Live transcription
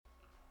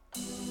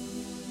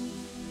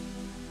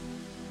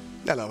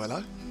Hello,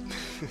 hello.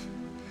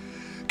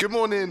 Good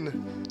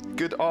morning,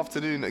 good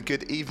afternoon,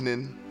 good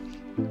evening.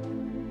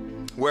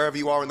 Wherever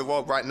you are in the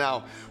world right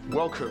now,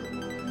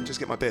 welcome. Just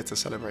get my beer to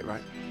celebrate,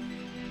 right?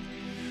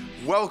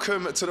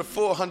 Welcome to the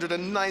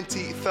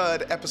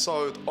 493rd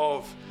episode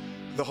of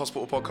the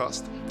Hospital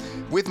Podcast.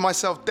 With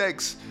myself,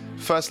 Degs.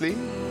 Firstly,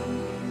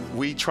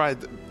 we tried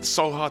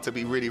so hard to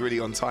be really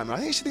on time. I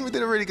actually think we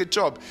did a really good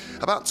job.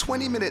 About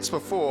 20 minutes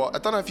before, I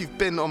don't know if you've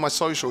been on my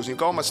socials, you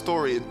go on my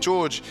story, and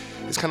George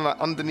is kind of like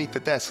underneath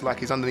the desk, like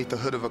he's underneath the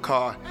hood of a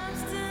car,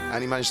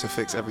 and he managed to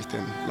fix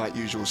everything like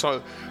usual.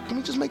 So can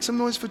we just make some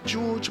noise for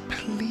George,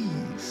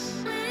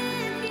 please?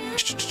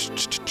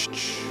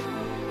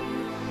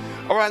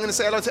 All right, I'm going to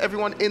say hello to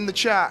everyone in the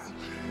chat.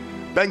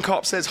 Ben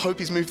Carp says, hope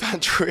he's moved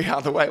that tree out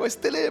of the way. We're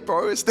still here,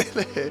 bro. We're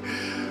still here.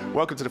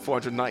 Welcome to the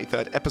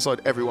 493rd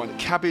episode, everyone.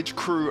 Cabbage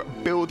crew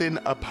building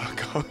a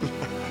pergola.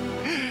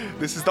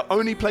 This is the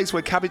only place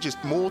where cabbage is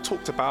more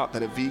talked about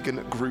than a vegan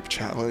group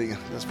chat. Well, yeah,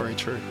 that's very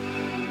true.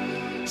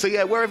 So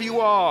yeah, wherever you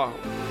are,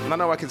 and I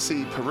know I can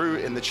see Peru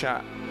in the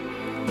chat.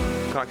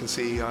 I can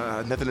see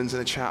Netherlands in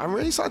the chat. I'm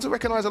really starting to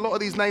recognize a lot of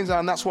these names now,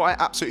 and that's what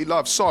I absolutely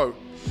love. So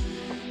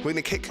we're going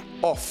to kick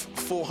off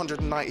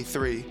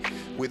 493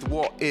 with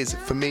what is,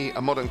 for me,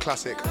 a modern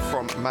classic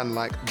from a man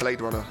like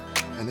Bladerunner.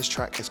 And this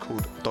track is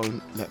called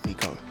Don't Let Me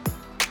Go.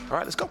 All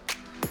right, let's go.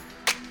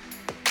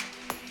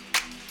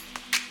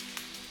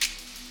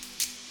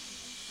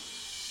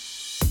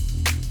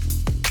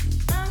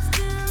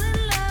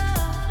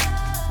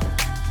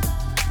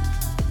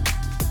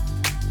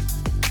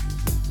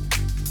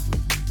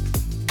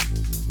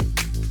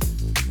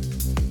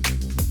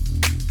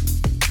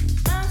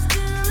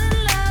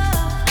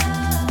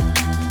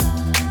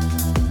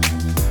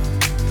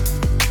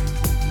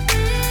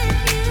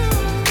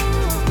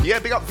 Yeah,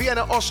 big up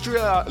Vienna,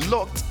 Austria,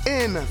 locked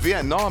in.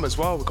 Vietnam as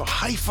well. We've got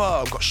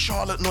Haifa, we've got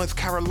Charlotte, North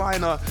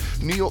Carolina,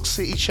 New York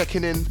City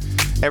checking in.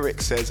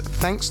 Eric says,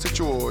 thanks to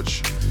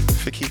George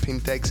for keeping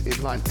Degs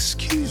in line.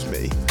 Excuse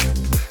me.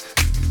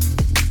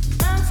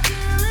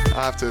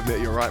 I have to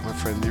admit, you're right, my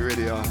friend. You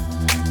really are.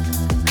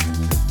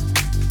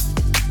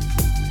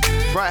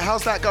 Right,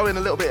 how's that going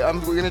a little bit?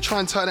 We're going to try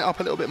and turn it up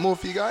a little bit more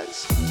for you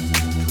guys.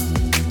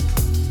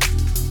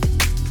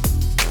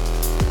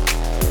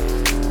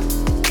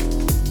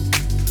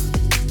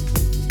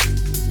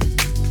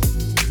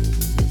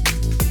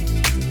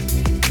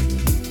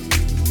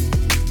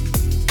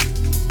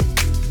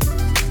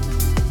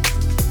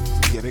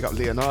 Big up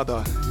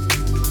Leonardo.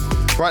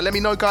 Right, let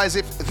me know, guys,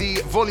 if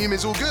the volume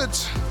is all good.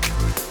 So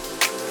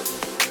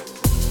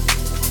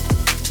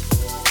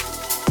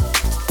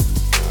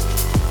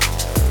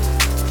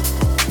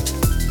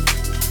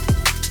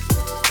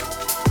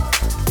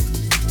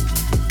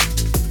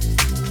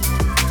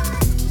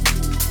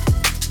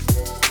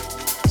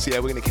yeah,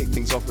 we're gonna kick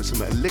things off with some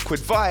liquid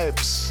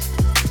vibes.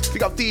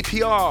 Big up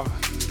DPR. I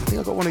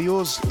think I got one of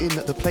yours in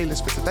the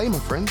playlist for today, my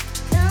friend.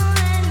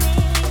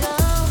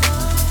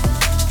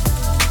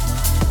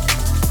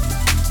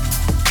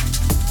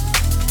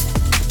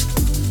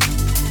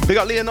 Big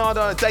up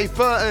Leonardo, Dave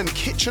Burton,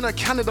 Kitchener,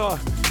 Canada.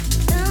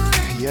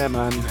 Yeah,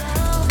 man.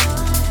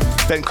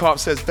 Ben Carp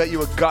says, bet you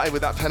were gutted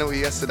with that penalty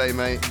yesterday,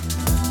 mate.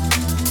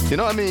 You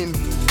know what I mean?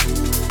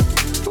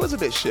 It was a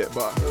bit shit,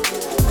 but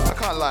I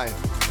can't lie.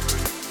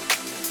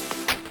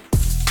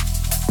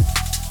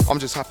 I'm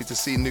just happy to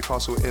see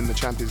Newcastle in the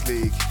Champions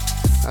League.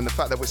 And the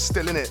fact that we're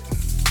still in it,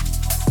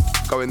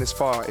 going this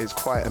far, is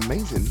quite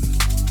amazing.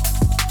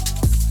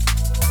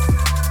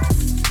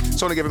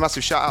 So I want to give a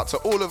massive shout out to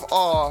all of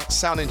our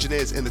sound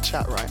engineers in the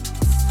chat, right?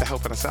 They're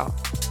helping us out.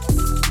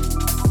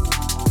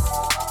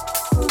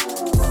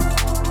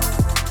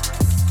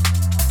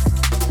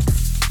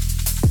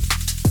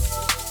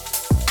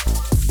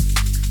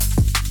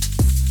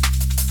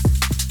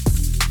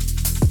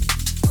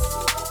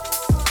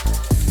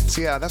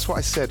 So yeah, that's what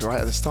I said, right?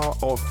 At the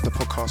start of the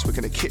podcast, we're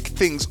going to kick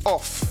things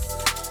off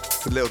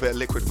with a little bit of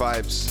liquid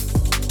vibes.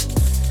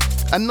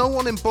 And no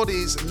one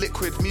embodies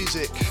liquid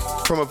music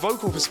from a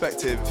vocal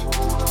perspective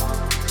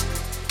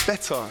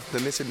better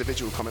than this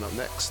individual coming up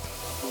next.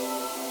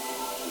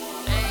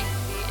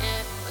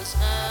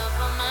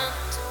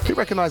 Who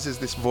recognizes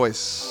this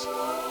voice?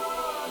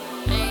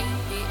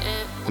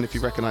 And if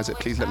you recognize it,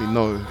 please let me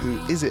know. Who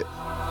is it?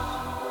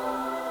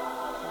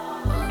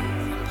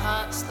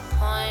 Past the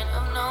point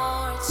of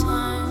no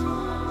return.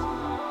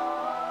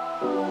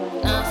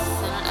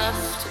 Nothing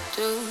left to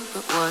do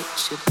but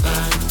watch it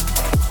burn.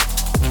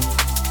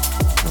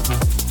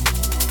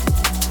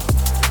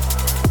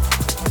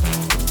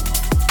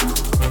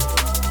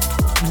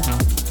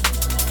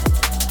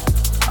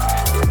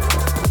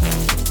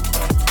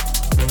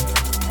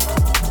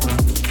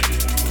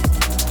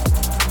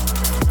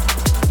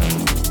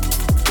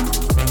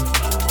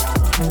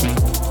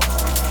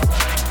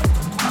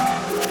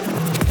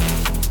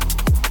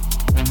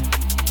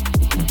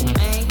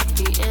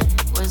 Maybe it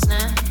was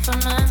never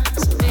meant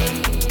to be.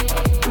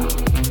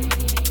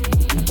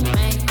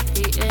 Maybe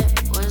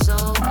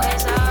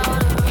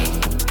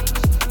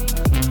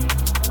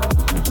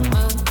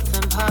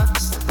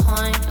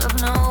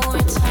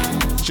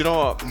Do you know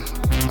what?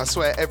 I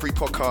swear every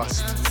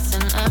podcast,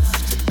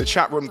 the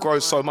chat room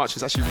grows so much,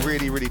 it's actually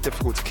really, really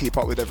difficult to keep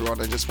up with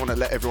everyone. I just want to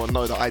let everyone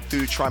know that I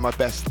do try my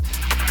best.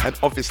 And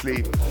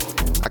obviously,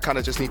 I kind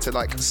of just need to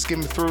like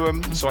skim through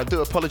them. So I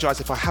do apologize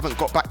if I haven't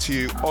got back to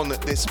you on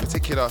this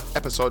particular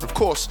episode. Of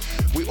course,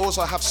 we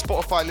also have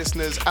Spotify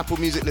listeners, Apple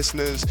Music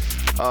listeners,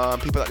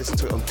 people that listen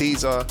to it on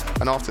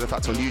Deezer, and after the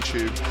fact on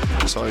YouTube.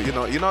 So you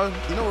know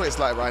what it's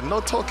like, right? No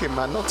talking,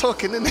 man. No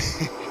talking,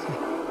 innit?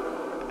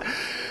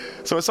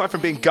 So aside from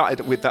being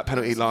gutted with that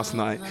penalty last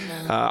night,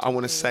 I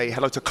want to say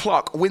hello to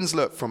Clark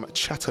Winslet from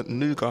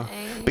Chattanooga.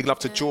 Big love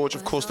to George,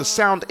 of course. The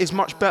sound is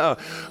much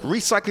better.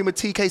 Recycling with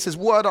TK says,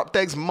 word up,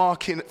 Degs,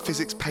 marking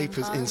physics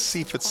papers in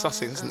Seaford,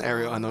 Sussex. That's an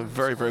area I know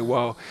very, very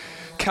well.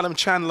 Callum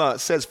Chandler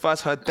says,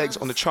 first heard Degs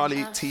on the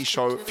Charli T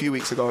show a few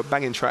weeks ago,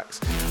 banging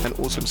tracks and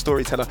awesome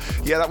storyteller.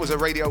 Yeah, that was a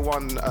Radio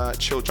 1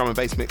 chill drum and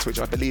bass mix, which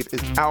I believe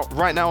is out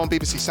right now on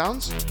BBC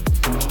Sounds.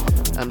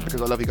 And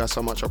because I love you guys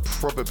so much, I'll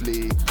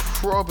probably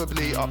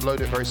upload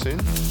it very soon.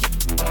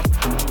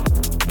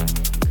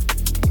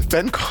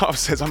 Ben Carp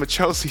says, I'm a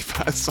Chelsea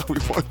fan, so we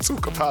won't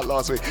talk about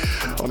last week.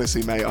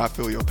 Honestly, mate, I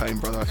feel your pain,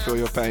 brother. I feel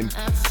your pain.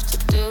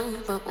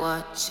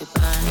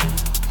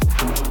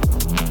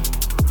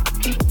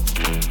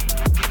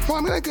 Well,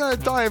 I'm going to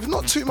dive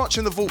not too much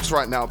in the vaults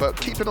right now, but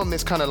keep it on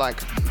this kind of like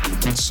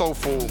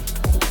soulful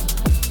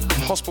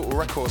hospital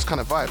records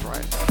kind of vibe,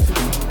 right?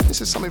 This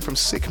is something from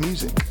Sick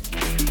Music.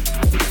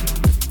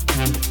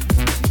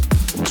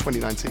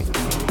 2019.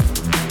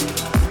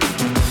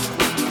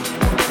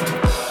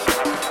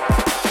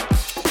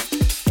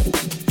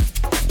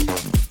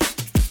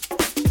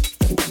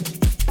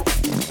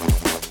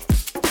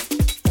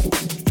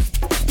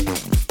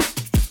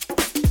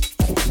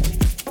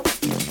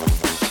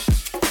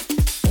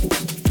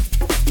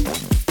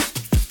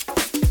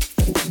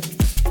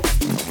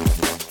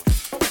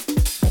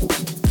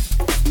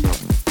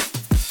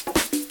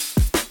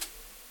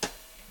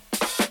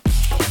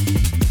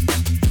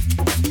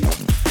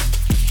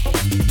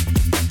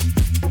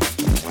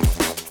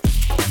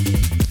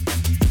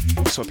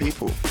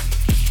 People,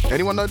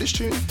 anyone know this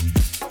tune?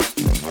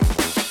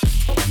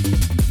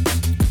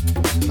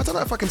 I don't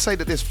know if I can say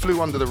that this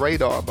flew under the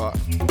radar, but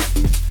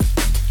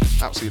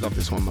absolutely love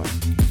this one, man.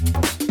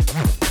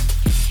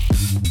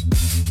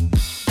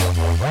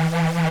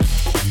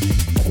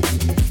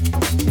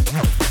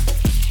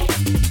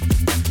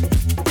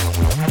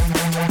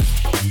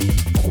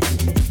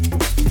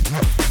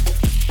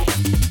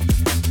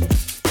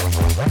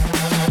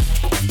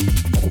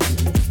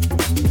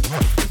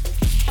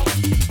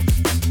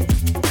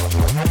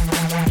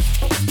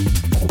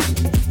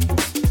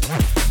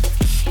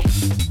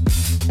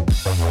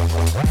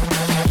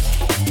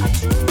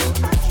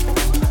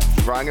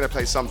 I'm going to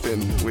play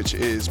something which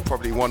is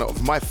probably one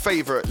of my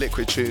favourite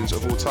Liquid tunes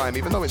of all time,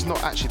 even though it's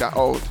not actually that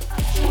old.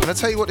 And I'll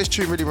tell you what this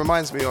tune really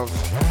reminds me of.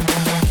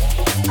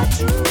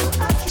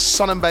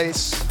 Sun and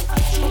bass,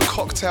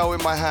 cocktail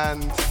in my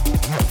hand,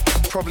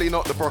 probably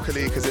not the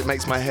broccoli because it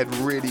makes my head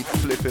really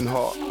flipping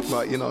hot,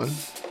 but you know.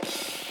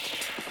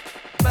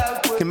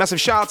 A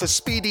massive shout out to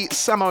Speedy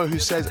Samo who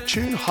says,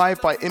 tune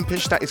Hive by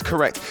Impish, that is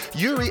correct.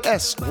 Yuri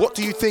S, what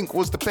do you think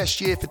was the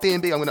best year for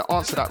D&B? I'm going to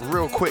answer that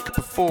real quick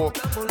before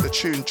the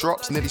tune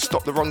drops. Nearly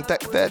stopped the wrong deck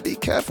there, be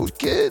careful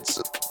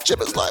kids.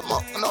 Jibbers like,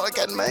 not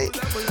again mate.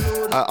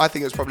 I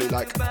think it was probably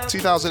like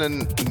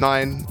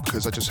 2009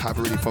 because I just have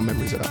really fond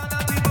memories of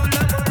that.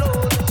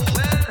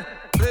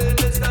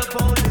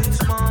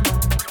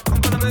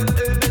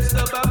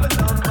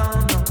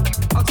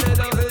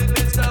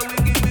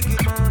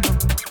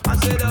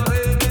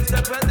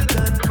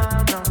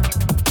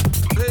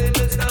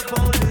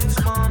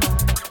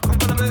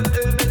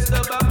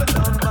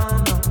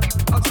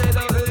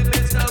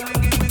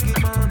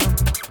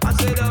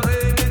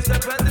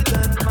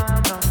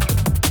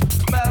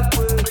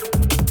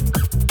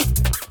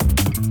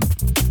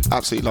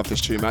 Absolutely love this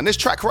tune, man. This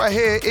track right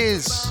here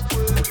is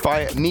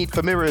by Need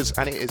for Mirrors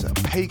and it is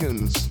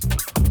Pagans.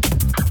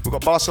 We've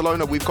got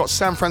Barcelona, we've got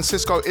San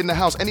Francisco in the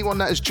house. Anyone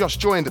that has just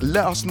joined,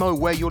 let us know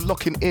where you're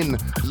locking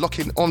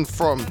on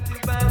from.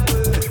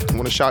 I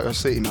want to shout your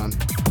city, man.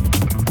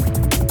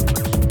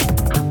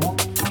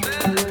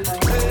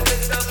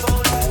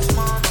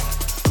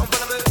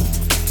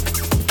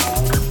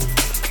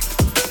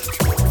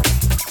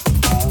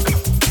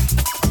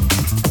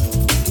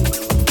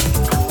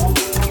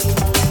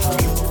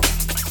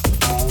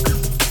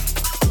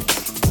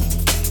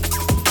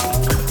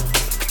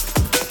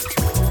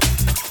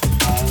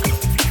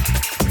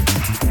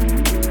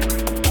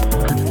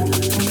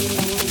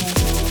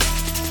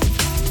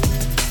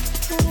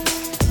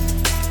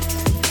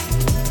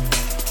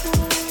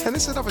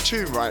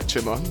 Tune, right,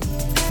 Chimmer?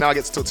 Now I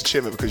get to talk to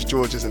Chimmer because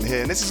George isn't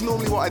here. And this is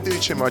normally what I do,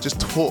 Chimmer. I just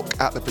talk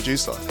at the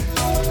producer.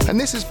 And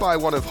this is by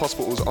one of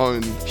Hospital's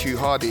own, Hugh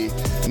Hardie,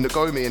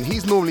 Negomi. And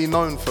he's normally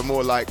known for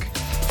more like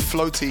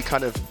floaty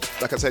kind of,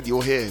 like I said,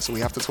 you're here, so we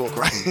have to talk,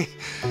 right?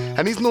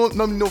 And he's normally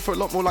known for a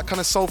lot more like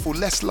kind of soulful,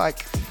 less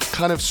like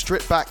kind of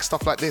stripped back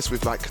stuff like this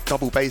with like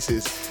double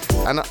basses.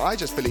 And I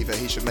just believe that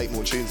he should make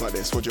more tunes like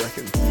this. What do you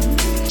reckon?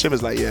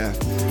 Chimmer's like, yeah.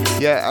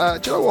 Yeah,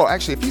 do you know what?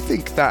 Actually, if you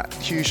think that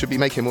Hugh should be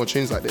making more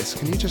tunes like this,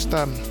 can you just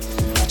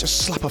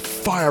slap a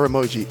fire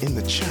emoji in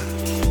the chat?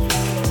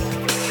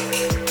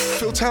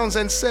 Phil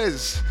Townsend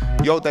says,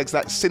 yo, Degs,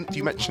 that synth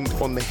you mentioned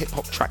on the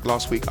hip-hop track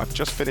last week, I've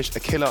just finished a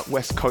killer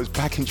West Coast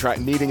backing track,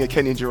 needing a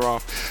Kenyan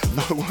giraffe.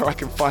 Know where I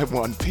can find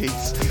one,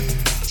 peace.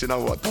 Do you know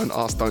what? Don't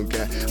ask, don't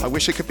get. I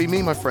wish it could be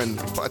me, my friend.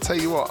 But I tell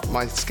you what,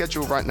 my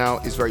schedule right now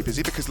is very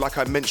busy because, like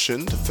I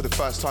mentioned for the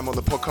first time on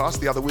the podcast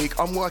the other week,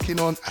 I'm working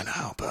on an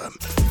album.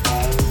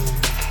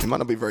 It might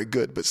not be very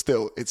good, but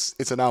still,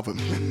 it's an album.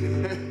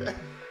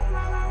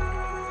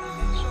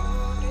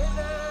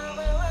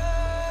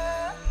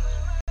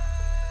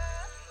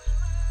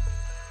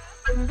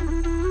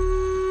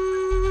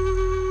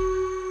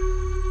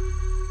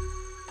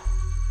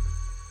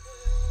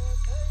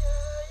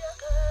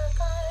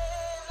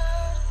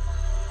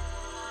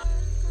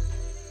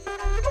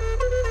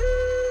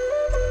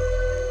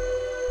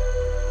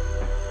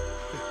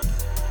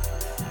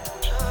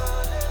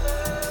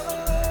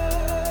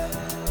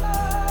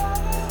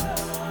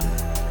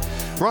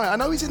 Right, I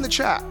know he's in the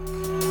chat.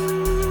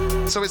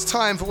 So it's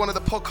time for one of the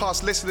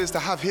podcast listeners to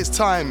have his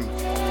time.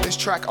 This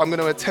track I'm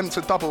going to attempt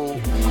to double,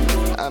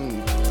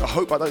 and I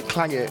hope I don't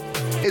clang it,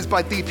 is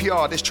by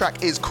DPR. This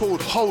track is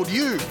called Hold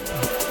You.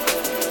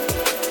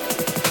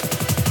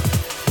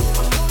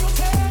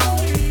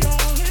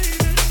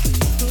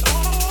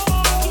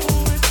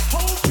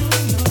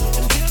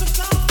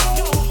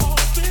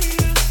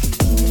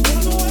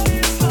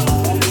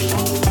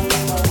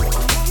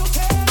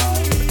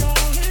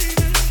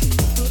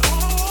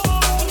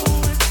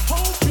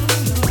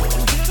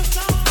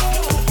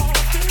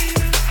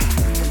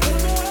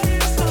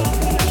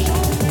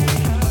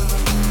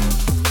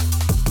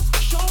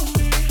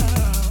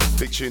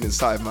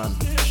 Inside, man.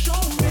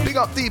 Big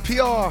up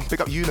DPR,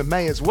 big up Una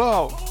May as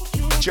well.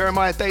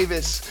 Jeremiah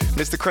Davis,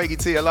 Mr. Craigie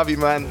T, I love you,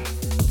 man.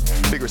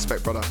 Big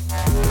respect, brother.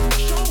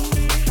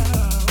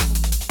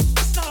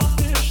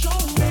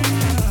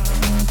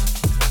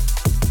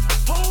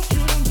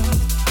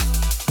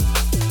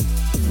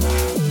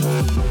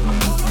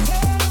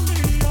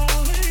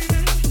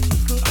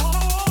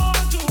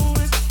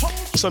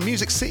 So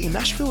Music City,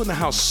 Nashville in the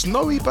house,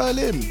 snowy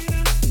Berlin.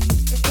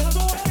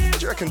 What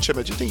do you reckon,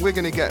 Chimmer? Do you think we're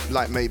going to get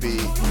like maybe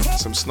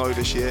some snow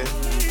this year?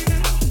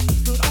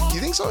 You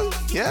think so?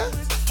 Yeah?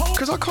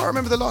 Because I can't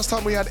remember the last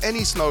time we had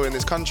any snow in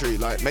this country.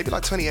 Like maybe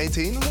like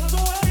 2018?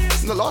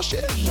 No, last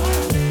year?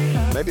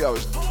 Maybe I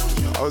was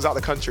out of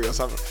the country or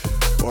something.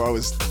 Or I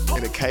was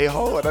in a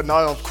K-hole? I don't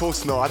know. Of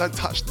course not. I don't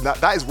touch that.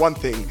 That is one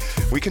thing.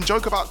 We can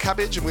joke about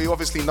cabbage and we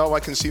obviously know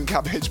I consume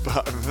cabbage,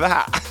 but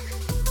that,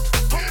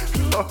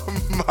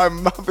 oh, my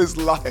mother's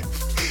life.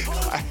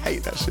 I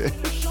hate that shit.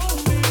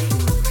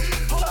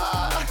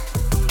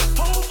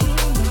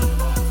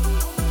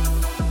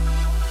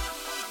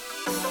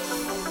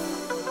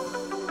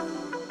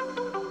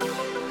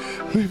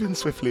 Moving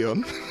swiftly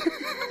on.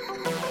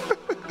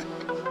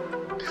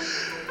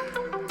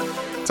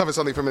 Let's have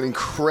something from an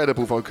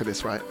incredible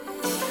vocalist, right?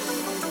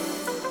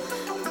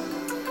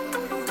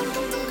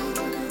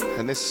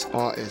 And this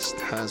artist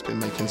has been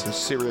making some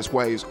serious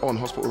waves on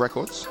Hospital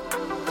Records.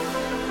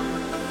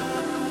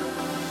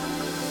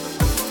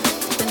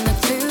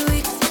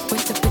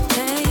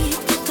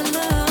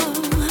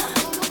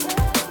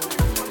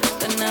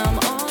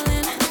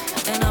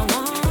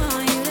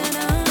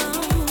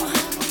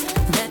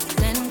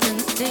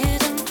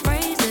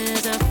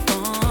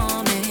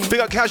 Big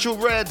up Casual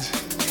Red.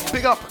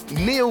 Big up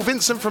Neil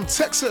Vincent from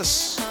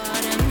Texas.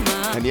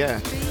 And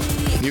yeah,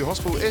 new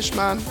hospital-ish,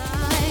 man.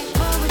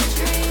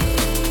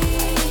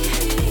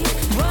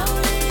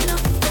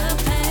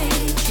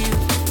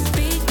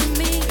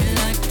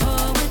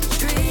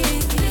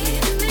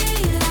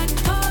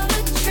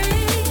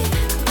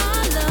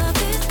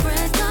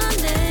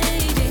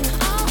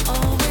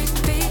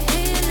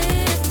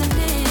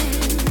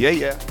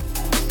 Yeah.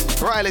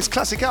 Right, let's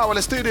classic hour.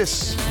 Let's do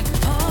this.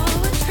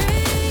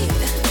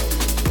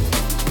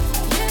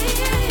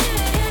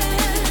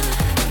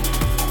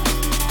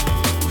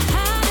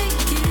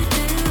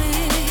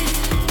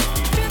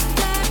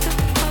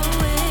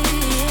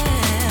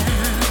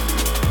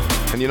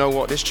 And you know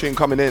what? This tune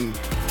coming in,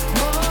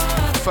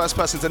 first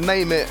person to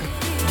name it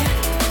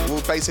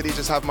will basically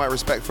just have my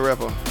respect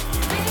forever.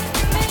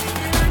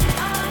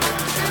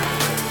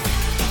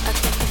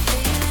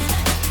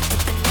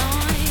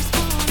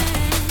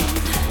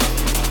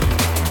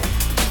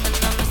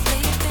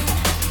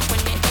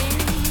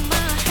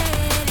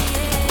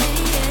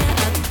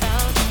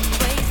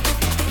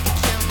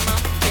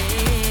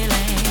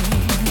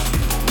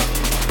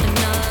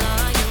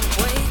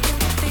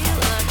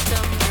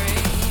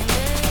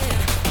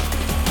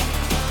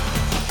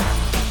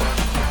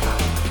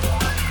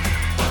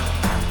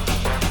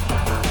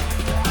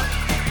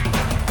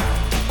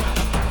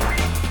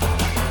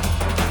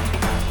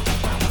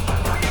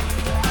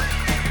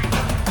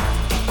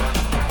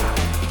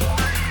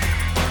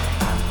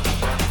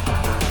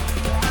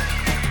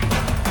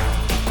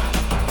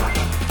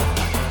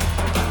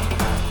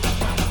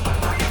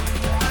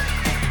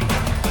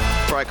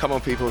 Right, come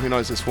on, people. Who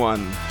knows this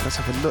one? Let's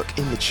have a look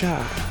in the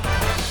chat.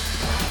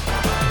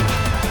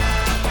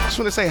 Just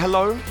want to say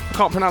hello. I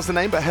can't pronounce the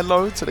name, but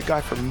hello to the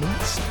guy from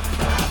Minsk.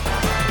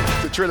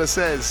 The driller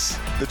says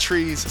the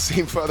trees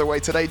seem further away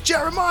today.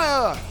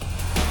 Jeremiah!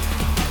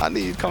 I knew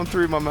you'd come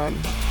through, my man.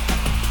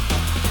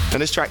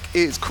 And this track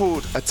is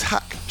called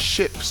Attack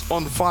Ships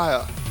on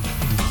Fire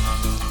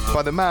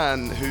by the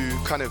man who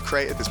kind of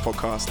created this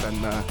podcast,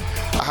 and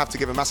I have to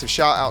give a massive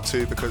shout out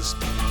to, because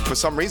for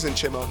some reason,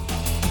 Chimo,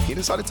 he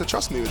decided to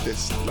trust me with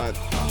this. Like,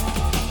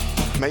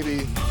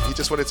 maybe he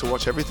just wanted to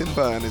watch everything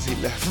burn as he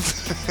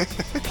left.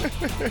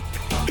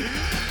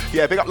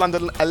 Yeah, big up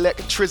London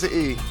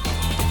Elektricity.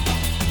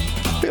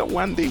 Big up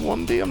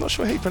Wandy, I'm not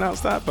sure how you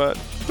pronounce that, but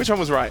which one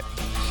was right?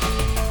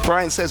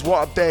 Brian says,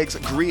 what up, Degs?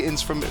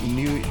 Greetings from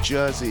New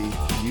Jersey,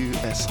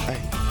 USA.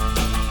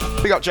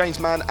 Big up James,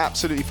 man.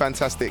 Absolutely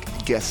fantastic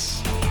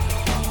guess.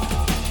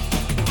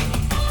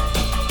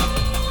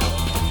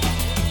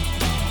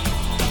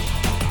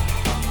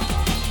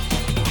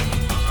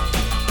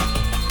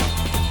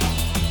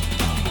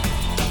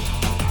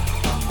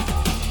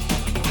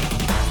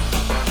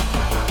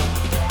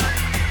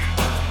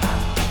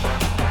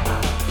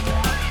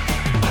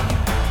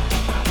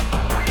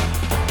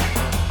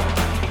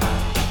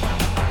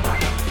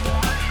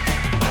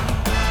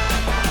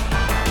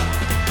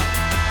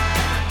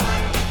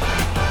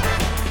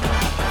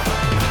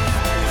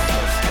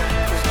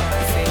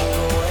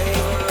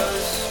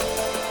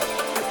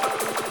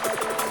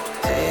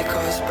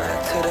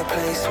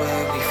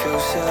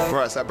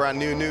 That brand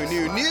new.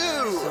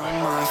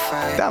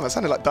 Damn, I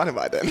sounded like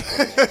Dynamite then.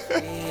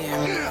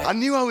 I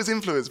knew I was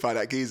influenced by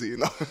that geezer, you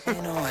know.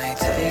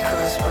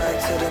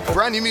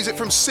 Brand new music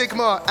from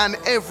Sigma and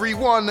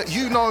everyone,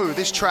 you know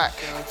this track.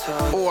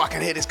 Oh, I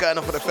can hear this going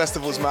off at the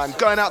festivals, man.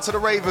 Going out to the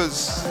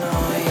ravers.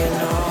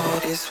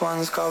 This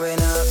one's going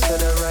out to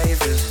the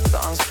ravers.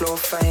 Dance floor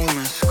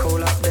famous.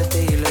 Call up the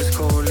dealers,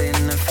 call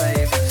in the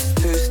favors.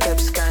 Two-step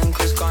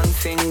skankers, gun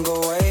finger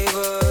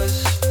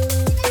wavers.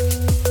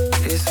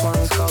 This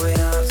one's going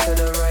out to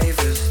the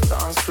ravers.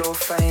 Dance floor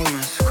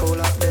famous. Call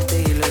up the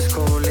dealers,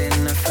 call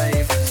in the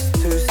favors.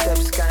 Two-step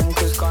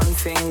skankers, gun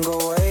finger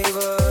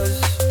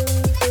wavers.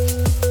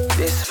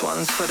 This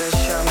one's for the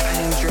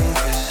champagne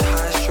drinkers,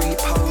 high street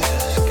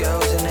posers,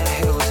 girls in their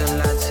heels and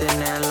lads in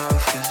their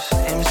loafers,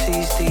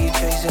 MCs,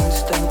 DJs,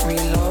 instant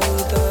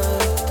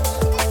reloaders.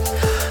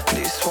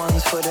 This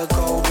one's for the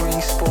gold ring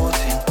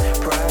sporting,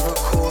 private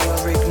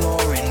caller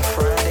ignoring,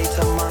 Friday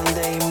to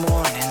Monday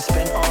morning,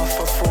 spent half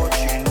a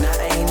fortune, that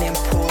ain't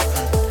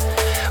important.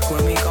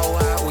 When we go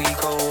out, we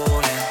go all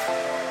in.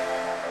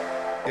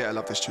 Yeah, I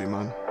love this tune,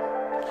 man.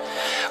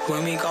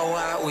 When we go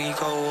out, we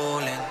go all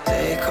in.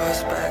 Take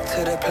us back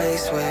to the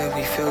place where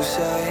we feel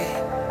safe.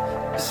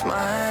 The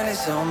smile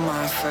is on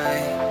my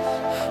face.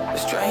 The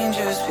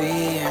strangers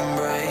we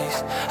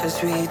embrace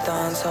as we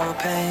dance our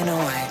pain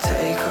away.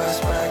 Take us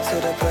back to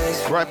the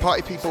place. Right,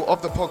 party people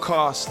of the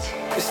podcast.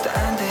 We're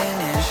standing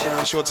in show.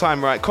 It's your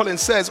time, right? Colin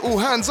says, all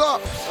hands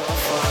up. I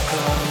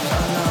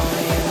know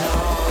you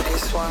know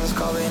this one's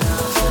going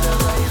out to the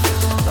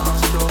ravers.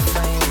 Dance floor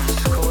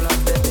famous. Call up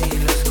the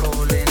dealers,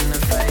 call in the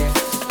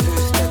favors.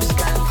 Two-step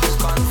skankers,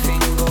 gun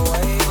finger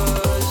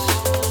wavers.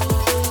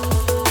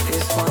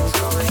 This one's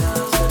going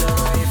out to the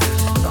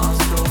ravers.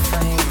 Dance floor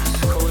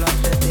famous. Call up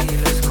the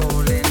dealers,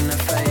 call in the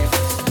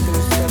favors.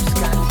 Two-step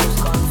skankers,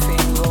 gun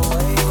finger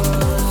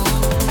wavers.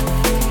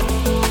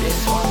 This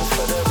one's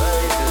for the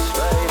ravers,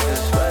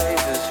 ravers,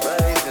 ravers,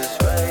 ravers,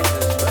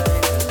 ravers,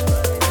 ravers.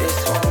 This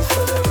one's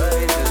for the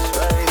ravers,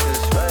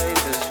 ravers,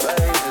 ravers,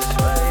 ravers,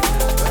 ravers,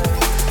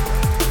 ravers.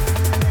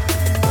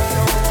 We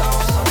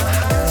overdose on the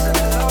highs and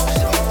the lows,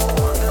 so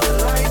under the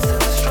lights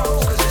and the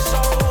strobes, 'cause it's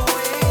all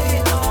we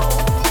know.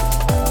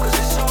 'Cause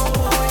it's all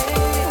we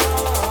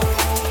know.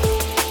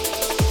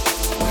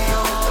 We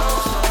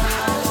overdose on the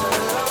highs and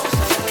the lows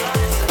and the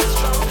lights and the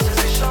strobes as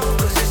it shows,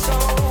 'cause it's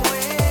all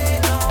we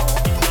know.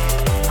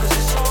 'Cause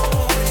it's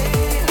all we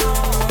know.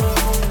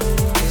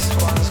 This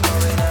one's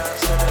going out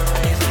to the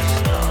ravers.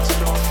 Dance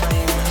floor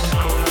famous.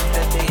 Call up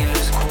the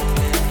dealers, call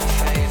in the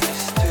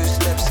favors.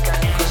 Two-step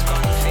skankers,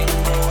 gun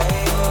finger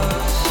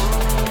wavers.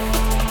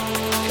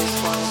 This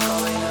one's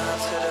going out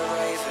to the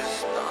ravers.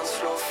 Dance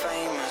floor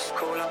famous.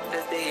 Call up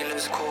the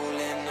dealers, call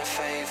in the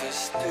favors.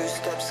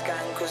 Two-step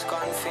skankers,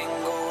 gun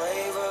finger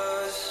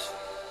wavers.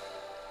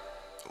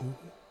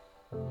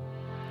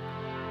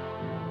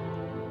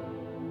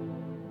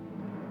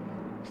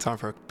 Time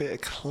for a bit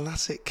of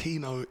classic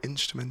Keeno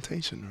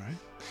instrumentation, right?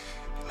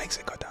 It makes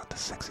it go down to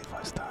sexy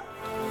voice time.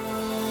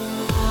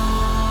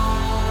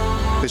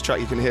 This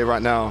track you can hear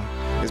right now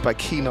is by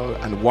Keeno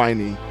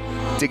Whiney.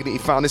 Dignity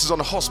Found. This is on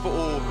the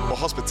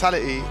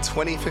Hospitality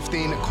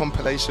 2015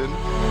 compilation.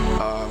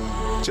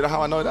 Do you know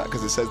how I know that?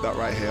 Because it says that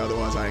right here,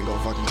 otherwise I ain't got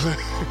a fucking clue.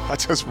 I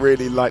just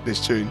really like this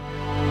tune.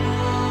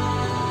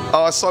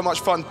 Oh, it's so much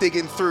fun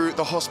digging through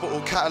the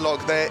Hospital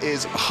catalogue. There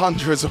is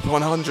hundreds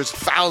upon hundreds,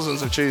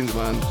 thousands of tunes,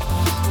 man.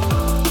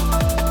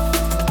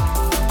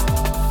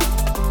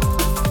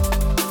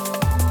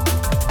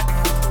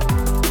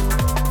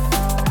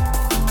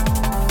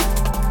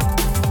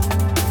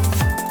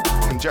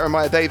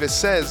 Jeremiah Davis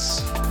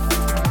says,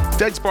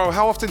 Degs bro,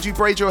 how often do you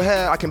braid your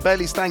hair? I can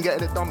barely stand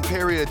getting it done,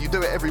 period. You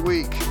do it every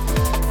week.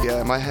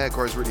 Yeah, my hair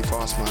grows really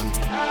fast, man.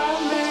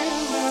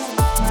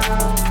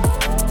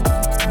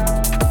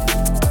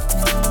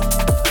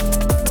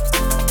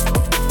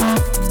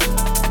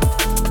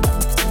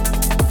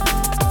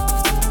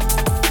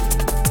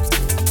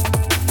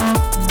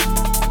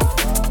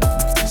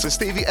 So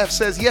Stevie F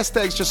says, yes,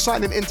 Degs, just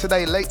signing in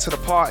today, late to the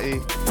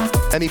party.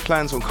 Any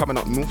plans on coming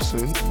up north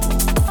soon?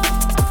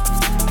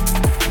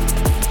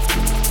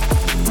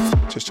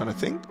 Just trying to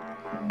think.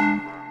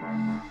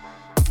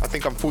 I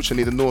think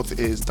unfortunately the north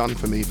is done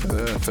for me for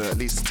at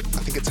least,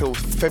 I think until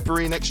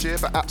February next year,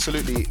 but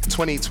absolutely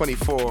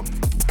 2024.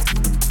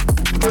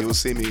 You'll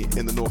see me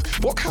in the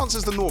north. What counts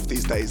as the north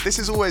these days? This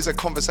is always a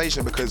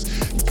conversation because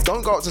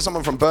don't go up to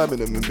someone from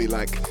Birmingham and be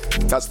like,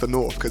 that's the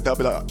north, because they'll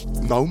be like,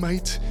 no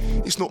mate,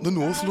 it's not the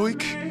north,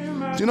 like.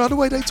 Do you know the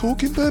way they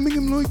talk in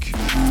Birmingham, like?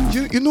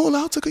 You're not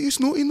allowed to go, it's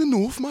not in the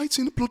north, mate, it's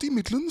in the bloody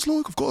Midlands,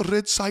 like. I've got a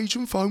red Sage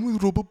and phone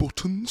with rubber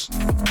buttons.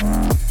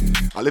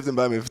 I lived in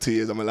Birmingham for 2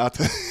 years, I'm allowed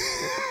to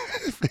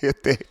be a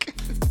dick.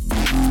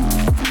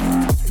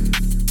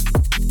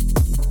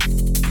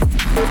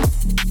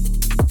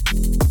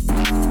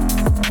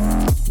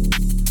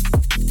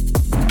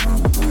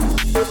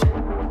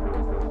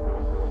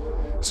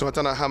 So I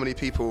don't know how many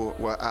people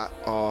were at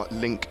our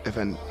Link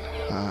event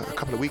a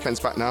couple of weekends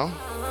back now.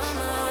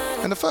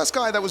 And the first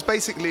guy that was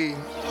basically,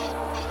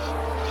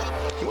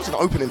 he wasn't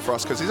opening for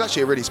us because he's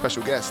actually a really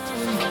special guest.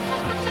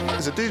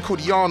 There's a dude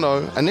called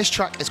YAANO, and this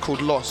track is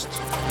called Lost.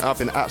 I've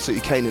been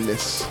absolutely caning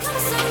this.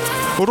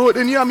 All right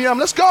then, yum yum,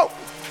 let's go!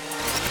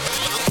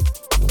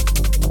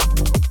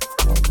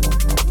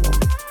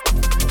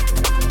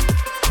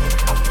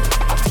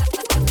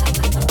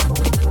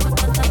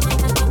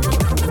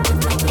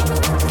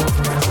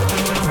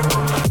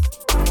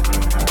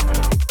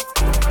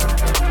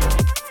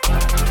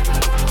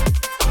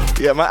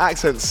 Yeah, my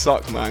accents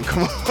suck, man.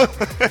 Come on.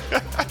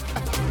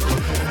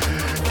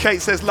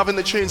 Kate says, loving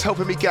the tunes,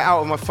 helping me get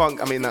out of my funk.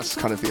 I mean, that's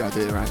kind of the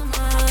idea, right?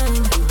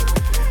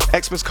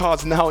 Xmas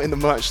cards now in the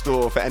merch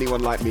store for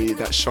anyone like me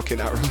that's shocking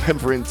at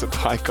remembering to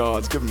buy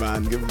cards. Good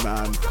man, good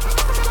man.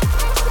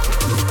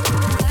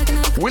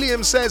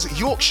 William says,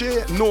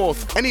 Yorkshire,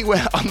 North,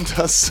 anywhere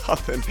under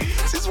Southern.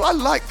 This is why I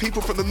like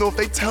people from the North.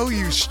 They tell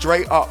you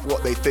straight up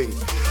what they think.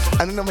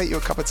 And then they'll make you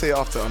a cup of tea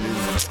after. I mean,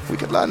 we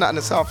could learn that in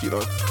the South, you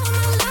know.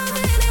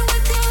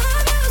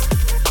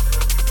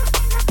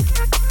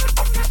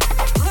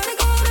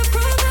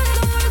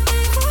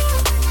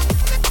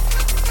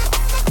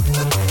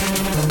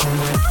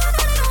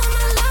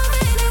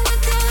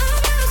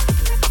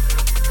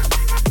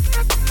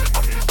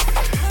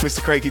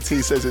 Mr. Craigie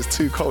T says it's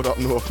too cold up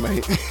north,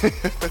 mate.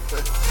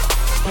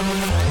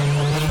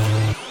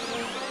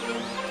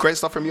 Great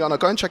stuff from YAANO.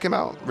 Go and check him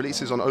out.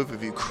 Releases on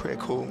Overview,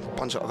 Critical, a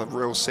bunch of other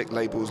real sick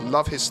labels.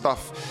 Love his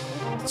stuff.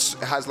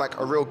 It has like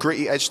a real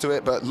gritty edge to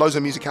it, but loads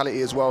of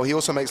musicality as well. He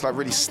also makes like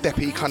really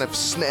steppy, kind of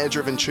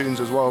snare-driven tunes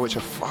as well, which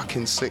are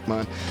fucking sick,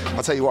 man.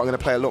 I'll tell you what, I'm going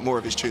to play a lot more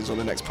of his tunes on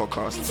the next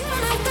podcast.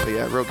 But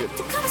yeah, real good.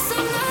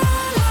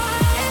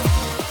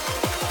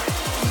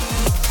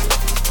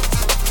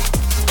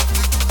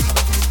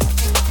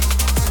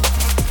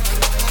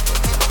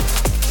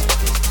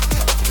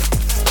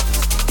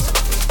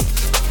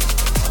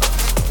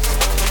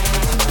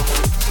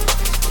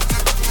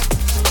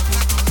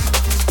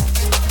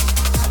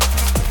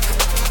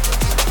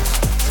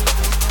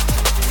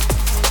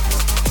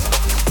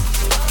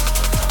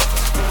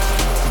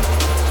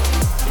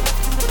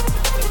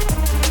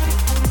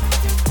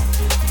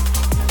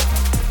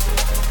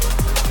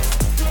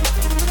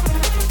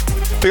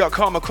 Big up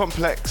Karma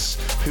Complex,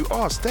 who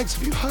asked, Degs,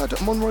 have you heard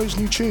Monroe's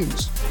new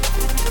tunes?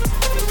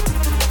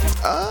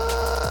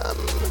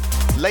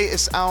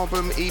 Latest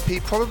album,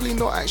 EP, probably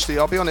not actually,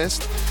 I'll be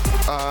honest.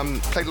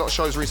 Played a lot of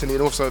shows recently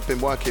and also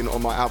been working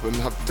on my album.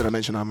 Did I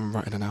mention I'm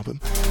writing an album?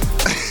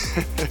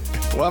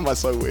 Why am I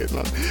so weird,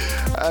 man?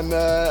 And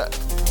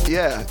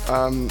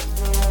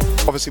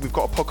obviously we've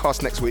got a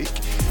podcast next week.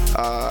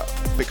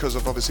 Because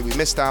of obviously we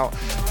missed out.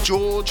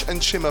 George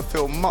and Chimmer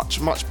feel much,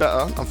 much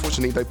better.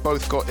 Unfortunately, they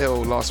both got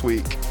ill last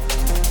week.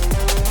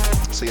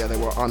 So yeah, they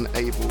were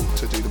unable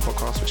to do the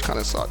podcast, which kind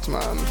of sucked,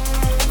 man.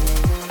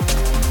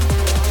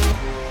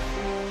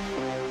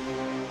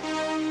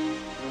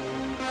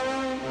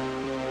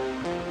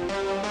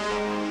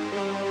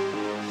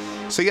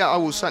 So yeah, I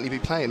will certainly be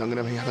playing. I'm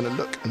going to be having a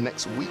look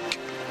next week.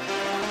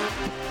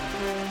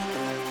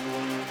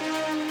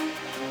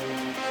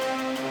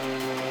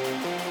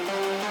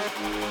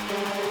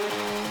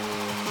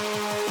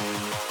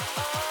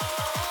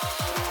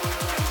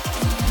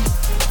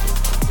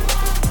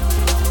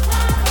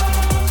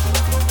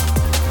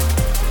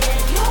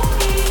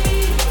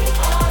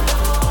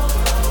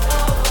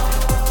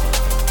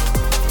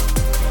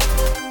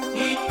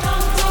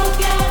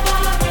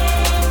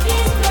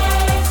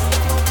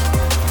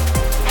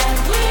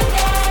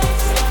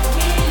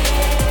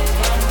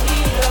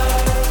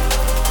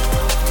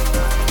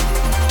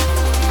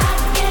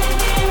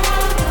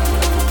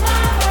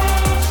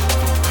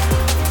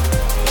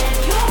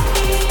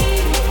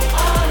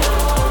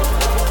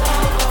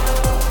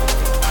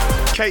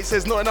 Kate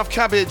says, not enough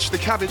cabbage. The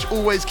cabbage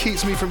always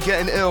keeps me from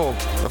getting ill.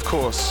 Of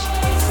course.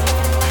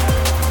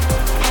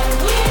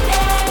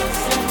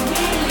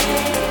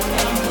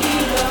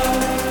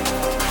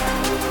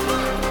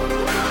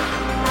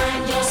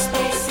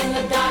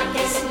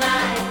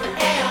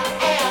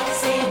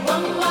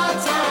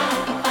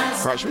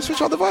 Right, should we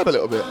switch out the vibe a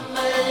little bit?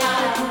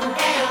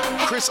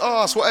 Chris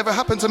asks, whatever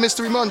happened to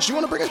Mystery Munch? Do you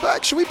want to bring it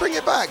back? Should we bring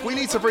it back? We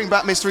need to bring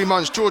back Mystery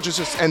Munch. George has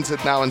just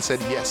entered now and said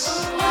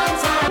yes.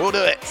 We'll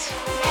do it.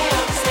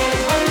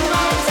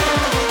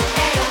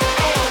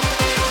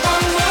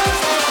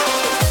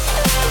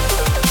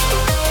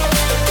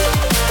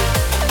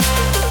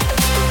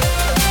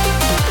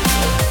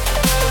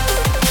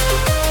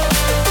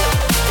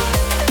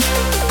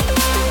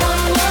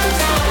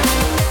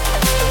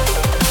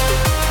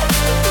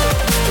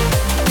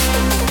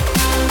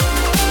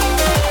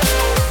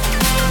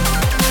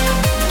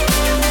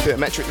 Bit of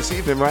metric this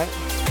evening, right?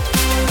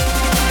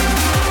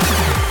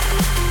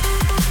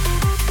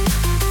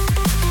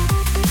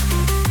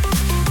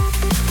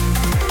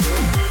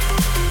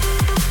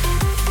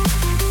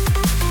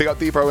 Big up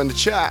D-Bro in the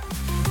chat.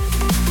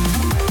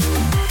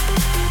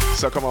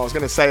 So come on, I was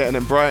going to say it and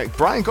then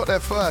Brian got there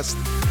first.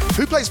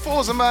 Who plays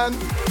Forza, man?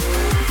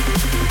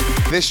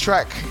 This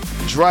track,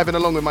 driving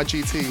along with my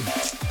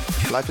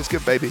GT. Life is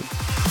good, baby.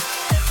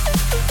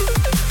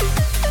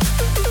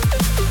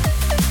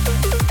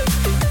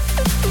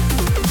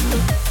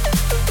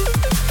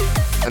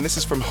 And this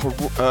is from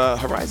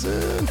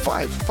Horizon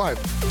 5.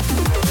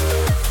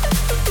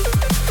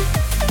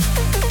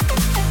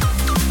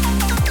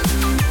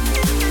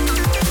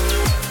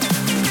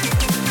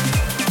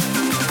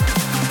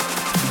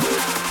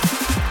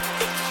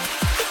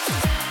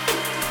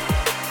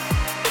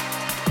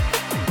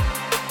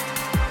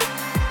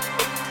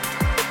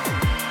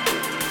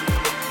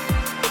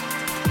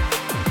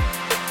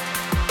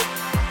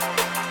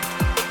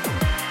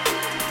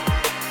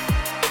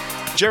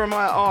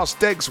 Jeremiah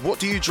asks, Degs, what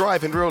do you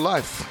drive in real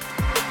life?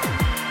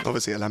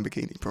 Obviously a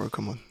Lamborghini, bro.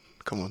 Come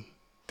on.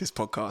 This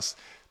podcast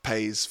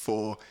pays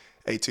for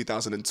a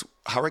 2000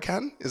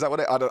 Hurricane. Is that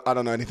what I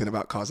don't know anything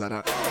about cars like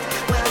that.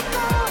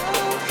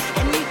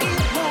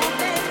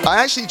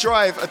 I actually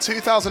drive a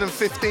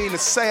 2015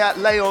 Seat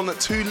Leon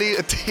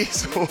 2-litre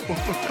diesel.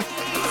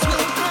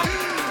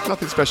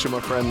 Nothing special,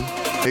 my friend.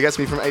 It gets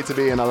me from A to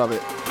B and I love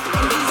it.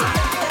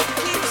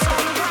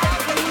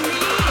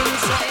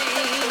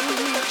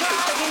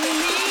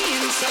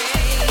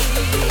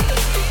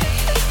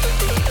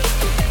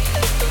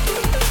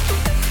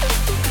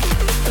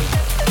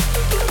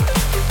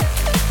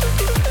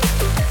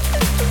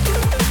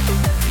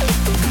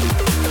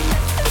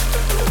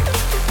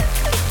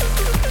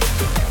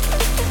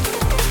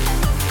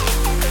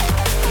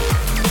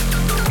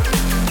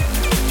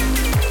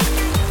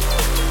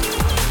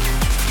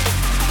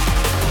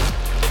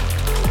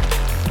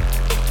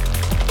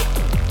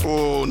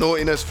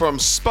 Naughtiness from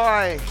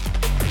S.P.Y.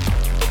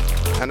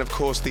 And of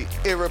course the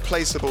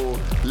irreplaceable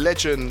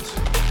legend,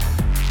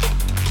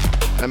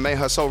 and may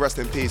her soul rest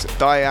in peace,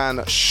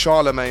 Diane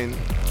Charlemagne.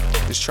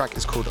 This track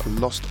is called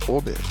Lost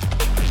Orbit.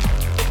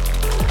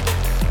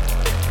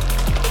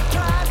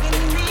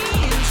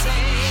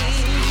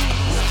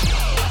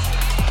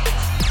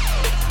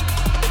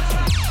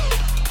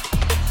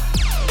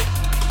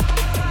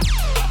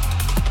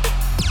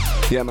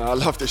 Yeah man, I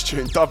love this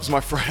tune. Dubs,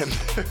 my friend.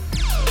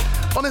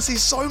 Honestly,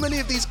 so many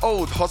of these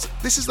old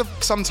this is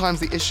sometimes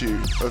the issue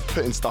of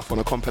putting stuff on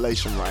a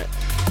compilation, right?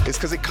 It's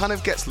because it kind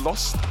of gets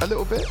lost a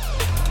little bit.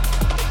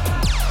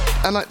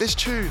 And like this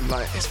tune,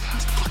 like it's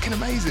fucking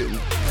amazing.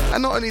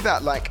 And not only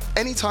that, like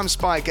anytime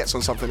S.P.Y gets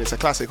on something, it's a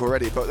classic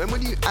already. But then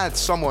when you add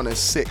someone as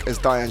sick as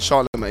Diane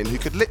Charlemagne, who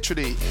could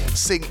literally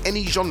sing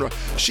any genre,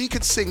 she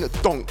could sing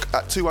Donk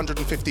at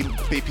 250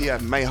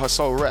 BPM, may her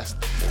soul rest,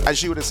 and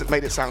she would have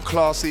made it sound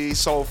classy,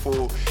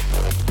 soulful.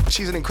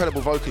 She's an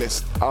incredible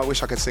vocalist. I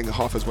wish I could sing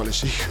half as well as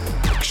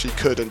she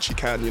could and she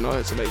can, you know,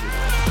 it's amazing.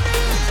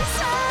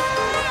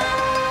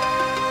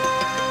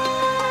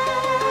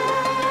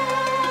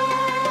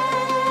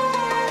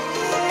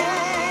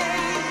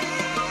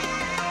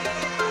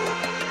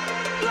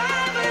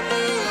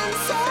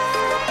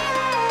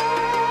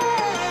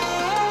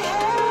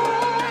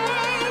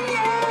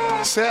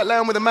 Seat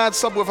Leon with a mad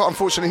subwoofer,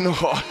 unfortunately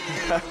not.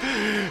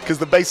 Because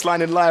the bass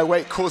line in Lie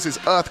Awake causes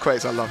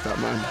earthquakes. I love that,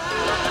 man.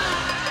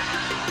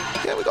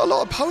 Yeah, we got a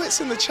lot of poets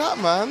in the chat,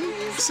 man.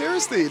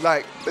 Seriously,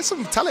 like, there's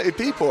some talented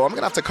people. I'm going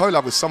to have to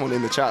collab with someone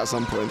in the chat at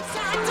some point.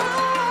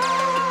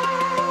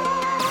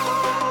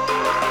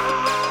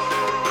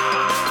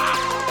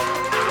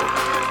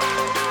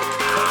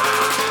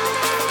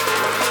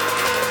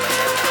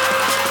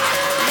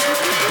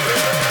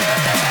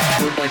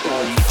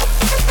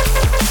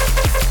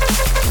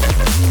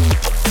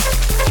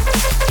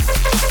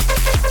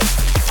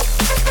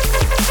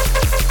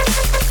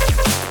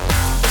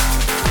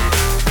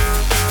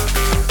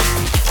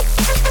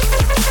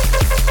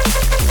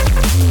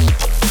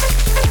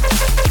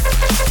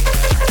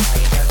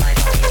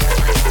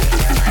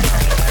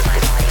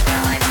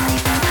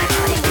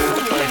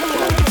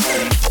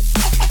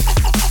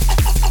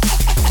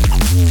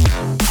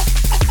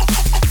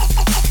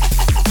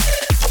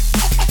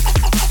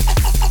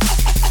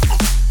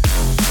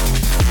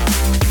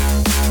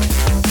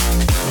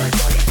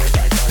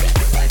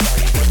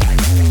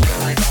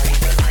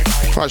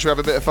 Right, should we have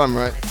a bit of fun,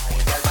 right?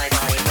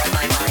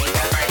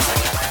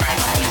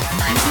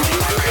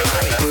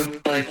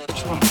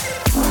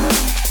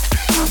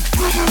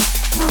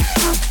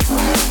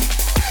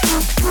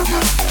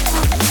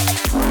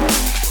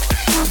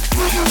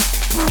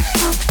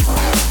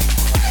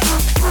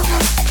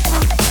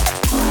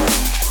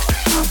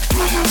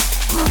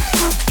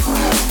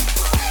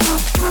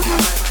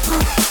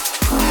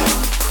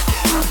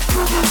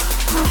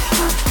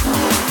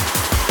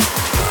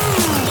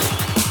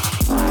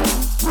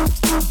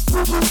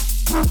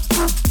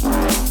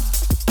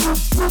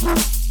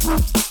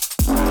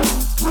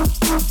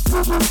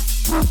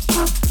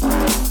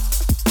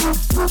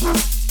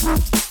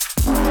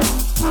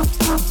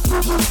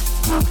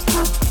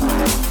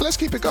 Let's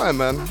keep it going,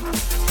 man.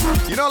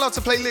 You're not allowed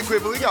to play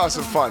Liquid, but we gotta have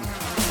some fun.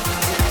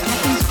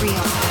 Nothing's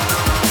real.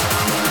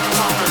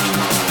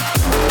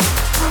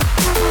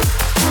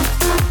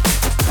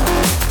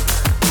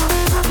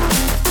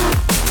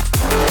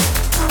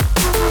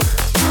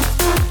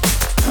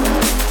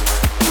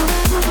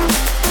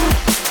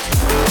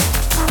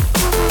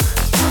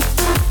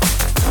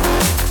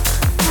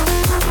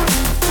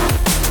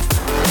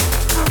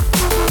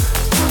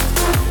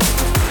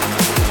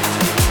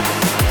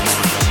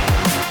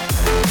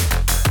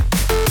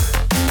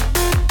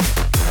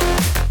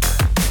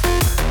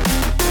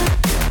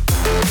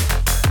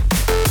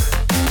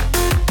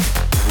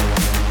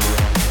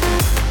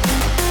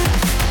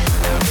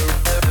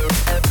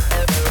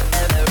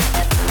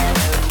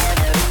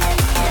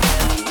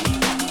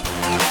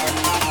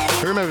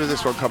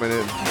 This one coming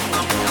in.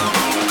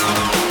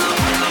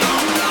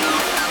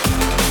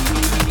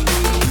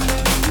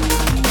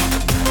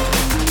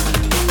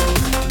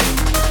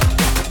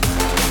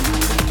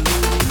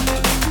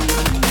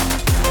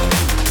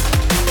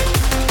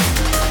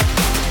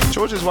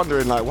 George is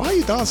wondering, like, why are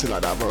you dancing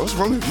like that, bro? What's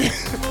wrong with you?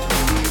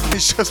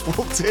 He's just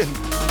walked in.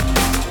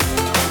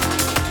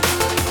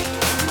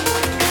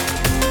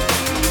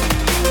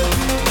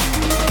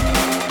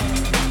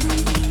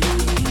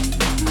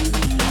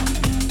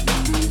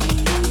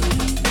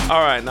 All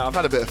right, now I've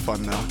had a bit of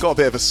fun now. Got a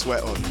bit of a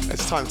sweat on.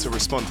 It's time to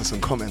respond to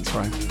some comments,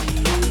 right?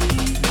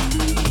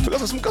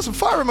 We've got some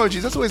fire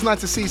emojis. That's always nice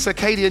to see.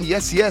 Circadian,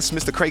 yes, yes.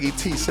 Mr. Craigie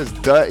T says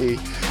dirty.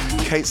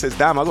 Kate says,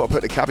 damn, I got to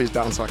put the cabbage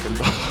down so I can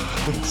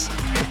dance.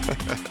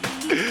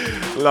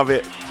 Love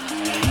it.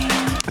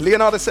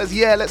 Leonardo says,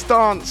 yeah, let's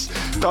dance.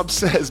 Dub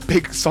says,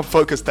 big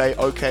sub-focus day.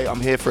 Okay,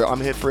 I'm here for it. I'm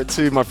here for it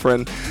too, my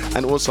friend.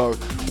 And also,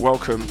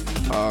 welcome.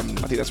 I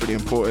think that's really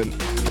important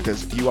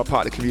because you are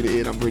part of the community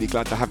and I'm really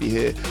glad to have you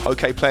here.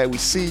 Okay, player, we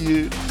see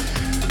you.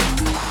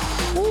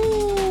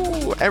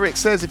 Ooh, Eric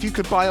says, if you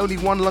could buy only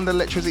one London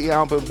Elektricity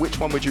album, which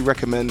one would you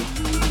recommend?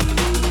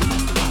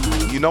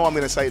 You know I'm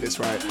going to say this,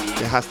 right?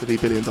 It has to be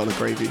Billion Dollar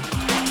Gravy.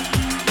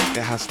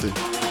 It has to.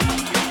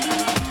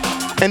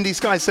 ND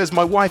Sky says,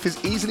 my wife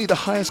is easily the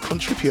highest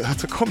contributor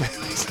to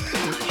comments.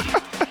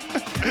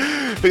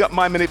 Big up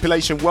My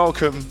Manipulation,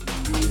 welcome.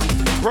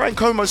 Brian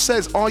Como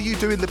says, are you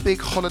doing the big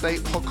holiday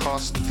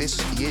podcast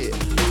this year?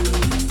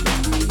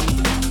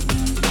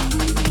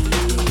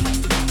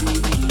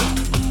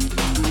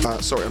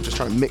 Sorry, I'm just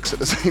trying to mix at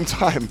the same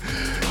time.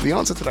 The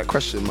answer to that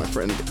question, my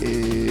friend,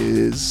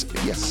 is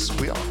yes,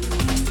 we are.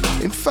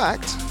 In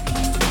fact,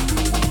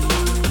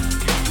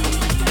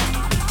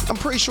 I'm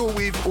pretty sure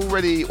we've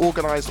already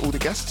organised all the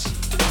guests.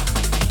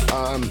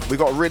 We've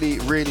got a really,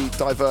 really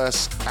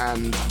diverse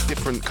and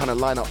different kind of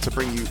lineup to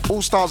bring you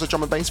all styles of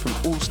drum and bass from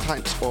all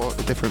types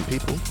of different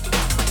people.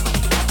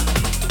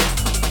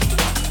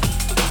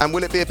 And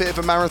will it be a bit of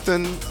a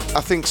marathon?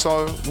 I think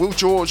so. Will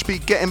George be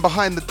getting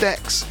behind the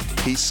decks?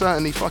 He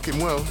certainly fucking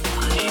will.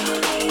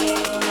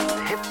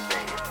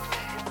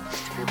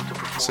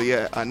 So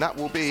yeah, and that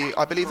will be,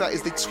 I believe that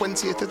is the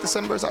 20th of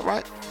December, is that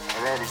right?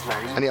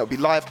 And yeah, it'll be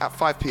live at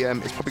 5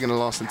 p.m. It's probably going to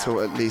last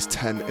until at least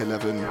 10,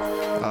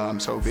 11.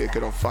 So it'll be a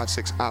good old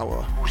 5-6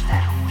 hour.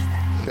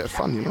 Bit of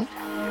fun, you know?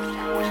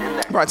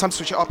 Right, time to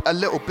switch it up a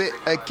little bit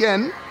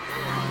again.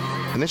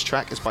 And this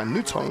track is by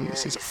New Tone.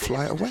 This is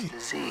Fly Away.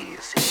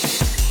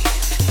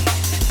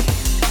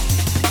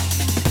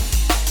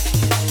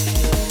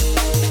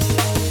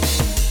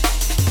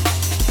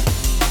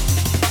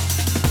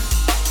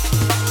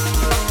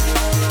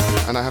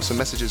 And I have some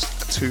messages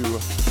to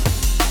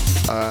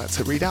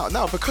read out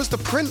now because the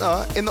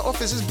printer in the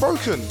office is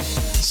broken.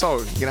 So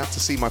you're gonna have to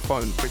see my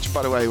phone, which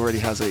by the way already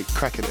has a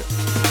crack in it.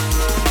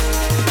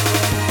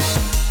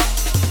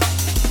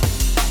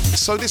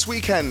 So this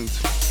weekend,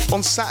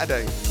 on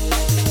Saturday,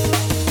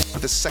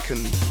 the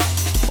 2nd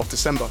of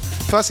December.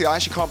 Firstly, I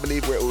actually can't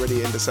believe we're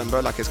already in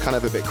December. Like, it's kind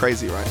of a bit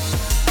crazy, right?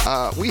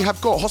 We have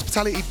got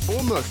Hospitality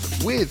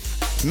Bournemouth with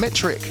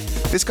Metrik,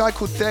 this guy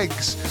called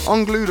Degs,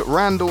 Unglued,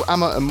 Randall,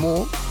 Amma and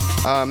more.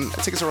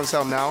 Tickets are on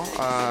sale now.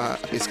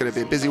 It's going to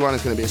be a busy one.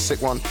 It's going to be a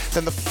sick one.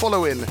 Then the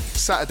following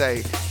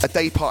Saturday, a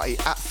day party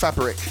at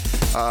Fabric.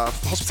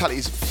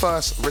 Hospitality's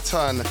first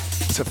return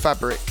to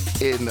Fabric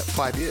in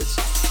 5 years.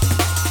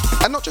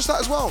 And not just that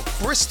as well.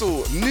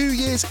 Bristol, New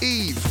Year's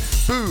Eve.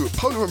 Boo,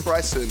 Pola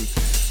Bryson,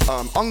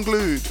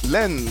 Unglued,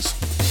 Lens,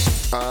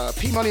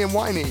 P Money and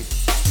Whiney.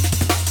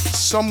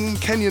 some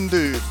Kenyan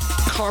dude,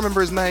 can't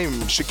remember his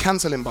name, should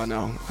cancel him by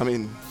now. I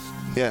mean,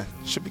 yeah,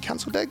 should we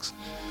cancel Degs?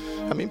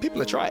 I mean,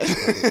 people are trying.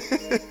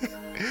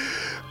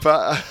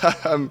 But,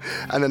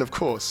 and then of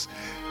course,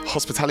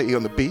 hospitality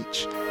on the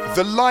beach.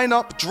 The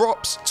lineup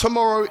drops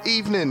tomorrow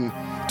evening.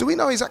 Do we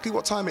know exactly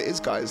what time it is,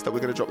 guys, that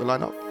we're going to drop the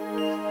lineup?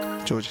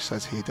 Georgie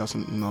says he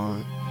doesn't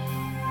know.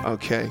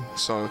 Okay,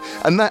 so,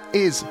 and that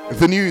is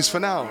the news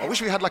for now. I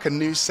wish we had like a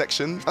news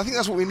section. I think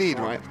that's what we need,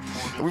 right?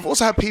 And we've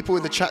also had people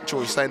in the chat,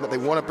 George, saying that they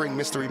want to bring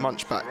Mystery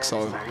Munch back,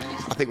 so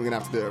I think we're going to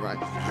have to do it, right?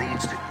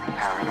 Leads to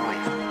paranoia.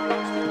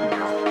 You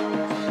know,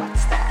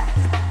 what's that?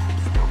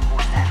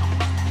 Who's that?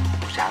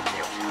 Who's out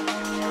there?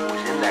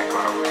 Who's in that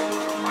car?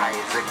 Why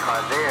is the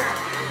car there?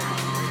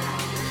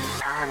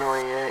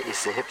 Paranoia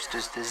is the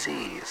hipster's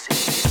disease.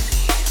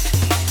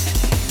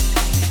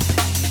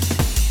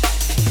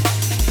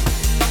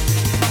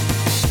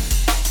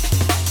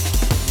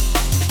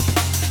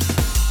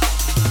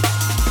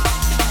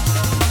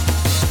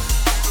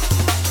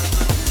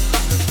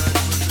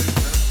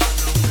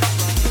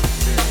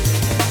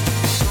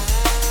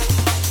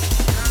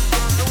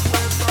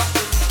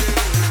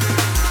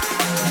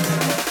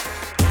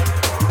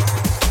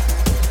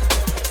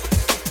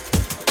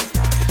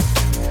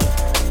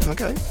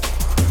 Okay.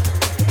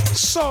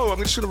 So, I'm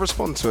just going to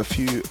respond to a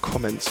few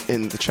comments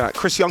in the chat.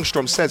 Chris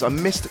Youngstrom says, I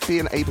missed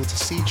being able to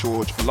see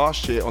George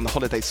last year on the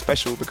holiday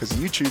special because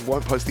YouTube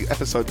won't post the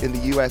episode in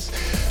the US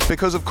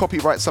because of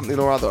copyright something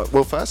or other.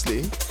 Well,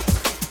 firstly,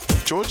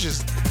 George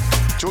is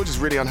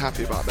really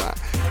unhappy about that.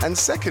 And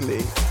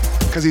secondly,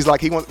 because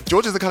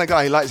George is the kind of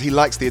guy, he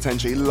likes the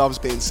attention. He loves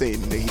being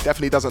seen. He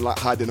definitely doesn't like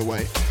hiding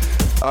away.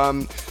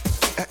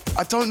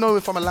 I don't know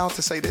if I'm allowed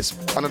to say this,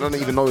 and I don't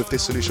even know if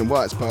this solution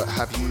works, but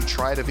have you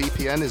tried a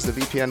VPN? Is the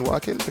VPN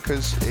working?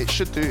 Because it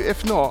should do.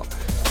 If not,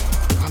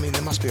 I mean,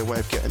 there must be a way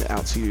of getting it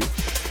out to you.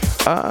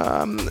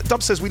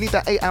 Dub says we need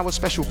that 8-hour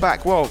special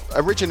back. Well,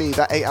 originally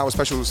that 8-hour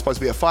special was supposed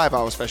to be a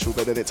 5-hour special,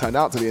 but then it turned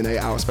out to be an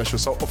 8-hour special.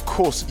 So of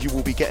course you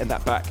will be getting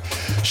that back.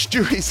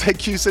 Stewie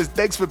ZQ says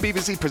Degs for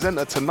BBC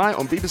presenter tonight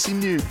on BBC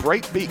New.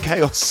 Breakbeat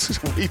chaos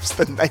sweeps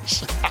the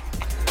nation.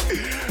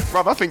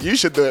 Bruv, I think you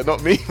should do it,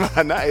 not me,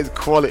 man. That is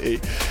quality.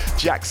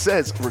 Jack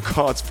says,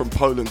 regards from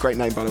Poland. Great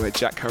name, by the way,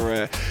 Jack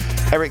Herrera.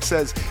 Eric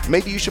says,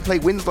 maybe you should play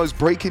Winslow's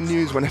breaking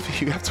news whenever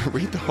you have to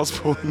read the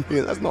hospital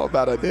news. That's not a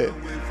bad idea.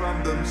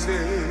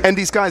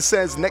 Andy Sky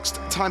says, next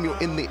time you're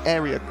in the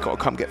area, gotta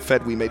come get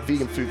fed. We made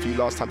vegan food for you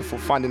last time before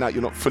finding out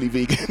you're not fully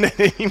vegan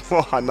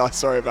anymore. I'm not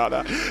sorry about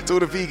that. To all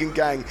the vegan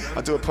gang,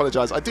 I do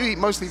apologize. I do eat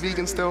mostly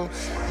vegan still,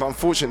 but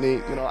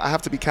unfortunately, I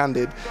have to be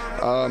candid.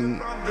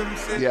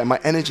 Yeah, my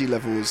energy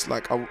levels,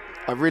 like,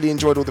 I really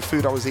enjoyed all the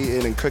food I was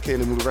eating and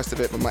cooking and all the rest of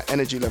it, but my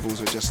energy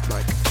levels were just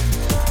like,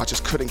 I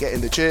just couldn't get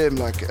in the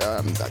gym. I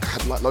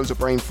had like loads of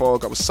brain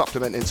fog. I was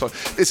supplementing. So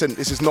listen,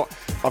 this is not,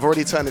 I've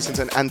already turned this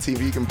into an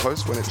anti-vegan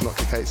post when it's not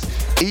the case.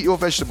 Eat your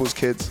vegetables,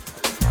 kids.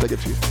 They're good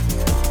for you.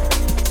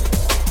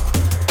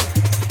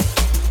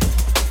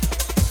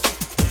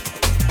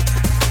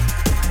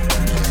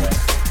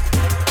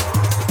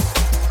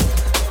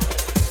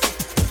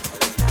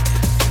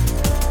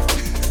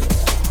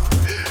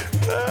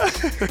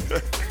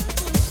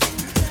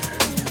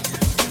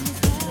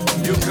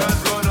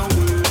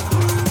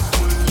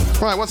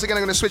 Right, once again,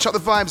 I'm going to switch up the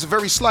vibes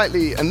very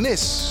slightly, and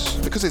this,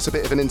 because it's a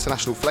bit of an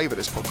international flavour,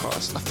 this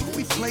podcast, I thought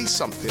we'd play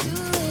something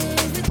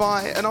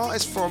by an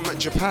artist from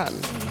Japan.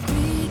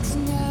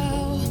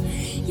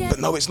 But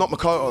no, it's not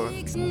Makoto.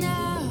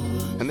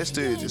 And this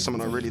dude is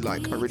someone I really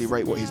like. I really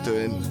rate what he's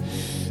doing.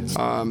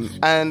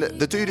 And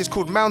the dude is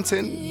called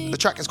Mountain. The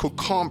track is called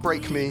Can't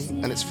Break Me,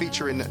 and it's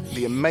featuring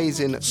the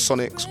amazing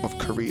sonics of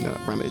Karina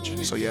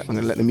Ramage. So yeah, I'm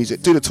going to let the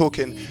music do the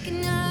talking.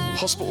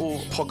 Hospital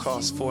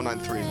Podcast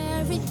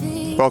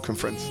 493. Welcome,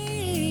 friends.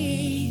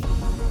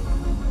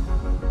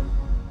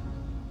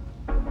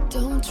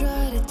 Don't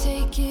try to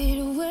take it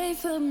away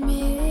from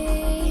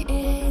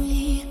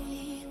me.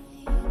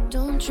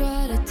 Don't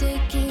try to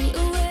take it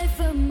away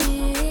from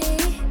me.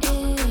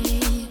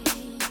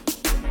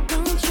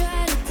 Don't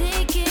try to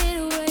take it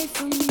away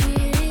from me.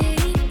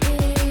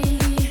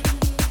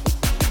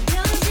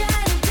 Don't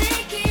try to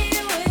take it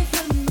away from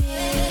me.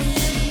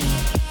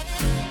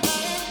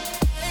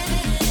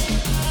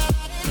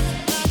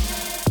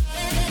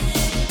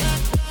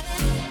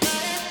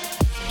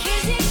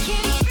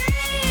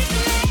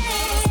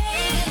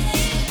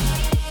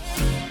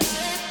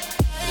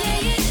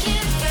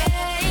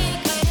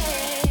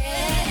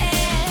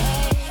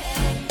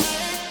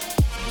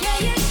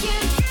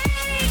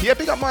 Yeah,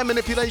 big up my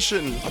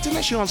manipulation. I didn't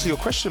actually answer your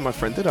question, my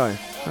friend, did I?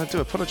 I do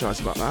apologise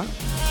about that.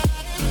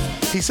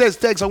 He says,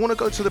 Degs, I want to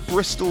go to the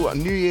Bristol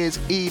New Year's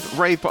Eve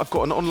rave, but I've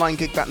got an online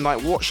gig that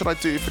night. What should I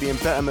do for the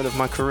embetterment of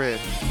my career?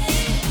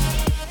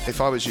 If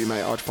I was you,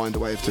 mate, I'd find a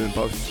way of doing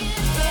both.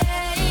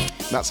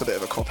 That's a bit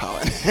of a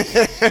cop-out.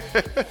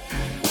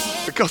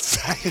 For God's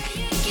sake.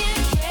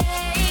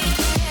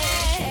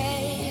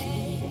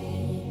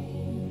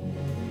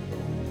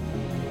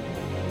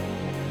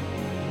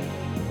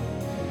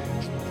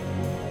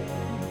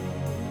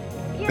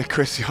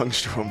 Chris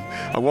Youngstrom.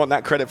 I want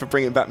that credit for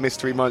bringing back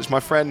Mystery Munch. My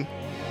friend,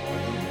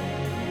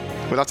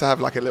 we'd love to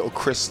have like a little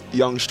Chris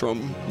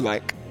Youngstrom,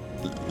 like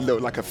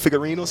a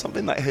figurine or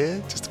something like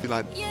here, just to be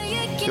like,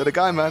 you're the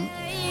guy, man.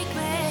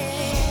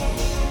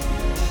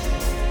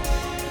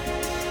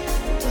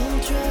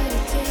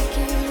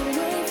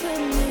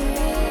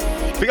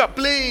 We got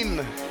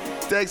Bleen.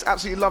 Degs,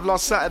 absolutely love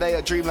last Saturday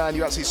at Dreamland.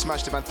 You absolutely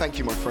smashed it, man. Thank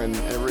you, my friend.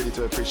 I really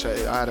do appreciate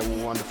it. I had a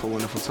wonderful,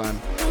 wonderful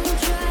time.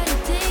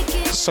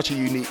 Such a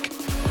unique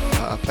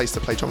place to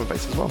play drum and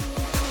bass as well.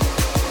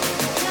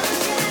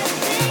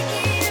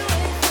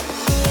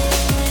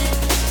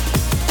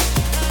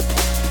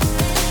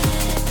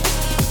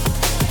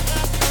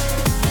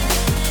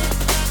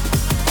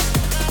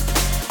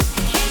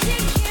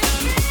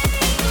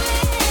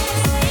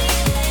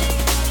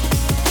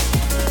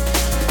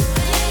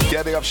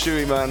 Yeah, big up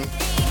Shuey, man.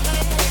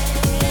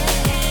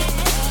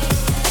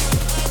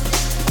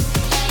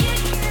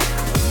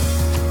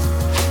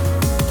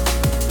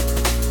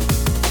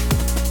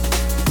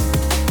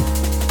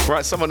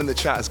 Right, someone in the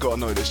chat has got to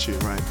know this tune,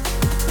 right?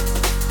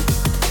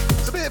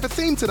 It's a bit of a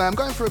theme today. I'm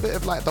going for a bit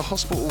of like the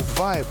hospital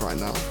vibe right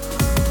now.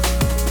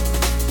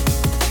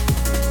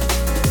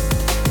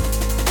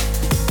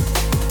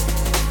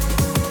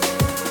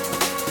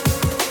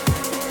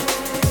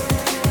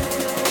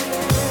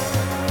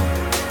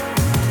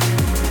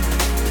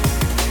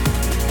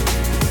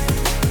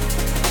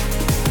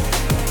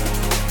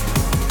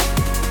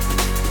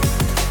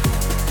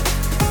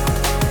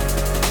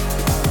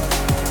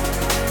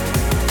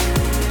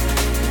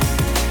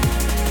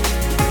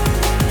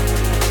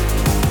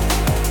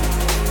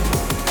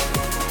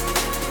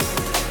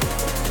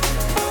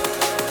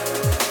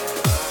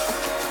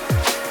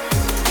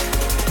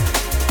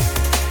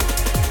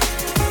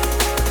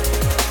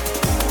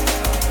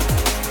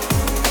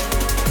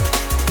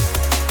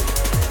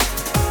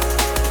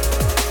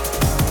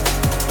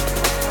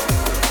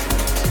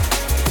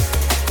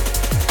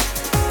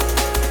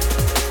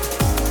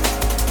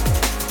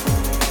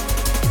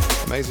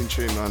 Amazing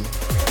tune, man.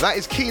 That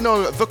is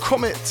Keeno the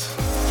Comet.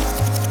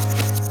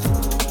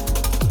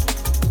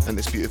 And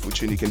this beautiful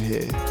tune you can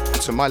hear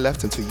to my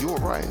left and to your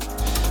right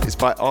is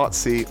by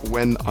Artsy,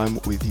 When I'm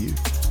With You.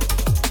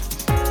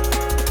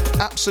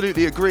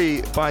 Absolutely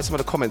agree by some of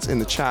the comments in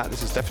the chat.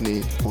 This is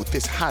definitely, or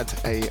this had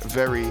a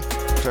very,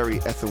 very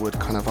Etherwood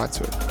kind of vibe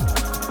to it.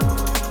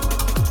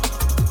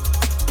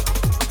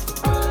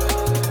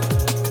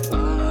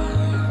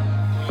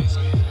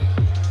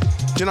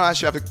 Do you know,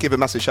 actually, I have to give a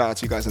massive shout out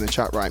to you guys in the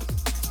chat, right?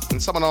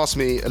 And someone asked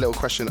me a little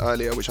question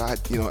earlier, which I had,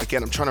 you know,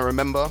 again, I'm trying to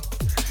remember.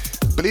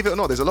 Believe it or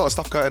not, there's a lot of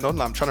stuff going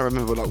on. I'm trying to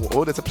remember like what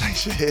order to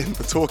place it in,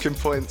 the talking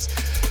points.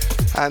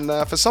 And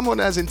for someone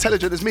as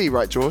intelligent as me,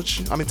 right,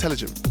 George? I'm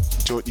intelligent.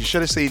 George, you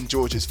should have seen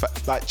George's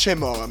like,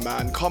 Chimmer,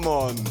 man, come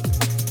on.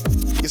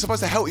 You're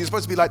supposed to help. You're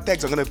supposed to be like,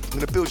 Degs, I'm gonna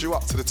build you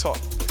up to the top.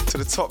 To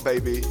the top,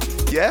 baby.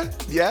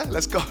 Yeah,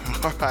 let's go.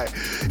 All right.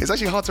 It's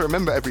actually hard to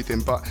remember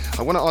everything, but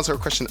I want to answer a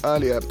question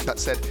earlier that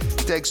said,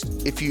 Degs,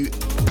 if you,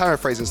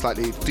 paraphrasing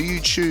slightly, do you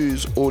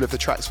choose all of the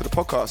tracks for the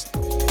podcast?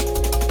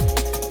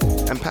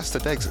 And Pastor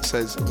Degs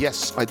says,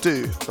 yes, I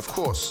do, of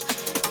course.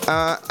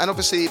 And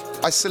obviously,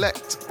 I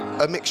select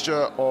a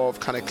mixture of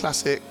kind of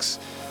classics.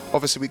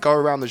 Obviously, we go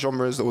around the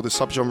genres or the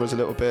subgenres a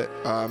little bit.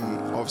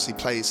 Obviously,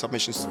 play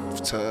submissions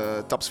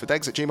to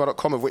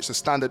dubsfordegs@gmail.com, of which the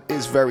standard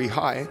is very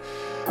high.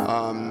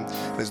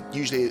 There's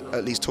usually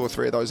at least 2 or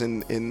 3 of those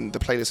in the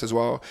playlist as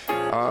well.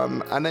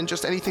 And then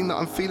just anything that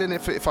I'm feeling.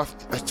 If I've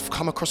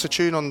come across a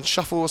tune on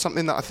shuffle or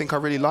something that I think I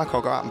really like,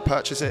 I'll go out and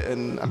purchase it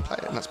and play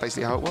it. And that's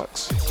basically how it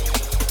works.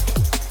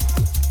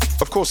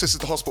 Of course, this is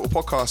the Hospital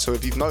Podcast, so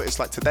if you've noticed,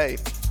 like today,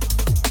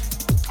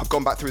 I've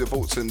gone back through the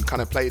vaults and kind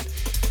of played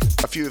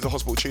a few of the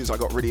Hospital tunes I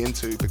got really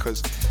into,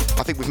 because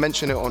I think we've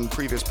mentioned it on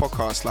previous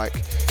podcasts, like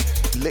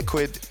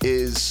Liquid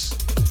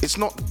it's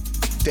not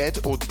dead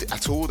or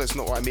at all, that's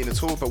not what I mean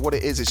at all, but what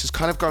it is, it's just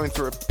kind of going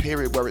through a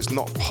period where it's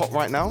not hot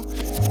right now.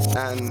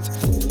 And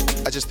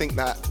I just think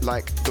that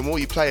like the more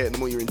you play it, the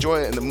more you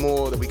enjoy it, and the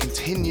more that we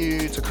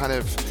continue to kind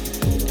of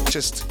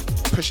just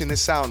pushing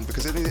this sound,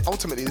 because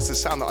ultimately this is a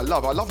sound that I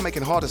love. I love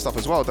making harder stuff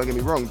as well, don't get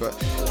me wrong, but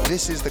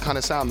this is the kind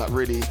of sound that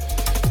really,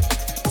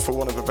 for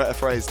want of a better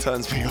phrase,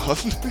 turns me on.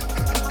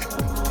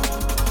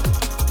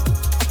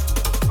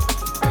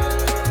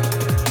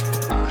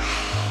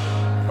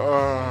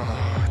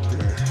 Oh,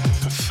 dude,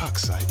 for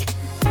fuck's sake.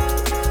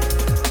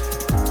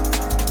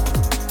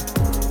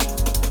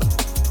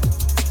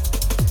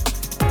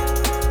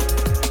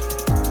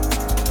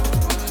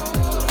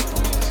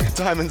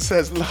 Diamond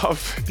says,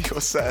 love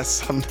your set of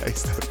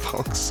Sundays to the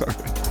Fox, sorry.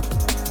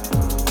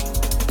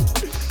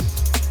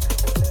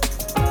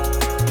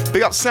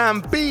 Big up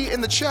Sam B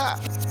in the chat.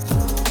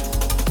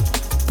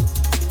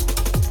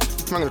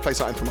 I'm going to play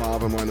something from my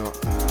album, why not?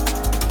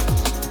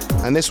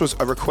 And this was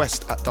a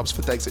request at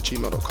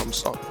dubsfordegs@gmail.com,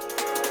 so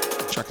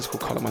the track is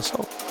called Colour My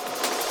Soul.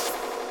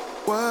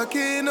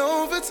 Working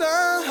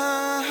overtime.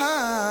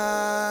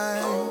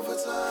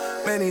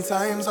 Many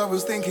times I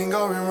was thinking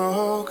going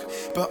rogue,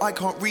 but I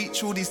can't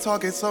reach all these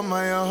targets on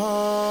my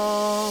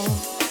own.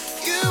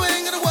 You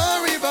ain't gonna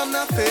worry about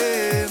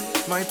nothing.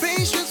 My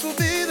patience will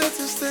be there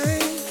to stay.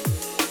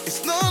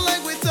 It's not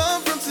like we're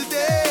done from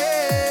today.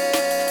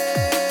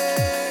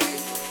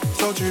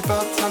 Told you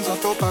about times I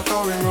thought about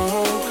going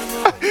wrong.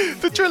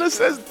 The driller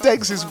says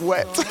Degs is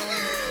wet.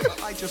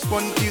 I just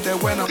want you there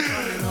when I'm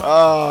coming home.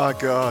 Oh,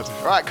 God.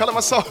 Right, Colour My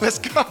Soul, let's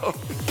go.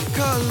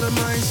 Color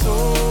my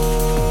soul.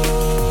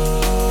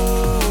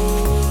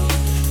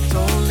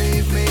 Don't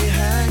leave me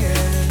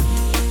hanging.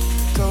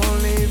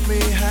 Don't leave me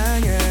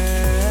hanging.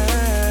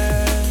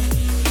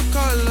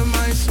 Color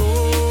my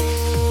soul.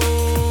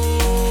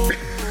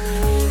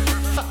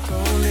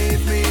 Don't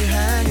leave me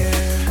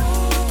hanging.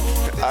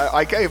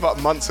 I gave up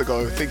months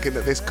ago thinking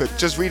that this could,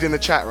 just reading the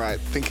chat, right,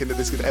 thinking that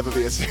this could ever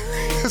be a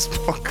serious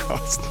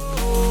podcast.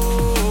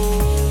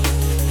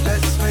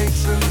 Let's make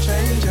some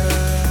changes.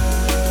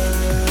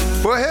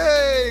 Well,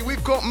 hey,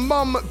 we've got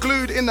Mum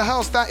Glued in the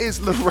house. That is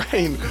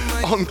Lorraine.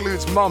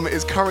 Unglued's mum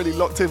is currently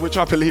locked in, which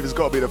I believe has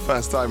got to be the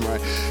first time,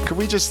 right? Can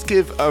we just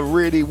give a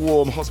really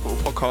warm hospital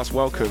podcast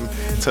welcome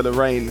to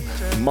Lorraine,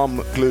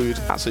 Mum Glued,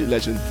 absolute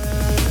legend.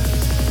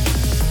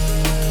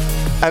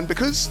 And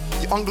because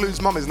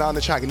Unglued's mum is now in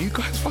the chat, and you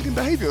guys fucking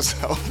behave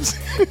yourselves.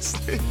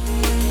 Seriously.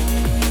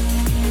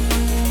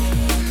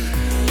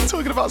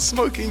 Talking about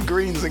smoking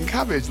greens and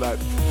cabbage, like,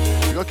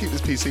 you gotta keep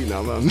this PC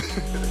now, man.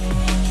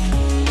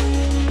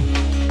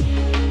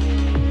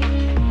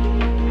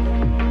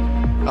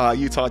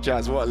 Utah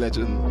Jazz, what a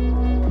legend.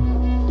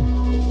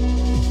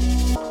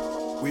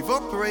 We've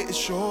operated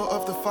short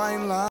of the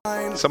fine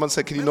line. Someone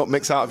said, can you not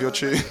mix out of your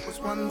tune? Was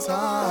one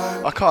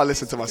time. I can't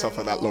listen to myself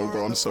for that long,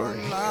 bro, I'm sorry.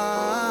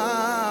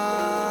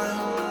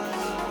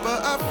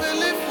 But I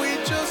feel if we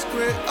just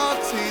grit our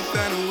teeth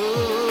and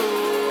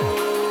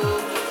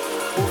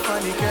we'll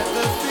finally get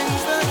the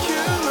things that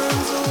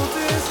humans all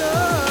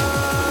deserve.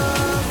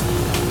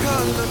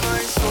 Color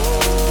my soul.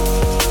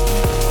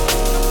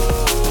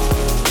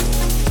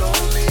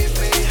 Don't leave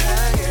me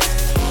hanging.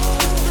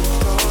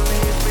 Don't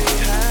leave me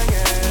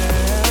hanging.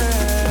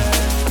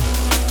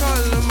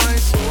 Color my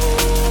soul.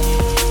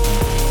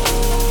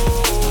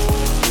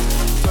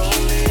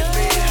 Don't leave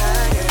me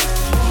hanging.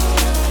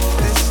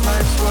 This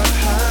life's worth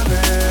having.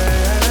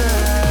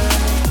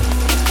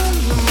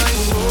 Color my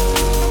soul.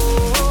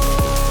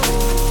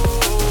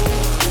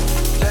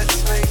 Let's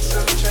make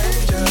some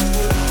changes.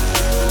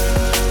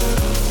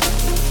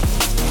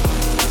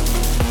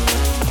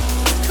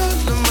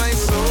 Color my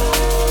soul.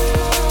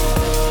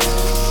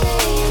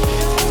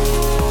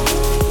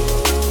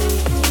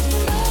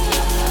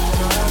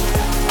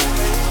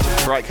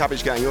 Right,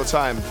 Cabbage Gang, your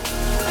time.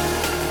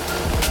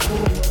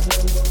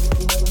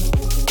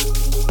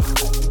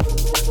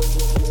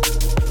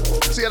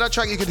 So yeah, that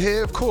track you could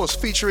hear, of course,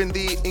 featuring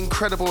the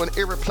incredible and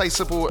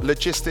irreplaceable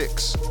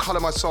Logistics, Colour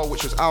My Soul,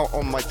 which was out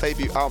on my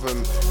debut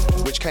album,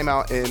 which came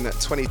out in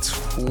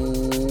 2020.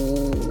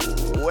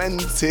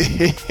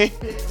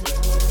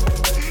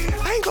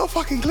 I ain't got a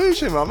fucking clue,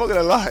 man, I'm not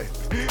gonna lie.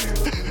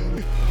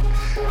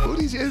 All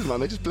these years, man,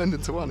 they just blend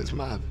into one, it's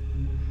mad.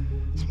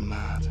 It's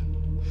mad.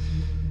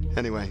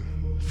 Anyway,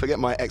 forget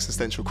my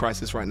existential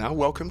crisis right now.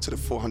 Welcome to the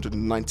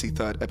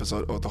 493rd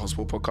episode of the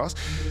Hospital Podcast.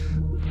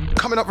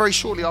 Coming up very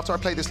shortly after I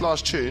play this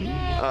last tune,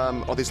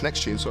 or this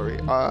next tune, sorry,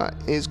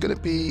 is going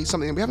to be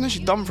something we haven't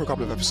actually done for a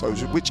couple of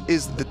episodes, which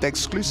is the Degs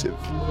exclusive.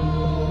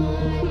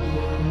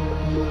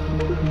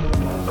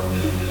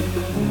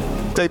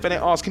 Dave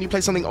Bennett asks, can you play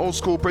something old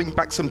school, bring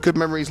back some good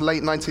memories,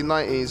 late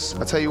 1990s?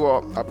 I tell you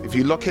what, if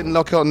you lock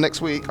on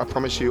next week, I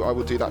promise you I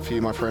will do that for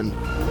you, my friend.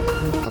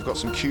 I've got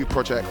some Q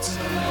projects,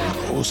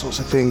 all sorts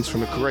of things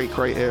from a great,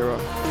 great era.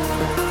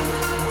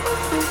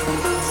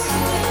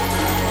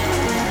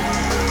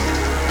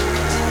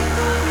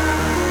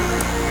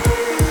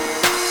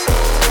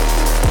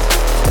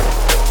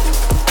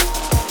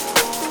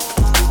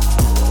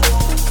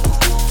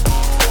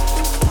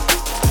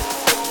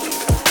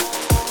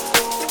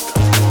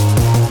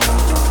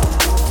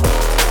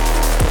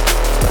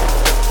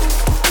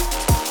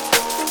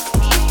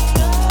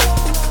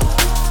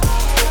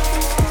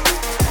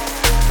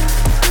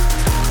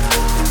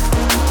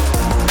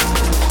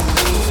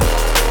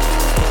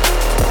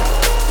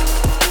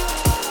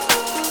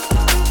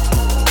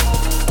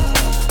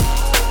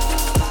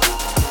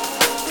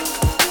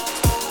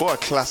 What a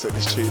classic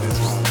this tune is,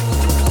 man.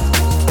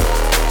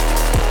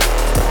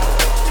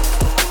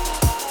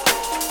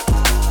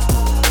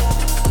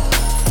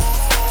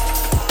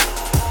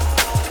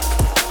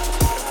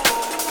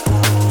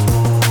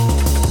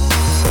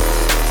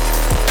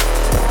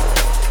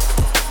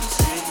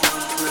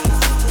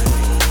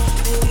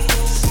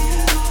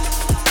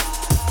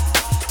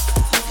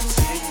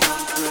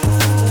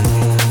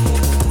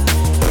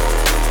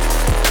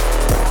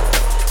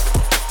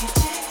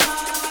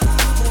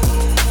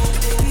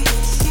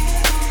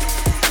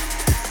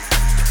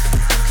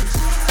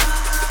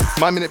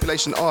 My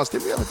Manipulation asked,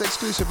 did we have an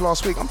exclusive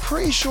last week? I'm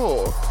pretty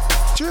sure.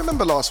 Do you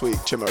remember last week,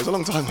 Chimo? It was a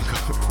long time ago.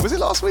 Was it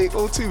last week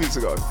or 2 weeks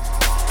ago?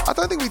 I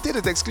don't think we did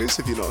an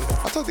exclusive, you know.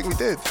 I don't think we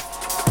did.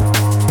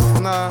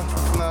 Nah.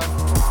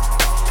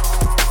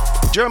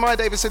 Jeremiah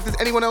Davis said, did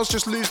anyone else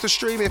just lose the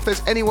stream? If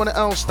there's anyone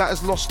else that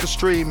has lost the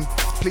stream,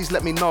 please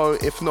let me know.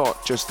 If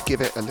not, just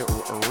give it a little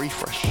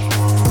refresh.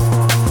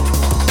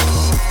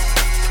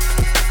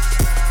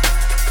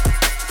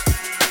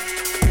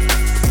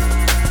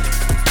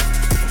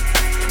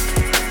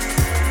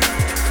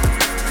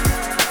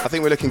 I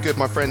think we're looking good,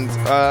 my friend.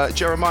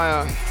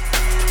 Jeremiah.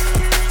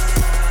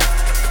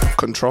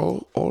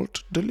 Control,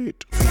 Alt,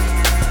 Delete.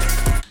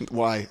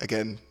 Why?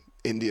 Again,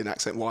 Indian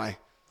accent. Why?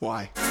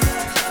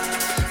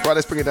 Right,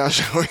 let's bring it down,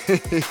 shall we?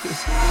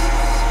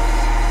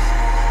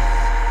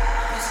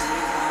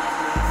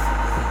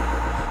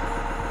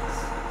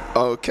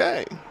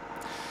 Okay.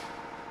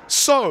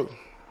 So,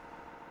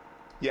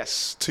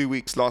 yes, 2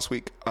 weeks last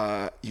week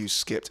you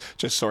skipped.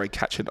 Just sorry,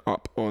 catching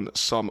up on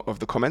some of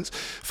the comments.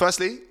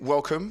 Firstly,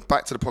 welcome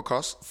back to the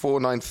podcast,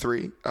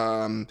 493.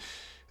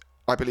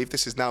 I believe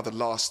this is now the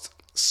last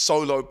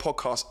solo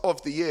podcast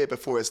of the year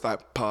before it's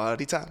like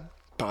party time.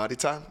 Party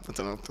time. I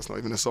don't know, that's not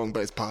even a song,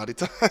 but it's party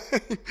time.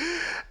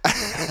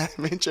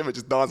 Me and Jim are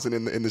just dancing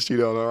in the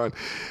studio on our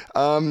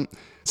own.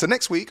 So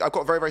next week, I've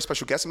got a very, very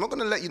special guest. I'm not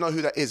going to let you know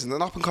who that is. And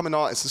an up-and-coming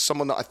artist is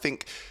someone that I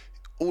think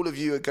all of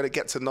you are going to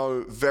get to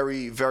know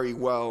very, very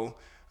well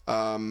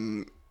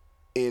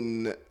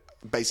in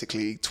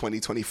basically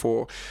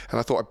 2024. And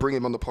I thought I'd bring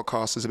him on the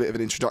podcast as a bit of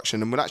an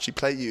introduction. And we'll actually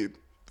play you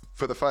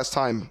for the first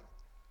time.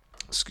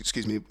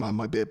 Excuse me,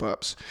 my beer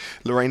burps.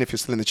 Lorraine, if you're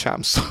still in the chat,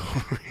 I'm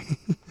sorry.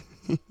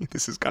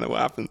 This is kind of what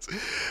happens.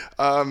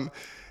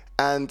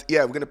 And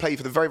yeah, we're going to play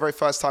for the very, very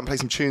first time, play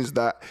some tunes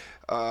that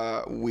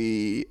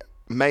we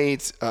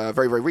made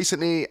very, very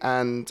recently.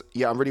 And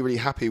yeah, I'm really, really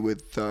happy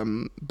with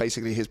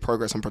basically his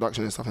progress on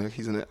production and stuff. I think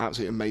he's an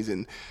absolutely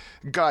amazing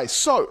guy.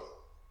 So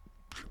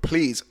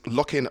please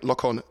lock on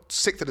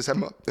 6th of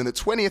December. And the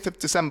 20th of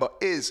December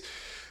is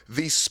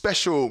the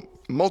special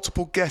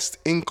multiple guest,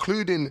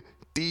 including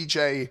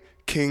DJ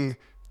King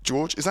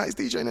George. Is that his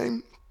DJ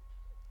name?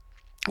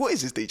 What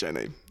is his DJ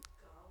name?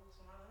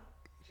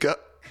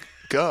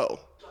 Girl.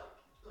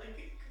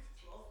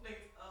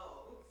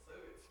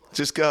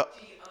 Just girl.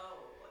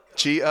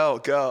 G-L,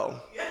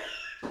 girl.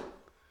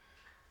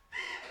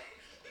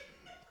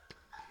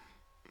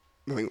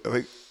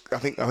 I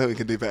think we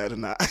can do better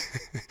than that.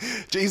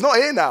 He's not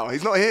here now.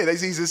 He's not here.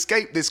 He's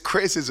escaped this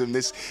criticism,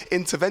 this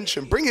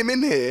intervention. Bring him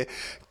in here.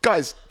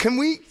 Guys, can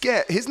we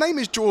get... His name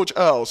is George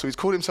Earl, so he's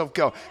called himself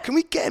Girl. Can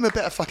we get him a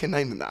better fucking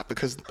name than that?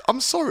 Because I'm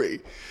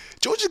sorry.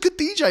 George is a good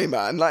DJ,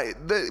 man. Like,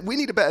 we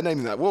need a better name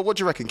than that. What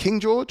do you reckon? King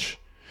George?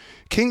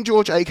 King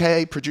George,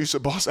 a.k.a. Producer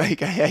Boss,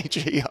 a.k.a.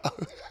 Gio.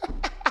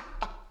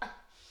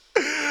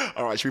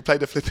 All right, should we play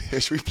the flip here?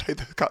 Should we play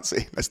the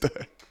cutscene? Let's do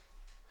it.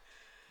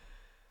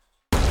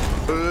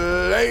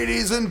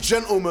 Ladies and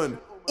gentlemen,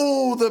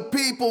 all the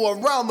people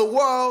around the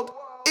world,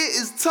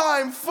 it is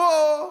time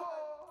for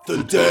the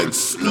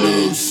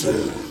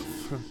Degsklusive.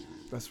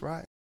 That's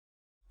right.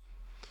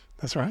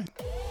 That's right.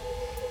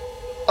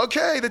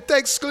 Okay, the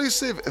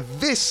Degsklusive.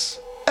 This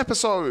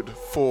episode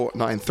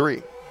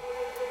 493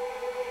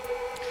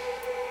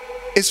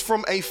 is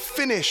from a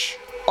Finnish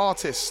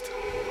artist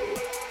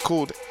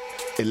called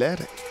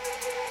Ilere.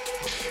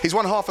 He's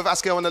one half of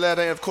Askel and Ilere,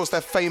 and of course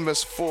they're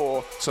famous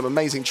for some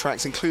amazing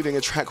tracks, including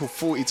a track called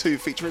 42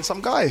 featuring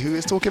some guy who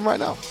is talking right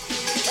now.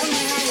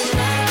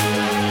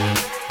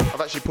 I've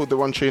actually pulled the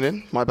wrong tune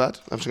in, my bad.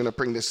 I'm just going to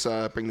bring this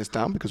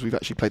down because we've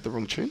actually played the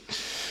wrong tune.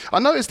 I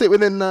noticed it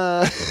within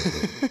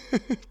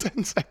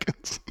 10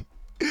 seconds.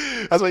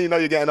 That's when you know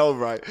you're getting old,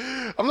 right?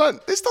 I'm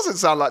like, this doesn't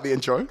sound like the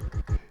intro.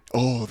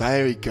 Oh,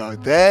 there we go.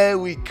 There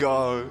we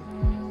go.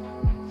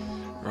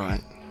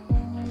 Right.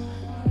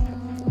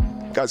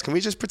 Guys, can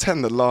we just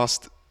pretend the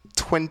last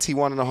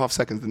 21 and a half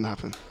seconds didn't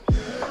happen?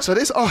 So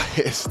this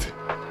artist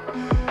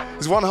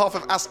is one half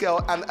of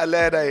Askel and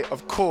Ilere,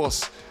 of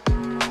course,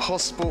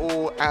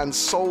 Hospital and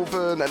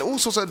Solvent and all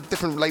sorts of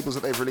different labels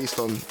that they've released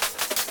on.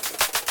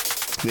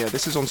 Yeah,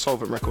 this is on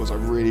Solvent Records. I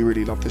really,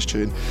 really love this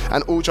tune.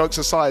 And all jokes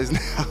aside,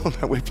 now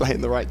that we're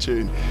playing the right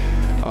tune,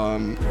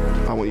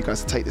 I want you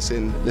guys to take this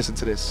in, listen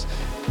to this,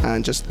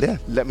 and just, yeah,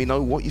 let me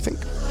know what you think.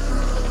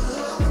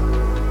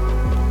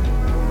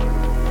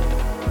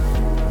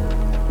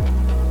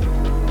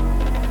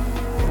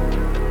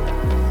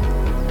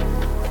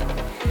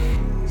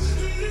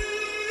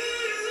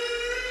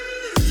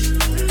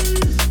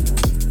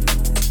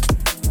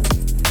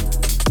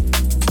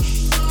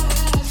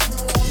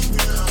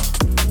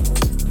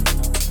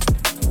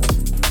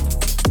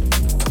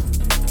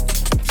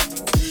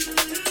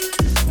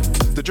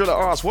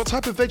 Ask, what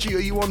type of veggie are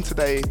you on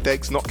today,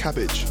 Degs? Not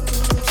cabbage.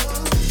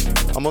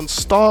 I'm on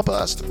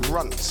Starburst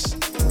Runts.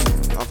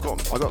 I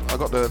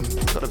got the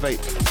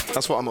vape.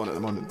 That's what I'm on at the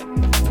moment.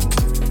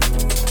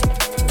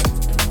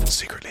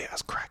 Secretly, it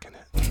has crack in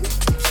it.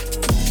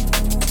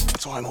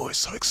 That's why I'm always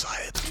so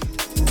excited.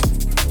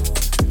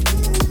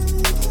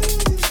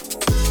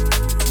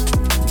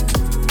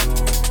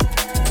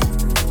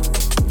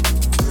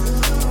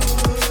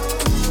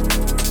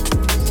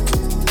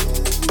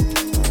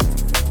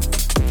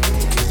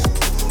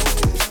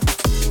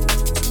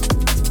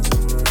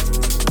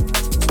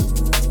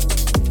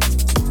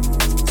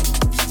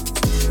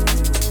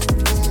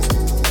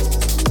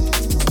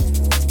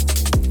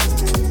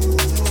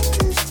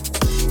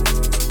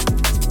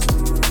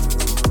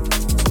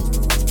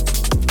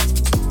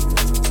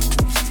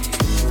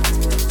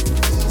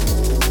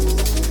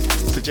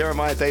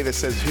 Jeremiah Davis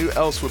says, who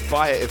else would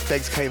buy it if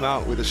Degs came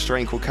out with a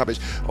strain called Cabbage?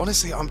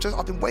 Honestly,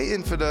 I've been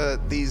waiting for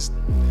these,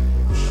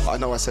 I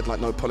know I said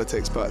like no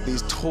politics, but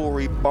these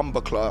Tory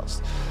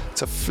bumbleclaps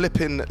to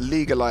flipping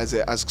legalize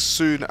it as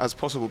soon as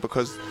possible,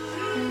 because,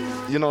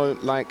 you know,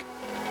 like,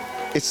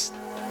 it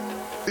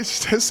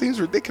just seems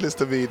ridiculous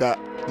to me that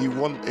you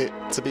want it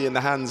to be in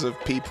the hands of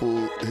people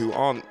who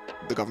aren't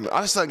the government.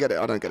 I just don't get it.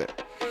 I don't get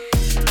it.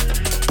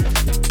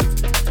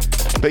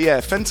 But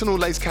yeah, fentanyl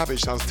laced cabbage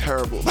sounds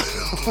terrible.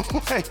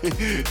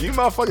 You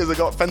motherfuckers have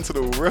got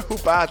fentanyl real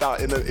bad out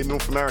in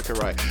North America,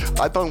 right?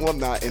 I don't want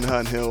that in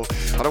Herne Hill.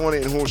 I don't want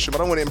it in Horsham. I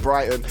don't want it in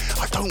Brighton.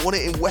 I don't want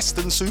it in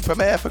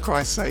Weston-super-Mare, for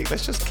Christ's sake.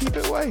 Let's just keep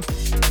it away.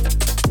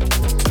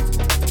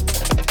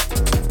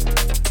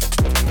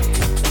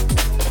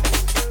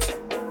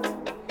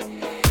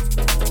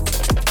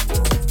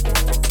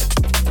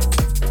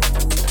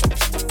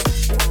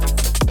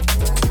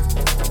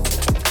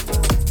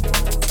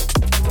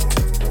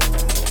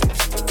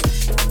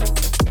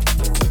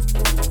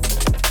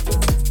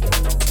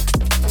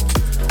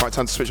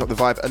 Time to switch up the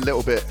vibe a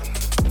little bit.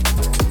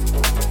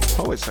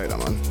 I always say that,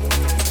 man.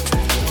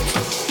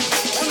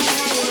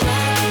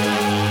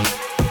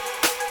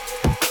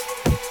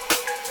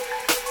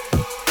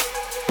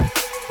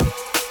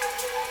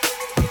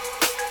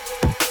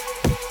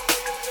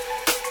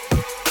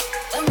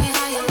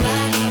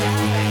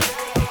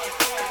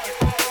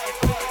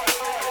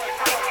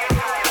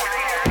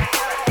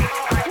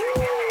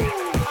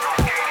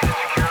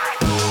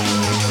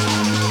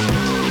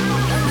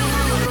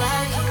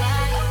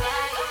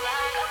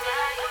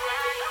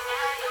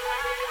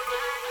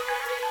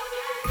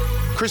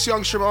 Chris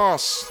Youngstrom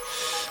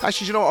asks,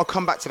 actually, you know what? I'll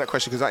come back to that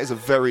question because that is a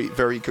very,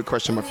 very good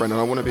question, my friend,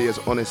 and I want to be as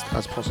honest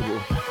as possible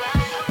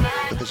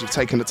because you've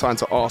taken the time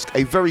to ask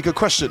a very good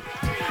question.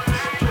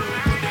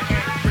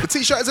 The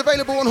t-shirt is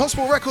available on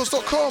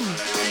hospitalrecords.com.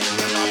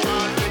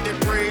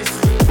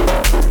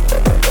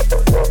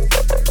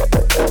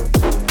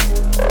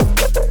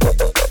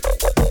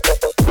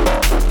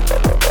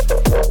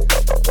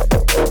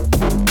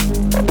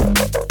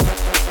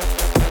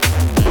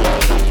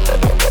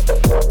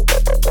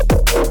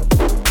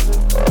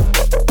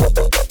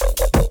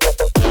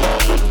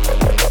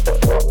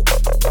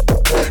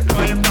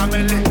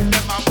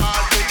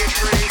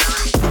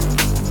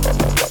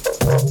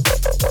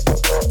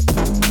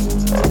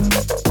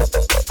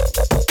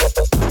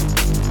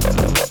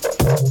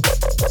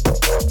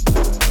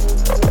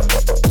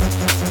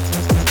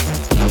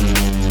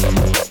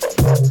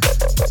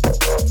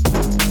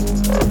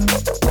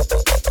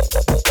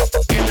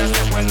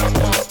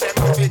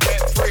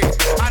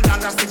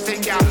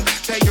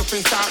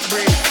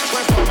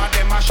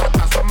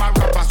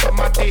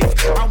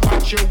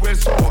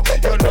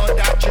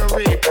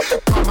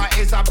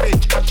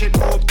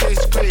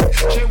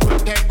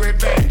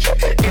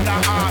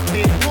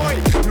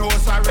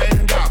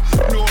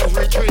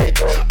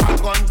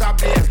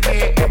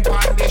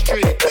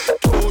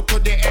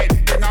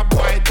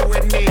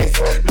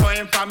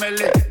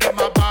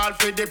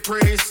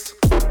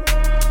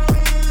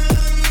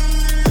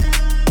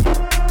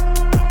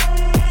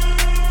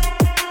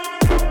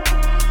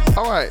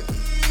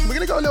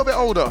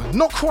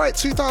 Not quite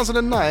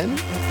 2009,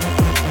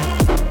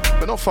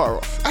 but not far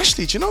off.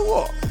 Actually, do you know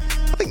what?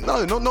 I think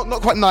no,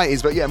 not quite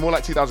 90s, but yeah, more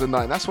like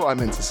 2009. That's what I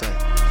meant to say.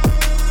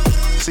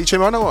 See,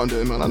 Chim, I know what I'm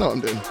doing, man. I know what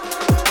I'm doing.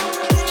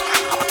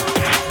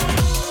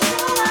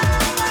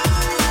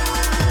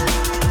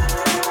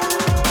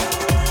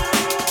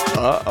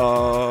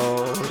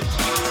 Uh-oh.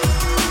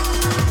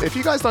 If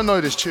you guys don't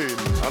know this tune,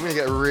 I'm gonna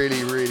get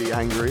really, really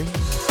angry.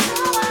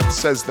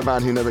 Says the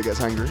man who never gets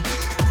angry.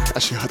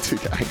 Actually, I do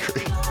get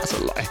angry. That's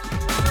a lie.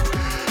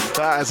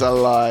 That is a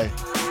lie.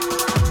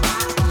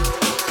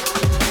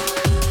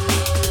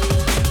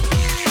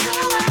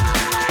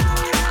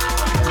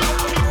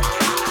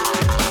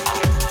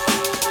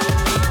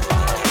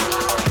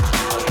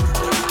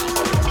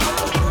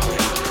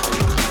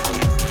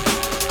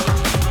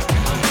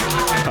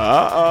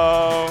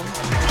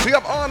 Uh-oh. We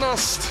have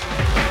Honest.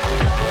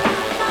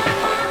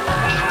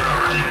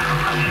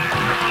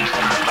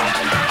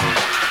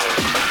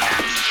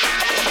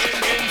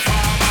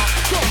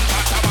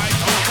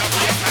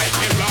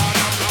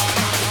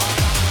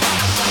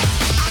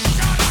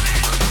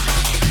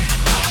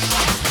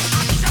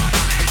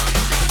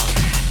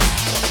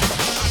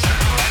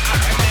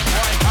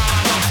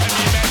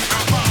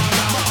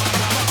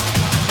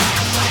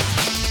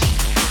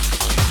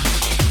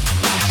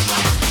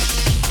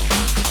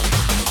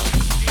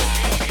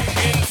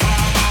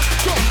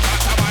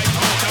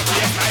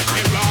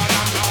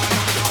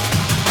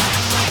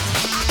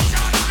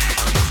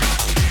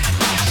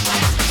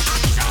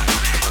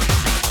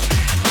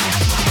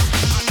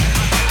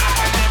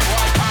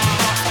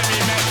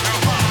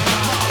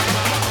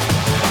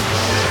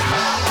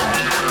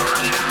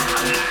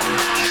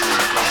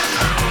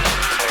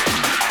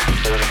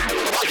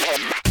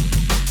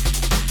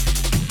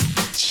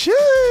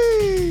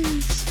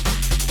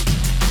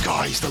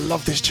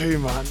 Love this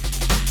tune, man.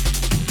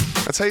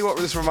 I'll tell you what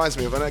this reminds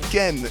me of, and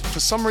again, for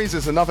some reason,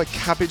 it's another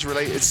cabbage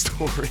related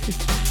story.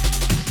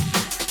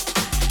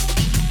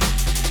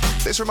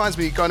 This reminds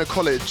me going to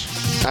college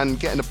and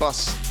getting a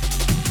bus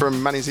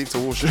from Manny's Eve to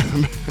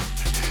Walsham.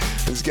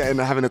 Just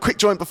having a quick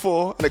joint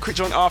before and a quick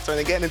joint after, and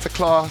then getting into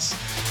class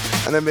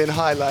and then being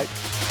high. Like,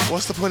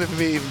 what's the point of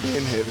me even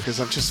being here? Because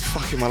I'm just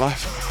fucking my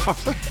life up.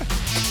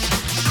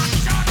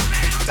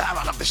 Damn,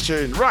 I love this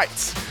tune. Right,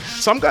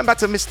 so I'm going back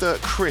to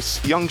Mr. Chris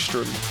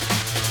Youngstrom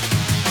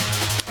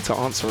to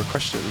answer a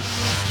question.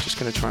 Just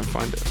going to try and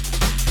find it.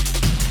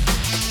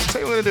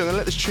 Tell you what I'm going to do. I'm going to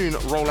let this tune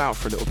roll out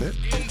for a little bit.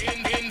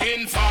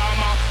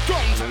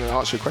 I'm going to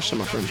ask you a question,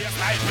 my friend.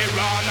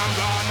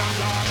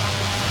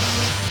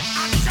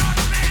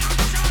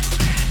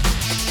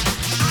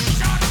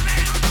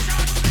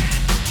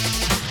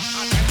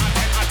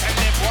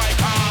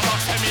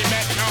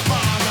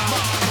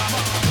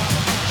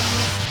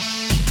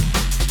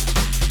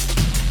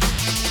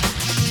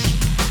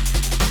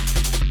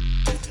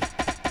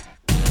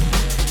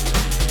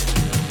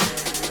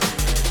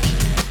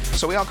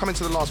 So we are coming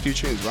to the last few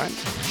tunes, right?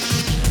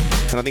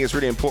 And I think it's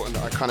really important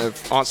that I kind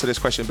of answer this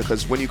question,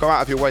 because when you go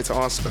out of your way to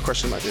ask a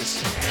question like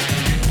this,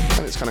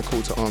 then it's kind of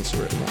cool to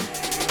answer it, right?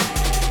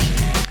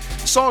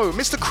 So,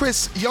 Mr.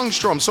 Chris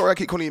Youngstrom, sorry I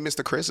keep calling you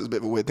Mr. Chris, it's a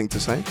bit of a weird thing to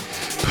say,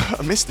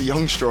 but Mr.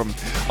 Youngstrom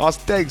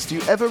asked, Degs, do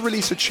you ever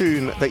release a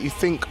tune that you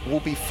think will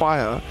be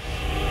fire,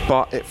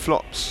 but it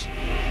flops?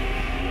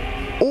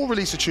 Or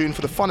release a tune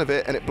for the fun of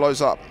it and it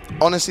blows up?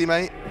 Honestly,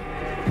 mate,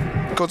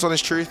 God's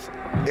honest truth,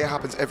 it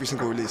happens every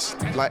single release.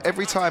 Like,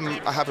 every time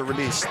I have a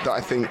release that I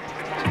think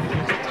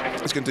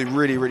is going to do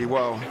really, really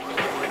well,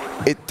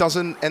 it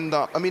doesn't end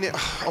up... I mean,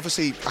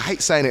 obviously, I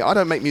hate saying it. I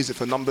don't make music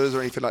for numbers or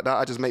anything like that.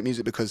 I just make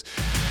music because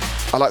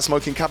I like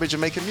smoking cabbage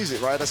and making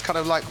music, right? That's kind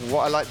of like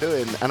what I like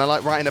doing. And I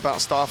like writing about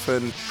stuff,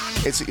 and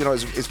it's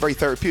very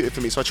therapeutic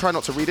for me. So I try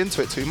not to read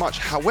into it too much.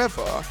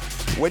 However,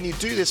 when you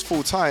do this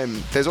full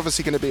time, there's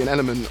obviously going to be an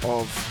element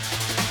of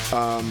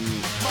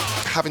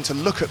having to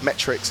look at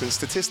metrics and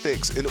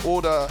statistics in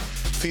order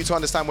for you to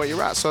understand where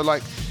you're at. So,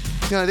 like,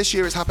 you know, this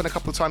year it's happened a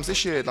couple of times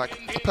this year. Like,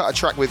 I put out a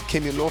track with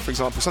Keeno, for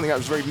example, something that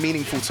was very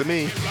meaningful to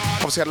me.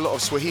 Obviously had a lot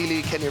of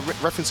Swahili, Kenyan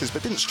references,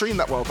 but didn't stream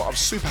that well, but I was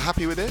super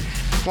happy with it.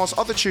 Whilst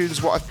other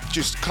tunes, what I've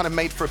just kind of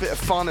made for a bit of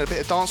fun and a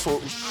bit of dance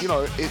floor, you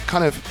know, it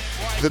kind of,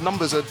 the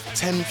numbers are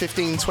 10,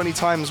 15, 20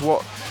 times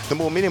what the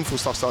more meaningful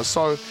stuff does.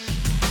 So,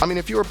 I mean,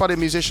 if you're a budding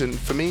musician,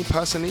 for me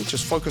personally,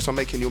 just focus on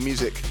making your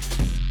music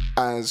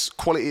as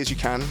quality as you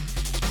can,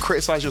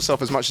 criticize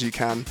yourself as much as you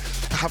can,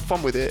 have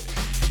fun with it,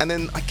 and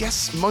then I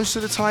guess most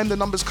of the time the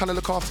numbers kind of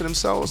look after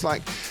themselves.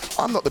 Like,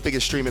 I'm not the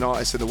biggest streaming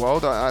artist in the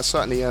world. I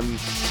certainly am,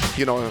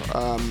 you know,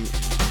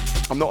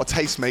 I'm not a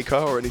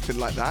tastemaker or anything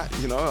like that.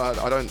 You know,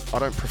 I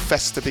don't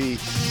profess to be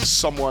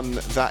someone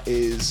that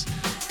is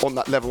on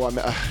that level. I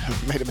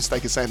made a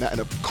mistake of saying that in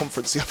a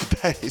conference the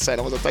other day, saying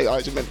I was I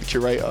actually meant the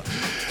curator,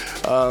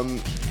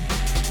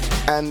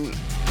 and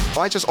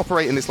I just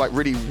operate in this like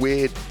really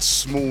weird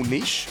small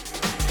niche.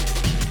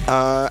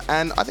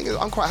 And I think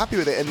I'm quite happy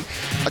with it, and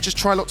I just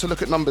try not to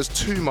look at numbers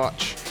too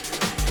much,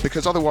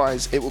 because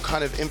otherwise it will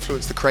kind of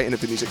influence the creating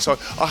of the music. So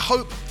I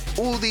hope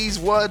all these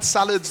word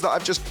salads that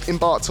I've just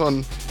embarked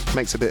on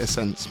makes a bit of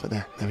sense, but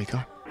there we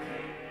go.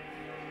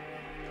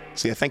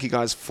 So yeah, thank you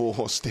guys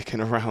for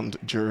sticking around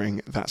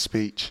during that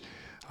speech.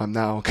 I'm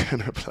now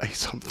gonna play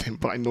something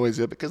by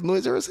Noisia, because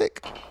Noisia is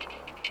sick.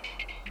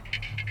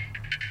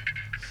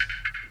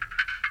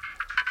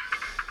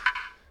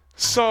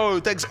 So,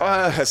 Degs,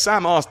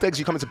 Sam asked, Degs,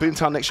 you coming to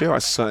Boomtown next year? I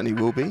certainly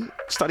will be.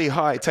 Study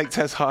high, take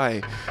tests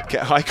high,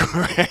 get high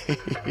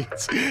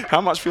grades.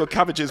 How much for your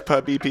cabbages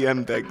per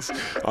BPM, Degs?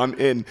 I'm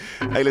in.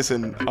 Hey,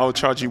 listen, I'll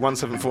charge you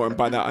 $1.74, and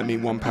by that I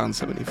mean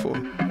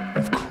 £1.74.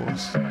 Of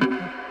course.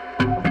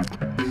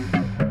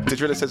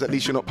 Driller says, at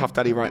least you're not Puff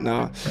Daddy right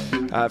now.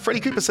 Freddie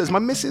Cooper says, my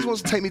missus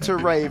wants to take me to a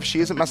rave. She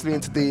isn't massively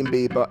into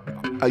D&B, but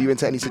are you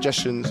into any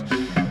suggestions?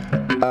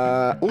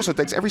 Also,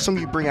 Degs, every song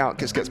you bring out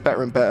gets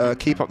better and better.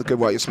 Keep up the good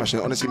work, you're smashing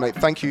it. Honestly, mate,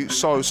 thank you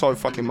so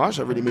fucking much.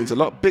 That really means a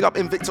lot. Big up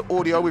Invicta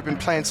Audio. We've been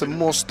playing some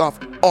more stuff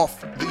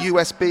off the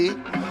USB,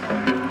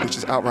 which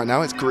is out right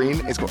now. It's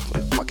green. It's got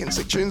fucking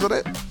sick tunes on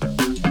it.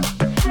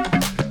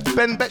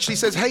 Ben Betchley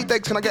says, hey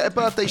Degs, can I get a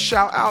birthday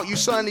shout out? You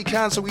certainly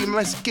can, so we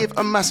must give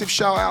a massive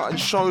shout out and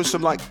show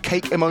some like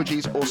cake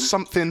emojis or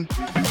something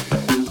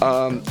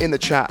in the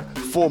chat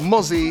for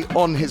Mozzie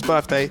on his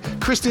birthday.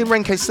 Christian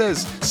Renke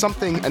says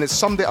something, and it's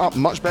summed it up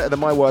much better than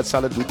my word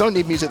salad. We don't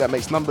need music that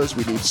makes numbers,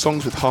 we need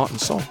songs with heart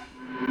and soul.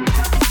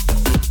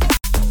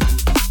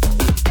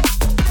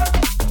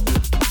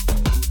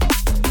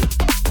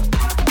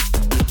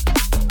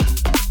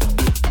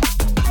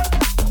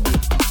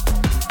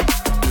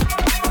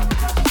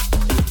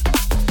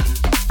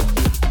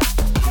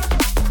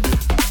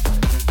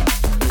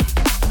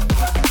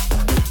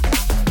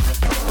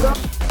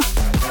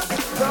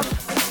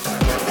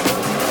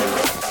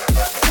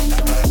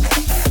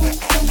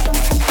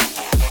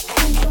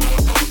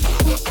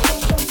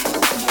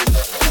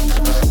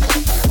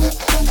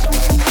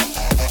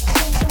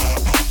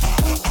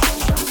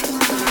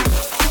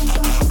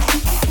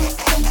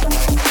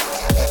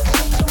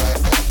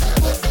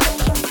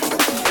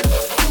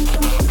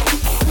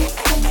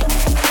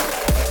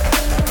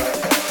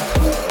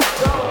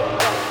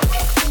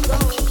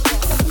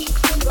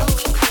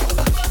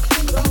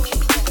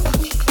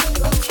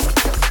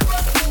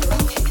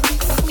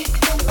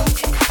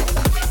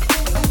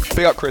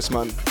 Big up Chris,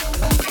 man.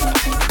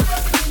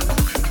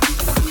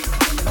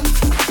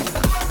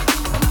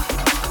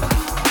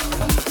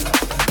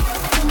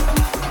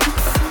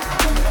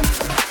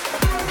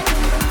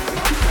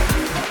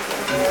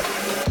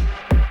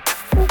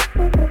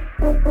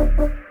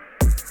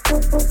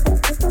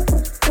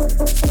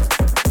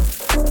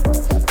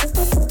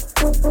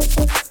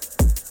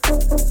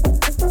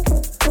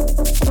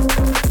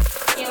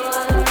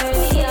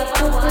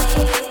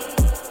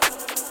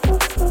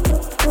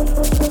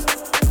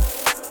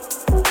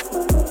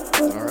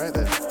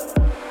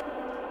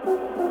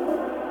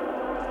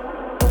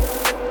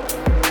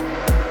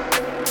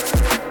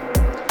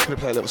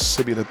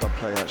 Sibby the dub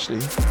play actually,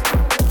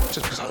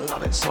 just because I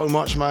love it so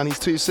much, man. He's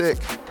too sick.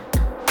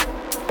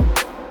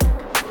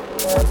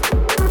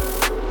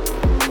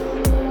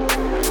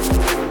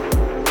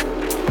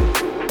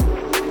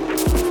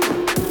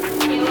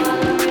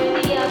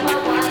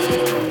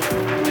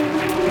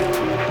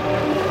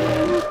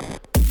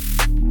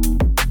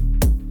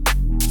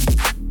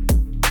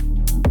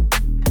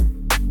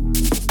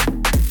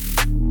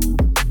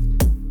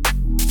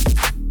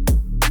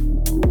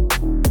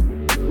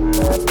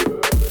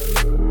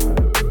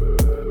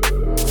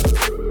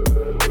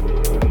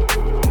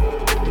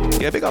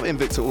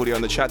 Invicta Audio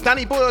in the chat.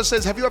 Danny Boyle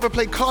says, have you ever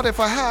played Cardiff?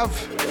 I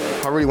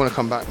have. I really want to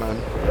come back, man.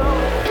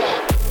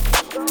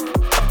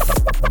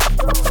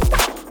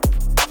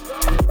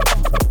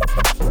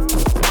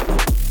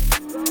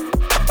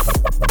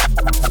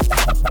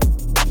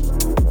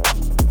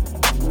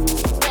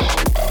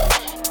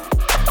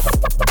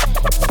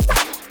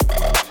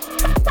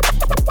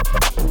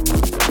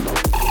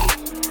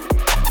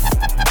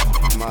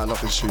 Man, I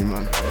love this tune,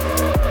 man.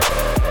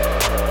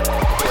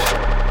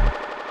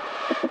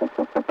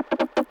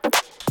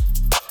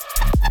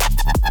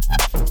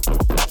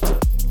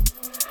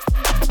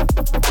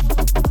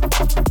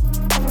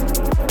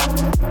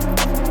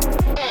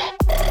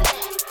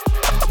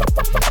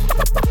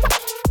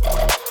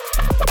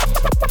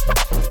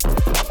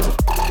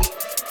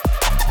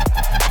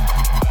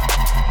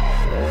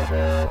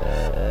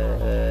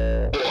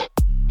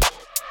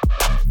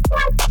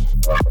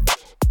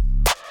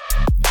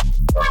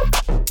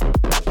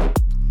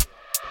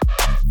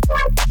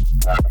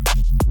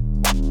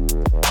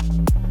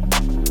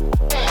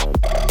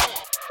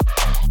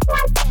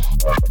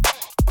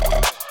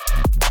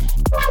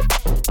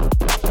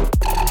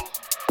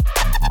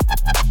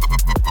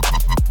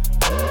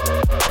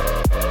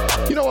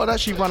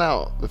 Actually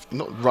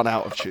not run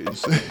out of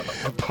tunes,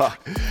 but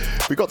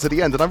we got to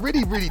the end and I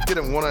really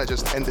didn't want to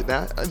just end it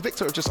there. And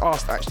Victor just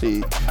asked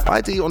actually,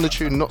 ID on the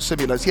tune, not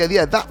Simulos.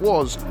 Yeah, that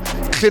was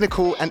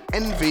Clinical and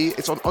Envy.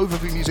 It's on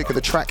Overview Music and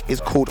the track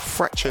is called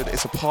Fractured.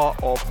 It's a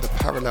part of the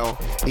Parallel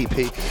EP.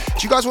 Do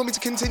you guys want me to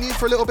continue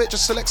for a little bit?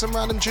 Just select some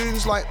random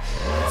tunes, like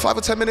 5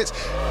 or 10 minutes.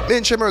 Me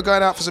and Chimmer are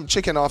going out for some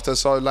chicken after,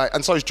 so like,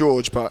 and so is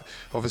George, but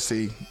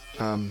obviously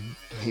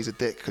he's a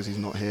dick because he's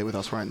not here with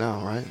us right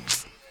now, right?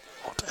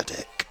 What a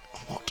dick.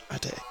 What a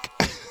dick.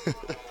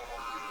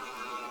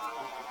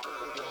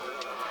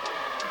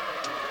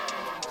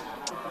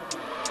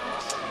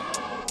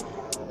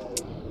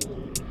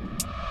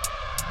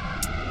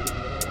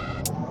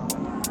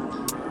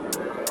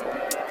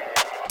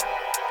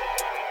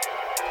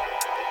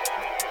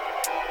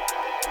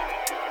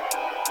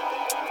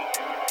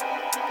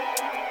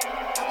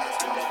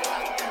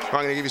 I'm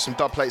going to give you some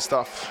dub plate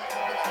stuff.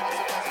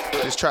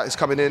 This track is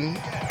coming in,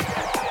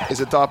 is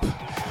a dub.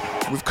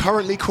 We've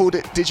currently called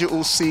it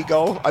Digital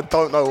Seagull. I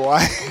don't know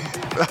why.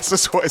 That's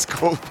just what it's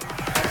called.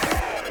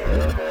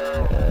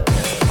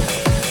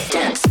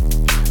 Dance.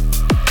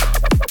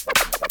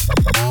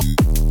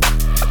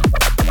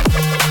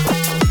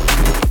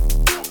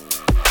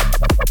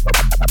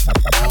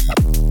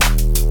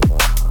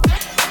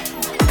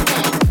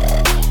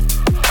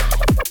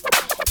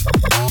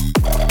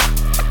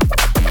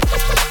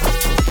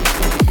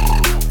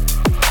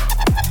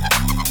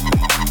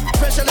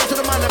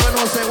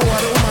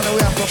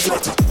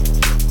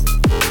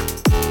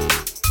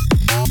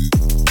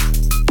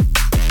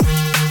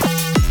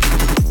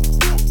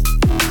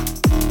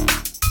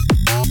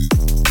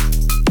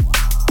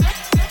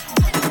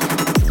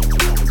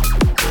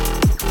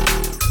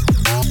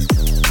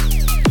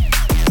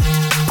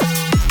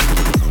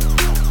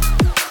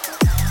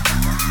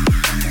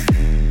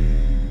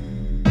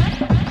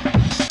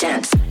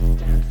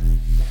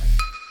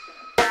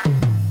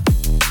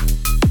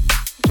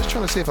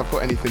 See if I've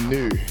got anything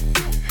new.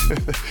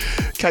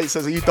 Kate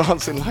says, are you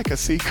dancing like a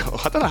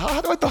seagull? I don't know, how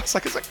do I dance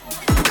like a seagull?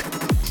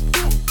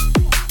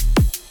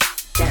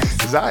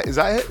 Is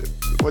that it?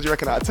 What do you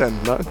reckon out of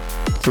 10? No?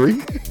 3? Do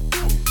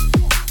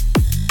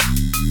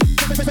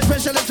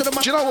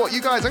you know what,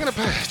 you guys, I'm gonna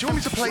play, do you want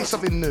me to play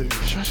something new?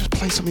 Should I just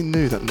play something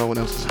new that no one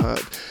else has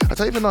heard? I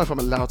don't even know if I'm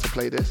allowed to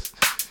play this,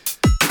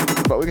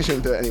 but we're just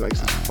gonna do it anyway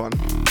because it's fun.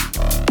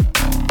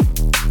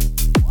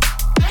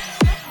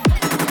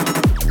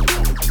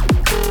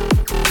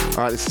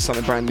 Alright, this is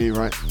something brand new,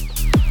 right?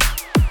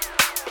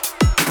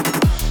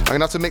 I'm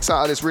gonna have to mix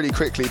out of this really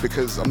quickly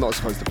because I'm not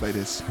supposed to play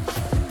this.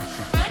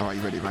 Alright,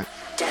 you ready, right?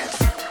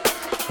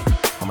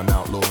 an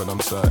outlaw and I'm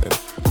certain.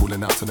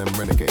 Calling out to them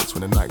renegades.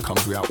 When the night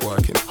comes, we out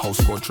working. Whole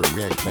squadron,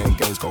 we ain't playing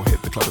games. Go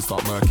hit the club and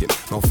start murking.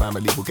 No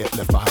family will get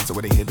left behind, so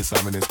when they hear the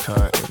slamming is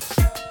curtains.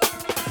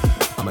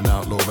 I'm an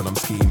outlaw and I'm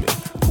scheming.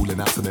 Calling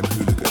out to them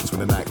hooligans. When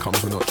the night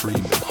comes, we're not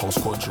dreaming. Whole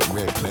squadron,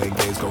 we ain't playing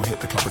games. Go hit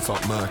the club and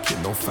start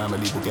murking. No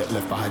family will get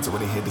left behind, so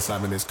when they hear the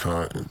slamming is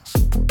curtains.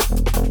 When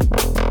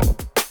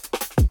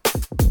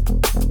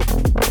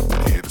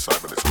they hear the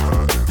slamming is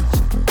curtains.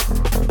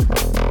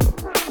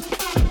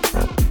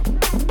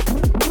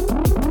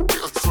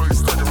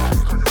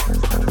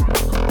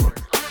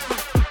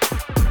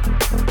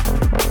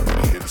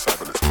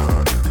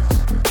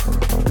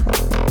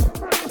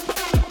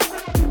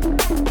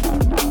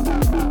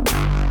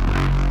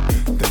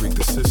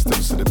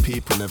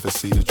 Never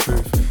see the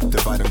truth.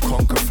 Divide and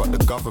conquer, fuck the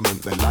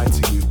government, they lie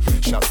to you.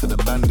 Shouts to the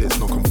bandits,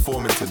 not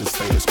conforming to the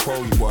status quo.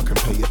 You work and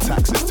pay your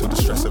taxes till the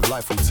stress of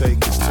life will take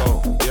its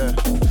toll. Yeah,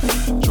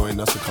 join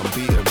us and come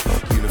beat them.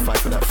 Unify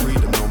for that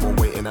freedom, no more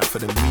waiting out for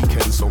them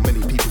weekends. So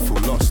many people feel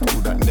lost,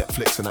 all that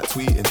Netflix and that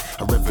tweeting.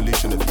 A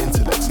revolution of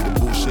intellect, see the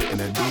bullshit in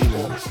their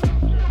dealings.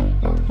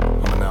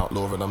 I'm an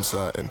outlaw and I'm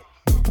certain.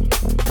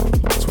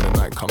 So when the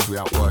night comes, we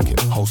out working.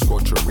 Whole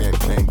squadron, we ain't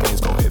playing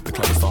games. Go hit the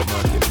club and start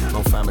murking.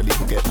 No family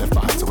will get left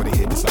behind, so when they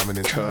hear the slamming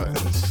is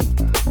curtains.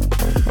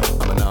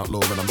 I'm an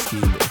outlaw and I'm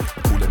scheming.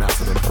 Calling out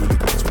to them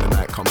hooligans. When the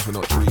night comes, we're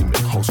not dreaming.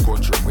 Whole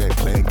squadron, we ain't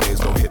playing games.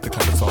 Go hit the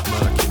club and start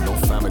murking. No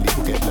family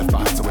will get left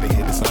behind, so when they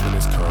hear the slamming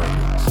is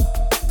curtains.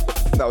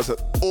 That was an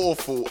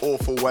awful,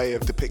 awful way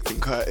of depicting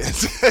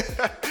curtains.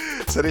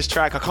 So this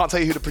track, I can't tell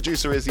you who the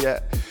producer is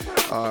yet.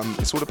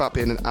 It's all about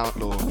being an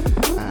outlaw,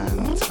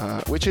 and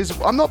which is,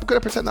 I'm not going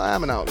to pretend that I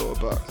am an outlaw,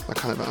 but I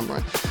kind of am,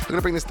 right? I'm going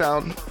to bring this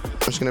down. I'm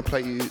just going to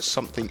play you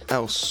something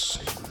else,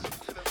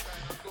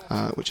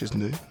 which is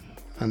new,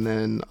 and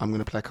then I'm going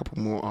to play a couple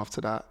more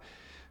after that.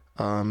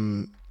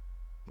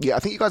 Yeah, I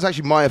think you guys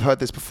actually might have heard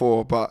this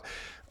before, but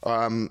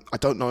I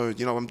don't know.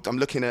 You know, I'm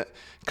looking at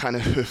kind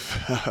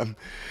of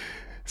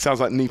sounds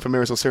like Neepa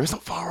Mirrors or Serious.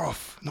 Not far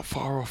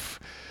off.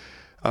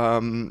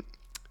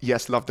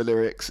 Yes, love the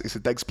lyrics. It's a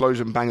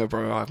Degsplosion banger,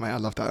 bro. Oh, mate, I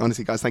love that.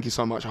 Honestly, guys, thank you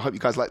so much. I hope you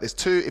guys like this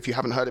too. If you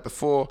haven't heard it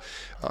before,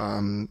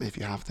 if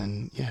you have,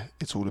 then yeah,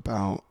 it's all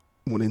about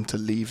wanting to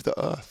leave the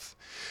earth,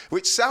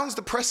 which sounds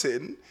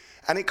depressing,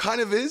 and it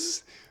kind of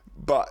is,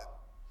 but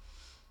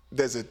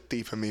there's a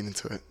deeper meaning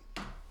to it.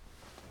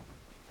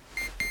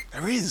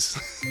 There is.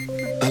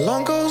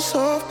 Alarm goes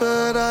off,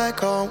 but I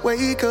can't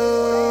wake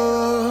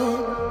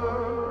up.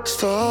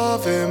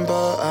 Starving,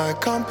 but I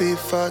can't be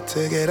fucked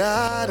to get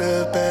out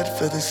of bed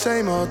for the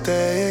same old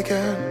day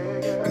again.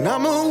 And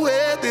I'm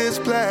aware this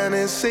plan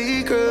is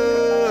secret,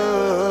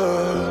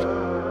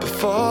 but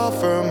far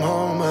from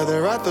home, are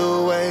there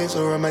other ways,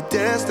 or am I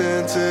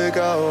destined to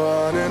go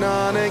on and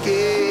on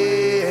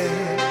again?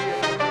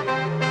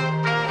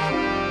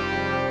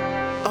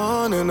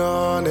 On and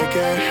on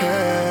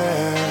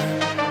again.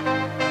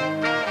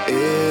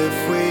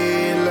 If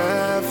we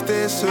left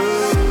this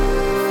room,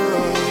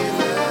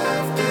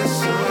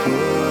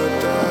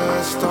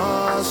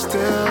 stars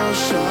still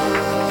shine.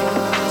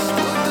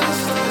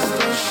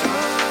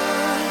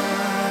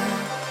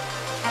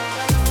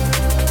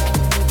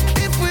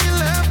 If we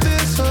left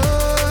this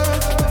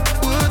earth,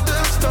 would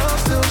the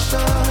stars still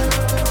shine?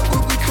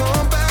 Would we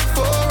come back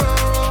for our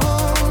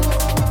own?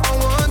 I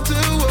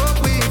wonder what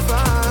we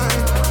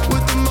find.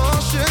 Would the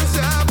Martians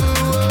ever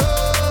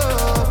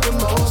up the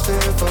most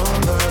if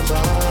on the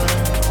line?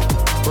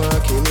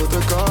 Working with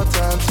the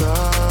goddamn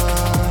time.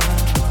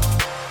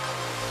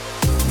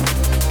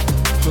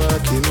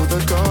 Working all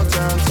the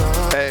goddamn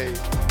time. Hey,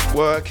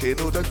 working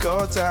all the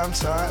goddamn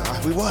time.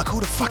 We work all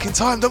the fucking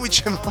time, don't we,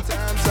 Jim?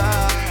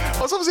 I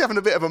was obviously having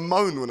a bit of a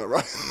moan when I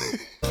wrote.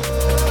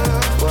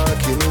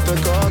 Working all the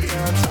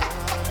goddamn time.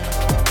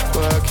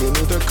 Working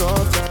all the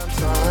goddamn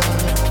time.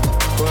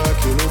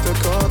 Working all the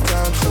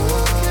goddamn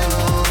time.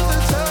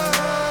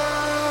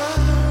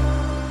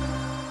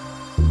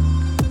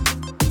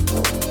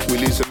 We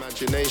lose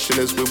imagination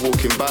as we're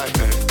walking by.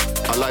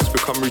 Our lives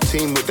become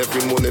routine with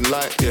every morning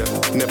light. Yeah.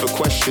 Never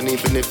question,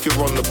 even if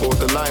you're on the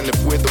borderline.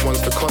 If we're the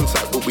ones to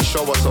contact, would we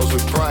show ourselves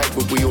with pride?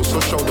 Would we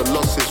also show the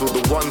losses or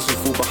the ones who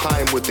fall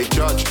behind? Would they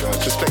judge?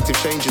 Perspective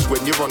changes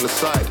when you're on the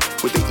side.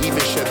 Would they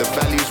even share the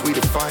values we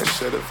define?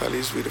 Share the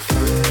values we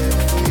define.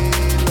 If we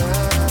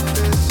left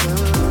this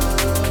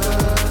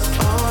earth,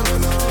 on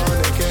and on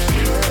again.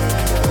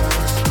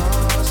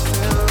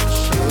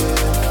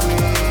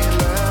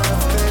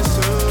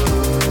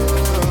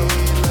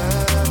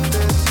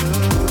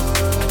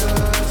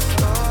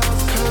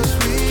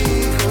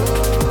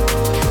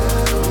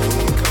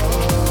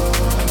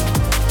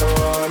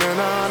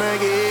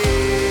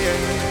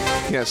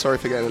 Yeah, sorry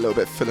for getting a little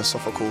bit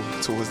philosophical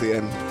towards the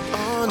end.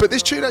 But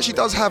this tune actually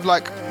does have,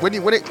 like, when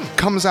it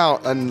comes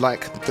out and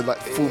like the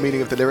full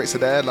meaning of the lyrics are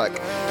there,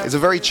 like, it's a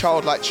very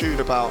childlike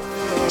tune about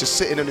just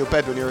sitting on your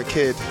bed when you're a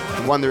kid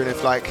and wondering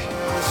if like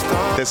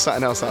there's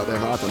something else out there.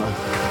 I don't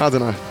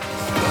know.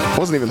 I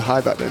wasn't even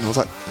high back then. I was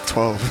like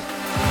 12.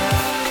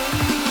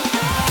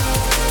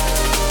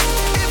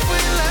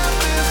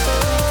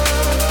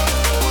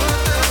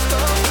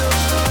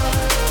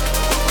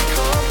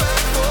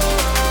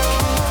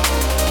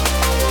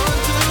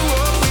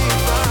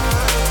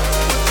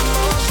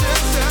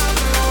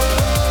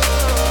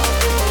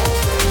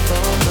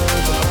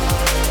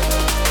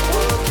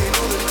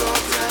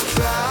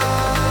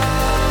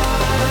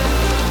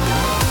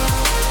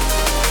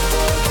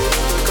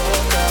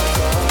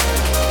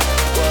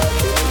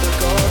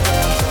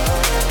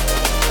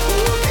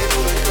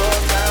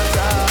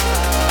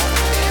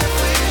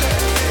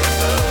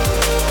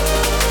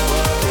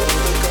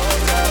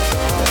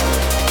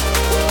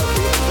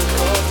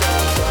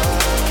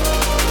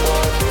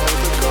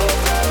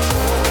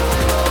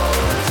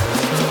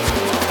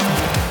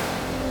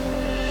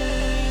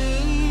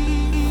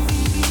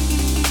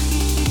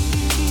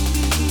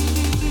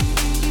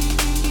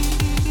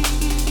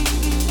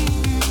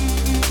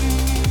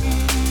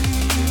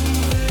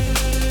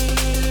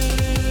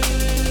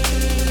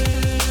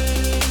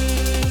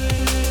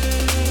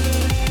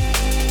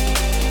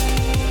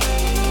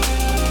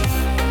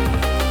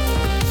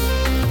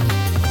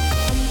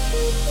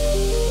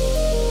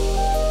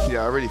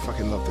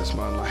 love this,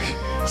 man. Like,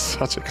 it's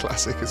such a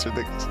classic. It's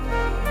ridiculous.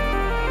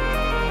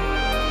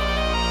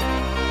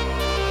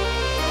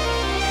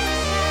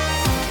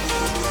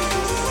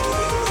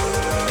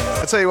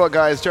 I tell you what,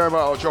 guys,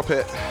 Jeremiah, I'll drop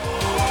it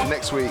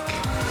next week.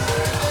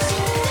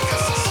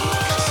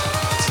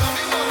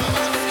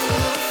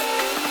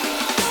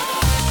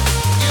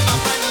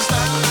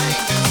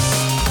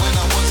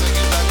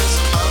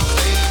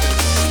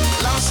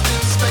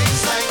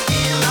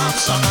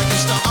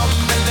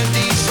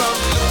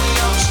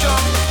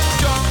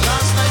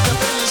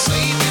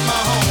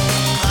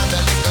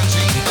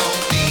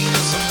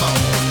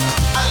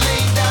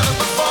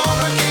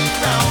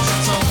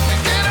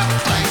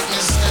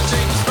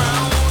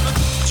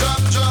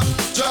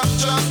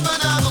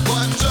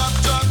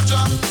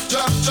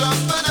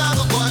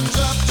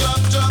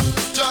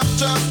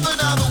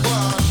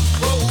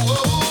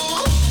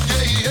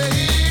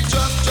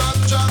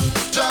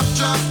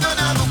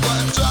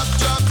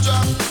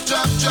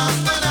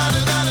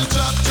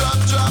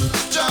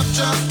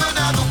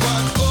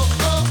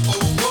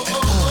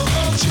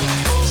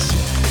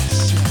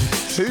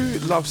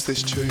 Loves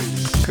this tune,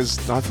 because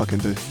I fucking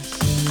do.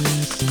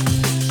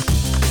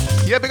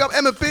 Yeah, big up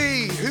Emma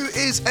B, who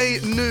is a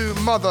new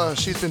mother.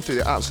 She's been through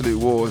the absolute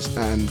wars,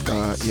 and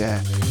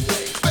yeah,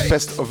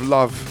 best of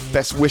love,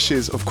 best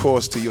wishes, of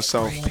course, to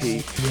yourself,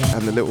 P,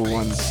 and the little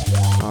ones.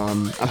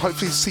 And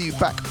hopefully see you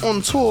back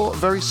on tour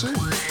very soon.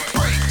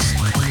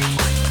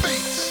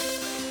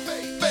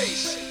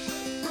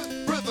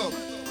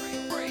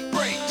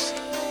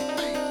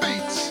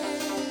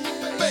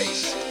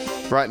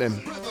 Right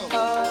then.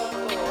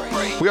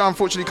 We are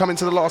unfortunately coming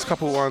to the last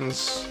couple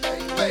ones.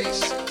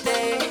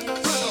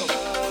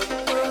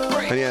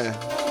 And yeah,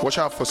 watch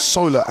out for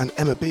SOLAH and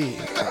Emma B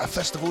at a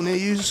festival near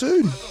you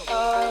soon. Back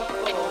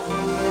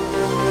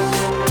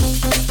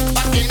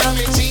in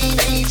my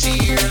teenage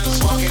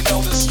years, walking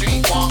down the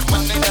street, walk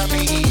money down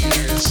my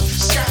ears.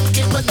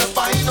 Skanking when the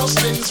vinyl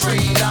spins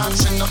free,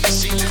 dancing up the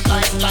ceiling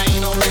like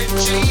Lionel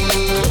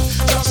Richie.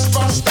 Just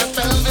trust that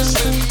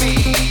Elvis in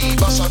me,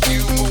 bust a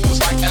few moves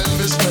like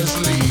Elvis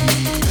Presley.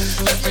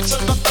 Let me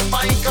turn up the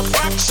mic a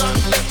fraction.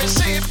 Let me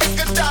see if you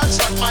can dance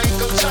like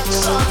Michael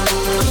Jackson.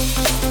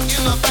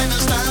 You know, find a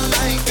style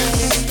like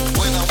this.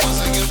 When I was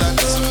a youth, I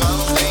did some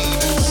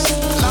mountains.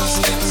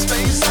 Lost in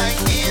space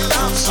like Neil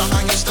Armstrong.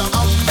 I used to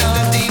hum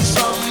melodies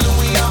from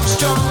Louis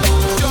Armstrong.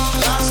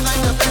 Last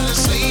night I fell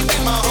asleep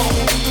in my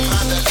home.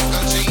 Had a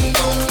little dream,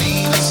 don't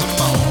need a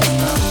Simone.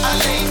 I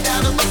laid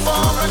down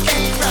before I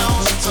came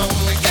round. She told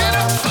me get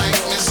up like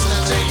Mr.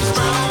 James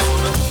Brown.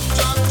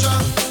 Drop,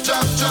 drop,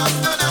 drop, drop,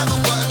 another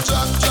one.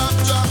 Drop, drop,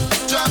 drop,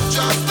 drop,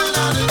 drop,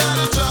 another,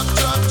 drop,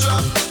 drop,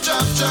 drop,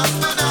 drop, drop,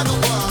 another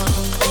one.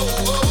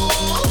 Oh,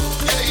 oh,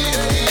 yeah,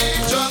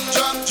 yeah. Drop,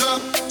 drop,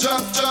 drop,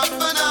 drop, drop,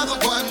 another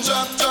one.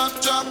 Drop, drop,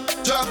 drop,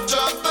 drop,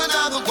 drop,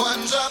 another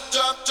one. Drop,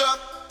 drop, drop,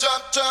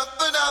 drop, drop,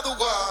 another one.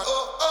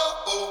 Oh,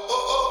 oh, oh, oh,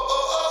 oh,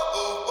 oh,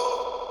 oh,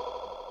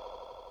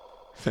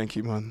 oh. Thank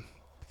you, man.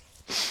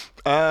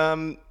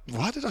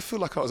 Why did I feel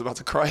like I was about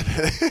to cry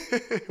there?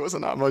 It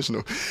wasn't that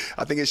emotional.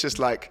 I think it's just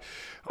like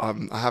I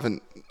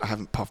haven't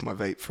puffed my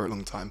vape for a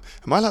long time.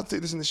 Am I allowed to do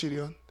this in the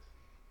studio?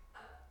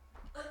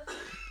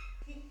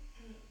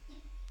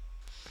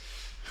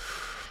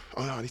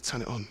 Oh no, I need to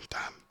turn it on.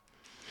 Damn.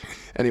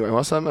 Anyway,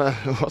 whilst I'm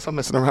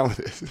messing around with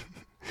this,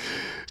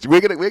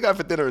 we're going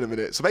for dinner in a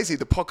minute. So basically,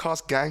 the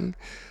podcast gang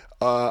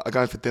are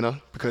going for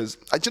dinner because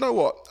do you know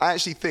what? I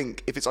actually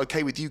think if it's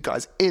okay with you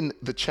guys in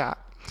the chat.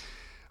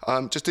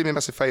 Just do me a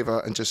massive favour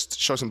and just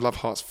show some love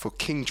hearts for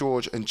King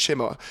George and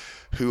Chimmer,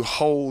 who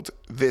hold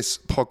this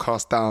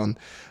podcast down,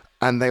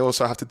 and they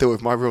also have to deal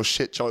with my real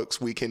shit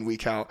jokes week in,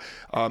 week out.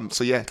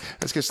 So yeah,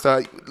 let's get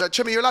started.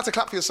 Chimmer, you're allowed to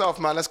clap for yourself,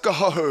 man. Let's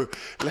go.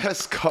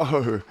 Let's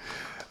go.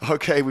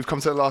 Okay, we've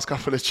come to the last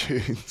couple of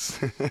tunes.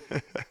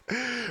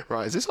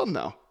 Right, is this on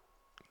now?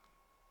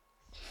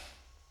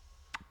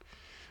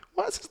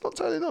 Why is this not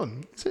turning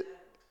on? Is it?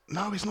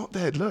 No, it's not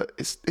dead. Look,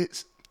 it's.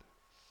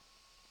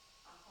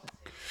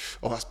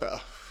 Oh, that's better.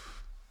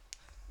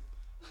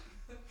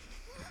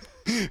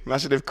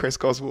 Imagine if Chris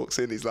Goss walks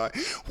in, he's like,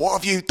 what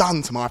have you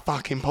done to my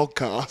fucking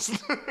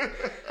podcast?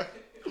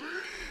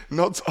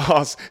 Not to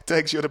us.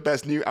 Degs, you're the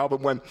best. New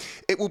album when?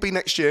 It will be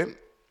next year.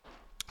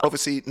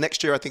 Obviously,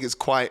 next year I think is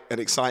quite an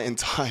exciting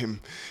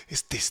time.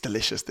 It's this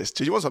delicious, this.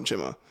 Do you want some,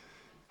 Chimmer?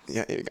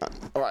 Yeah, here we go.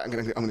 All right, I'm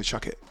gonna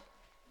chuck it.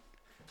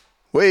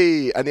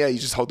 Wait, and yeah, you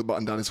just hold the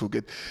button down, it's all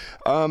good.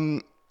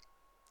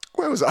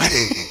 Where was I?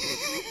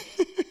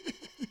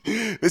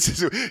 This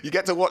is, you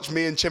get to watch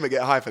me and Chimmer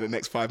get high for the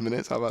next 5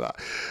 minutes. How about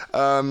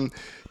that?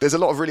 There's a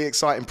lot of really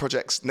exciting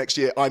projects next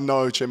year. I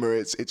know, Chimmer,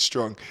 it's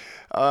strong.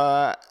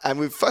 And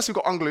we've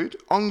got Unglued.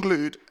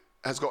 Unglued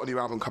has got a new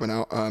album coming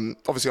out.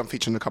 Obviously, I'm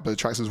featuring a couple of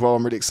tracks as well.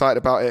 I'm really excited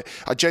about it.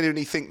 I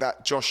genuinely think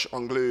that Josh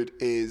Unglued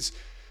is,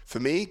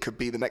 for me, could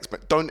be the next.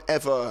 But don't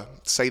ever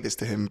say this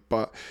to him,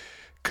 but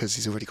because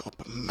he's already got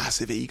a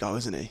massive ego,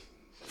 isn't he?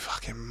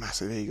 Fucking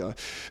massive ego.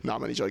 No,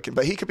 I'm only joking.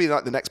 But he could be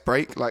like the next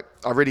break. Like,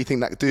 I really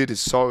think that dude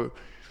is so,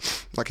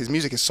 like, his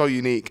music is so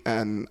unique,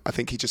 and I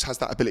think he just has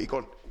that ability.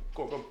 Go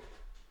on.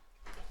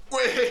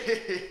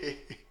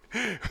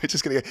 We're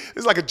just gonna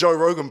it's like a Joe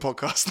Rogan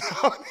podcast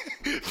now.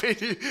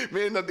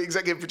 me and the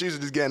executive producer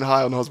just getting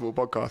high on the Hospital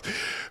podcast.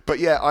 But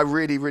yeah, I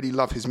really, really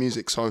love his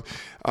music. So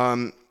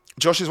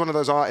Josh is one of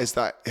those artists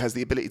that has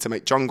the ability to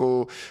make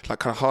jungle, like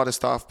kind of harder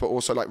stuff, but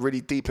also like really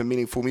deep and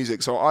meaningful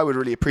music. So I would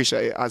really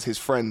appreciate it as his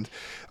friend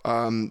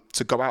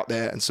to go out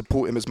there and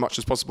support him as much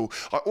as possible.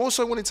 I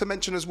also wanted to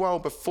mention as well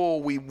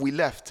before we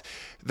left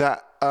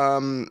that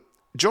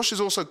Josh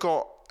has also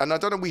got, and I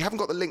don't know, we haven't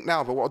got the link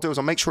now, but what I'll do is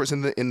I'll make sure it's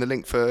in the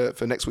link for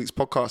next week's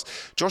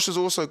podcast. Josh has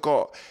also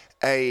got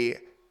a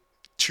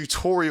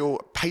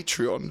tutorial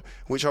Patreon,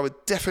 which I would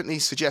definitely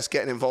suggest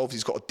getting involved.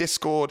 He's got a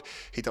Discord,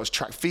 he does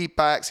track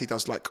feedbacks, he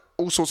does like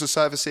all sorts of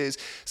services,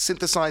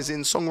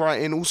 synthesizing,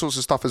 songwriting, all sorts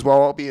of stuff as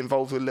well. I'll be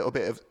involved with a little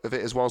bit of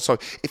it as well. So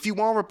if you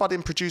are a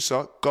budding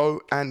producer,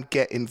 go and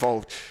get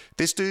involved.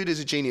 This dude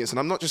is a genius, and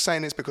I'm not just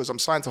saying this because I'm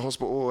signed to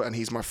Hospital and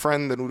he's my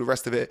friend and all the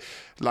rest of it.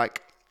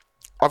 Like,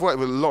 I've worked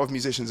with a lot of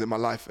musicians in my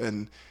life,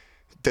 and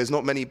there's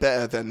not many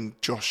better than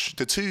Josh.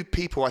 The two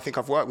people I think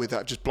I've worked with that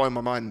have just blown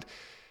my mind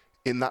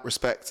in that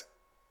respect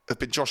have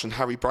been Josh and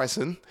Harry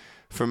Bryson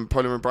from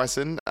Pola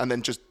Bryson, and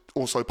then just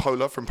also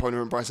Pola from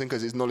Pola Bryson,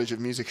 because his knowledge of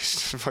music is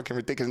just fucking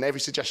ridiculous. And every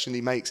suggestion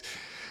he makes,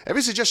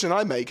 every suggestion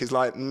I make is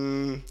like,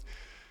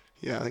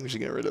 yeah, I think we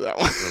should get rid of that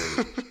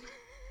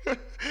one.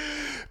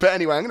 But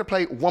anyway, I'm going to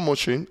play one more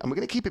tune, and we're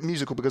going to keep it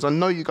musical because I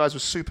know you guys were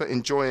super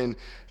enjoying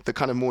the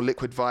kind of more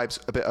liquid vibes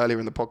a bit earlier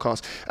in the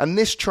podcast. And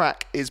this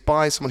track is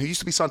by someone who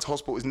used to be signed to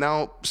Hospital, is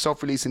now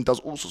self-releasing,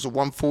 does all sorts of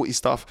 140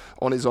 stuff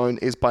on his own,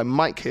 is by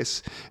Mike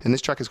Hiss, and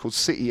this track is called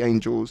City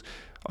Angels.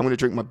 I'm going to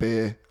drink my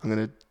beer, I'm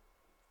going to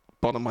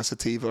bottom my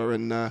sativa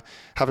and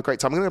have a great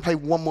time. I'm going to play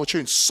one more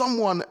tune.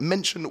 Someone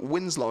mentioned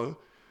Winslow,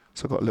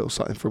 so I've got a little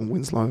something from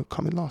Winslow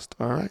coming last.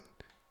 All right,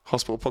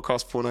 Hospital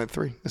Podcast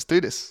 493. Let's do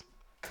this.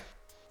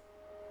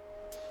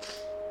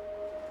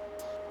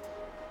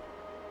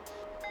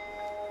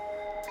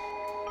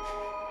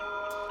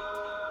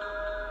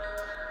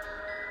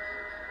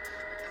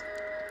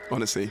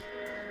 Honestly,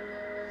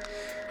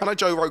 I know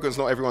Joe Rogan's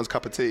not everyone's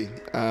cup of tea,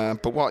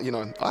 but what, you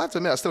know, I have to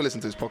admit, I still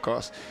listen to his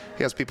podcast.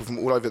 He has people from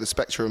all over the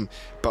spectrum,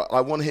 but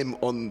I want him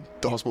on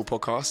the Hospital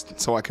podcast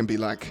so I can be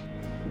like,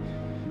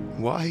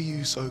 why are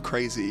you so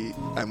crazy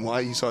and why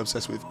are you so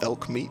obsessed with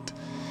elk meat?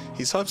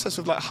 He's so obsessed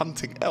with like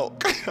hunting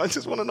elk. I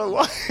just want to know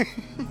why.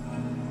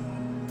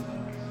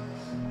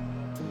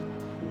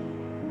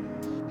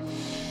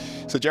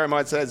 So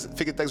Jeremiah says,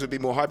 figured things would be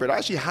more hybrid. I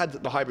actually had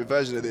the hybrid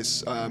version of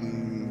this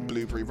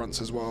Blueberry Runts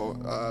as well.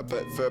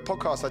 But for a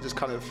podcast, I just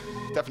kind of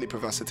definitely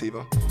prefer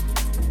sativa.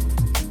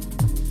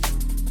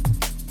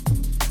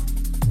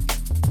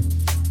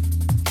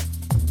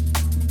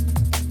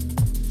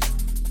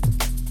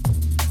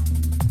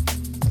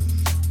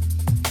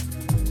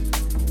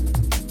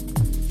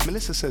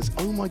 Melissa says,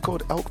 oh my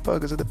God, elk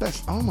burgers are the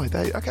best. Oh my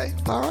day. Okay,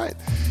 all right.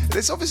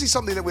 It's obviously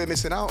something that we're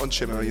missing out on,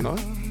 Chimera, you know?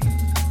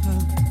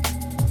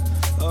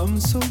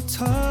 I'm so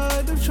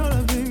tired of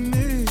trying to be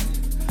me,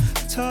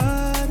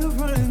 tired of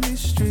running these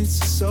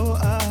streets, so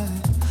I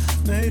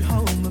made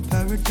home a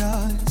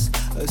paradise,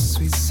 a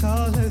sweet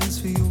silence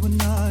for you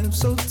and I. I'm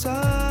so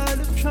tired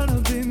of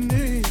trying to be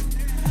me,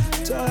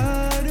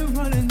 tired of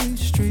running these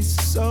streets,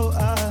 so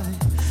I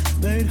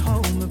made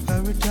home a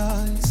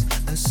paradise,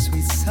 a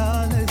sweet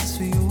silence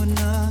for you and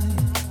I.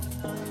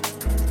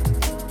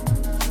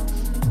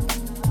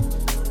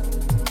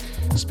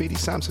 Speedy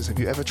Sam says, have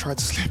you ever tried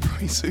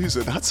Slippery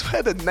Susan? That's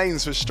where the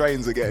names for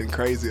strains are getting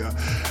crazier.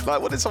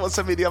 Like, what did someone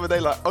send me the other day?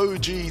 Like,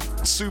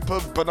 OG Super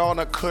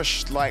Banana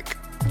Kush, like,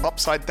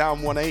 upside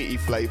down 180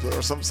 flavor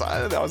or something.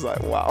 I was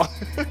like, wow.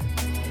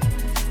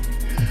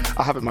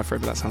 I haven't, my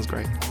friend, but that sounds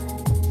great.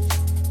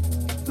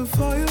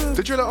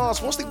 The driller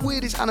asks, what's the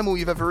weirdest animal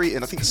you've ever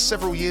eaten? I think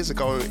several years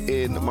ago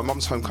in my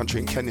mum's home country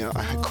in Kenya,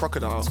 I had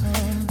crocodile,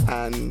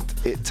 and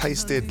it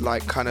tasted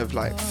like kind of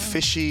like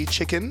fishy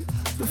chicken,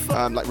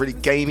 like really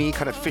gamey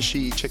kind of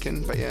fishy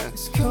chicken, but yeah.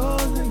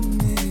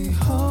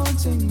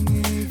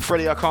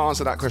 Freddie, I can't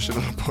answer that question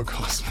on the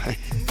podcast, mate.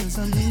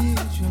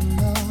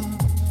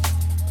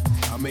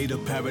 I made a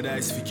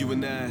paradise for you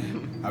and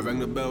I rang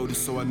the bell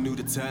just so I knew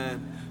the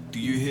time. Do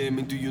you hear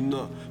me, do you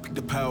not? Pick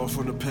the power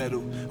from the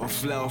pedal, or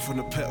flower from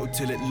the petal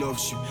till it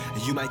loves you.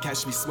 And you might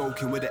catch me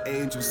smoking with the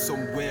angels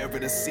somewhere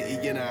in a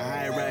city in a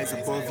high rise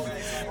above you.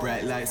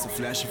 Bright lights are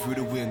flashing through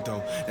the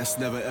window, that's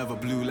never ever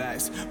blue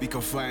lights. We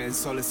can find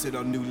solace in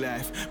our new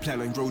life,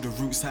 plan and grow the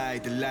roots high,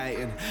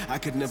 delighting. I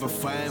could never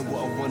find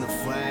what I wanna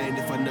find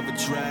if I never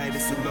tried,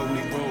 it's a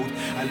lonely road.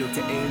 I look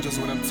to angels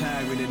when I'm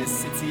tiring in the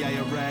city I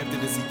arrived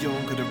in as a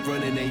young, the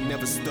running ain't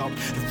never stopped,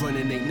 the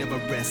running ain't never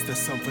rest. There's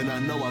something I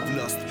know I've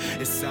lost,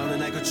 it's sounding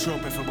like a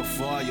trumpet from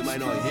afar. You might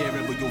not hear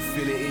it, but you'll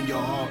feel it in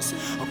your hearts.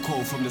 A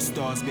call from the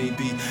stars,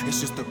 maybe. It's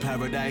just a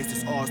paradise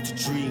that's ours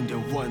to dream. That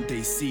one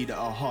day see that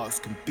our hearts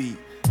can beat.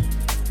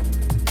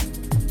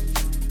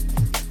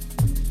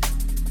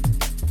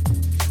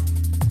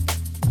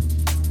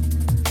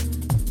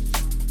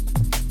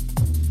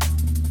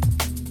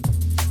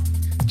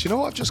 Do you know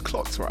what I've just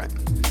clocked, right?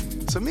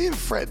 So me and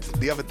Fred,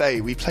 the other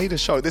day, we played a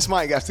show. This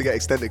might have to get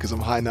extended because I'm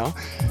high now.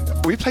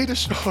 We played a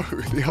show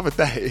the other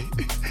day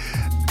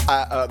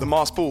at the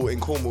Mars Ball in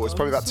Cornwall. It's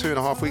probably about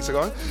 2.5 weeks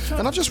ago.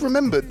 And I just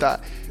remembered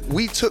that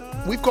we've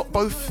got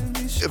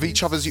both of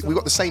each other's, we've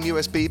got the same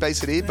USB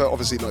basically, but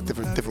obviously not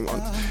different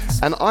ones.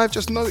 And I've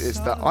just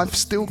noticed that I've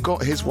still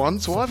got his one.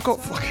 So I've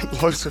got fucking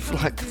loads of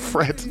like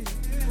Fred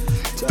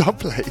dub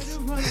plays.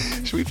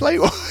 Should we play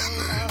one?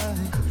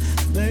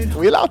 Are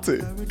we allowed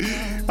to?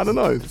 I don't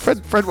know.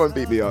 Fred won't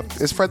beat me up.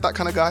 Is Fred that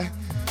kind of guy?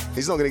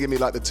 He's not going to give me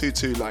like the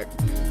 2-2 like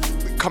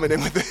coming in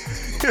with it.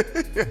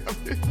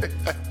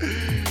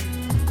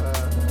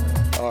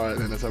 All right,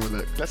 then let's have a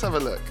look. Let's have a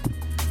look.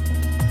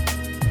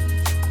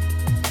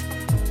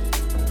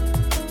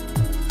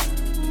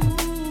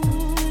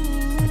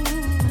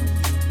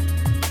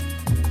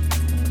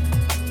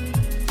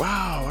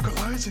 Wow, I got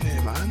loads in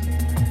here, man.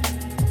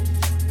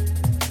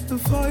 The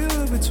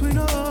fire between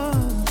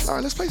us. All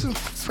right, let's play some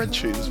Fred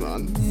tunes,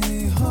 man.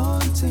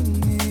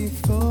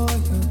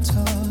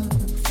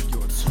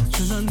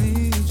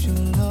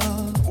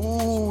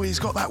 Oh, he's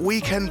got that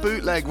weekend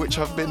bootleg, which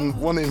I've been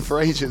wanting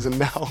for ages, and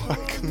now I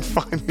can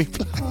finally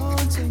play.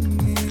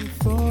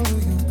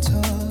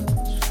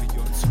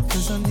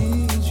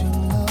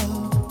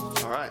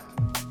 All right.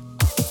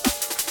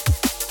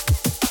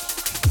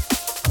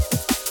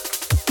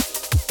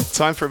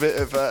 Time for a bit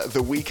of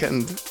the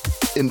weekend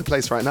in the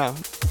place right now.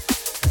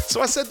 So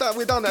I said that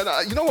we're done,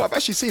 and you know what? I've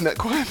actually seen that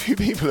quite a few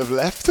people have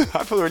left.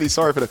 I feel really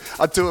sorry for them.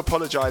 I do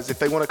apologise. If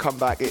they want to come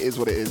back, it is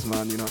what it is,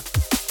 man, you know.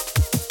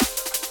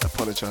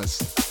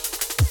 Apologise.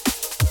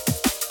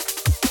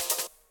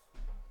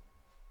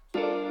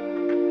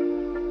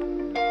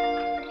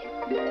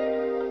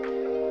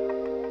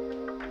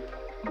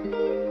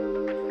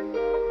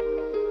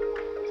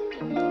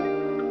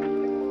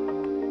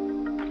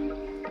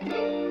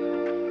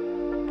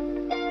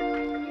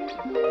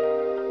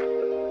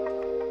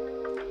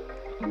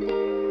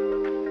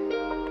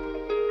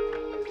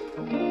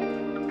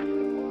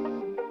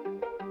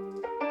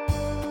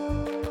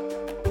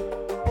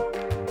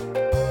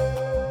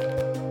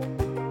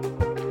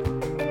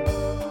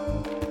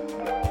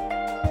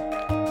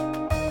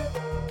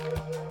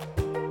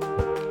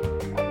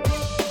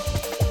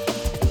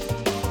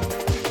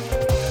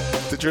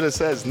 Driller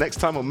says, next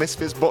time on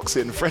Misfits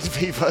Boxing, Fred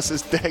V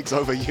versus Degs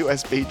over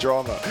USB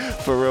drama.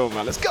 For real,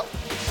 man. Let's go.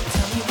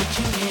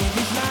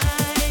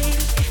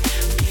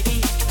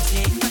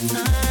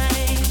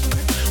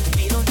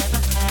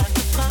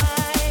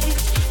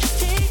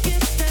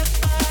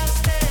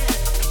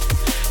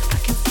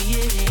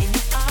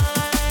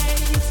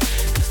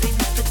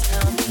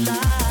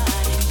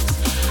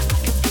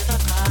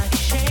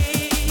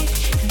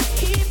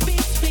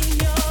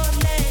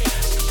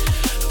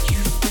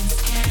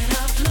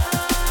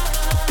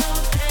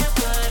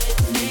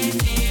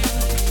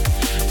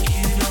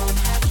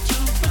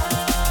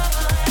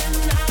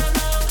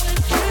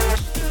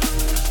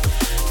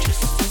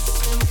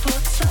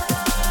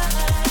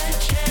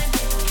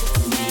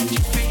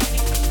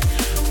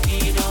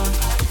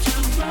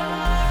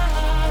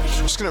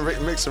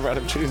 Mix of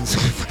random tunes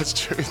with Fred's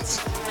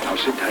tunes. Now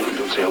sit tight and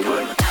don't say a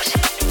word.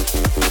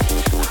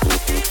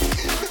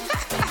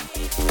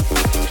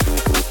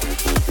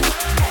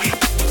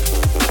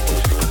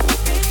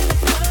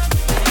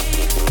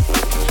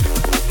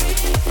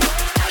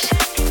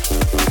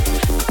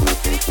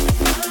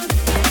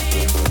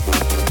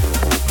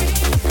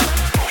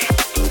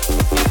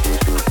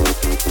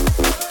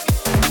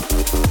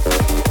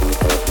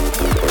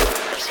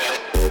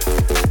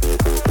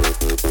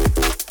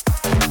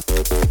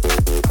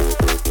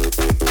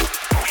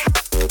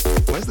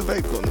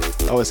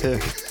 Oh, it's here.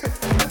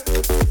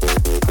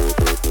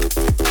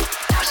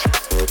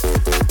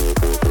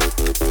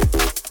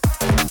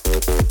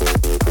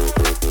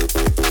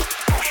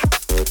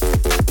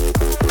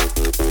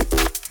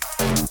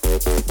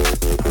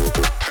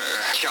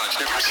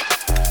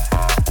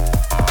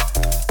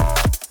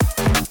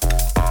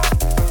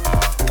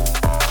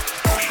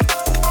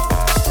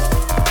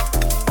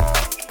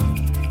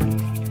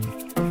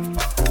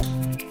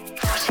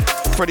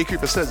 Freddie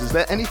Cooper says, is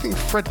there anything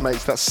Fred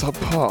makes that's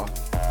subpar?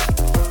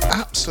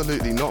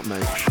 Absolutely not,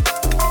 mate.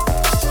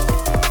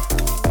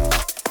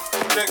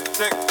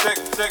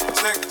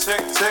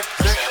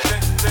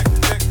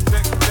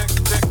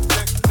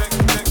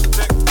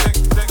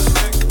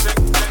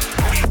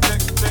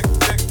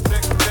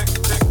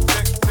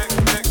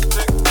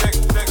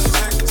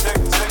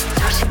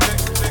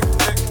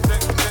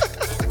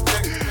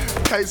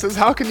 Kate says,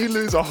 how can you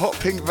lose a hot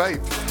pink vape?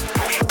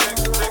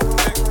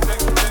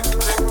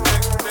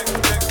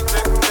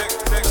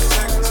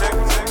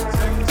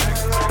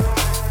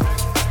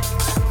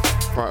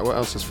 Right, what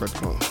else has Fred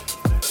got?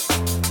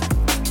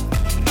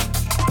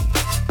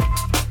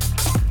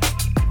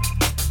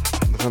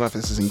 I don't know if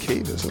this is in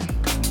key, does it?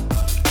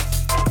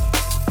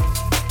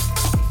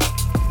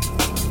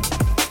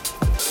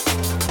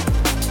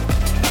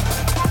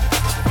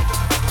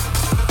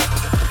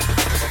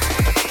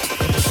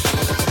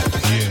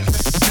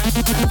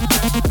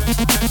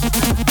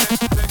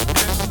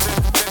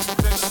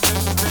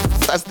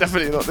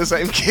 Definitely not the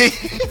same key.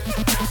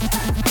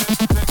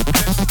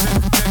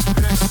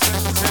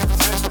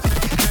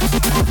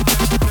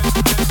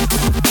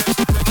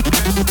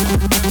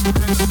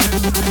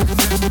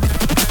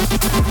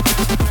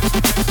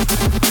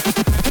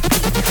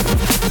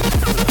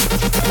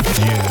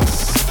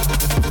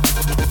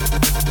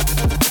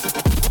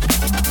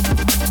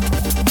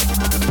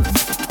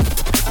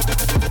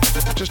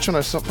 Just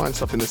trying to find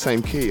stuff in the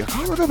same key. I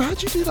can't remember, how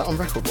do you do that on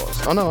Record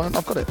Wars? Oh no,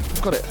 I've got it.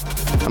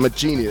 I'm a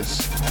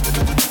genius.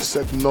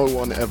 Said no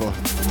one ever.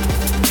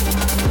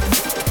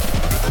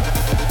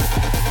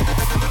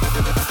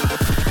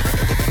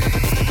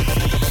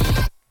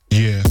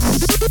 Yeah.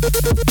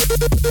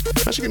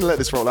 I'm actually going to let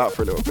this roll out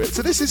for a little bit.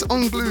 So this is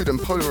Unglued and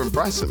Pola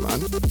Bryson, man.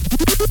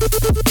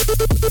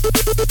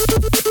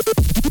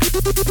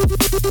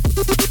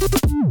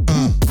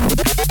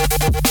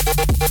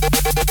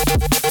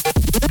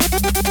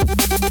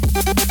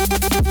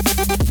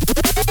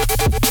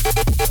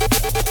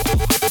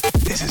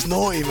 This is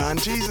naughty, man.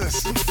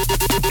 Jesus.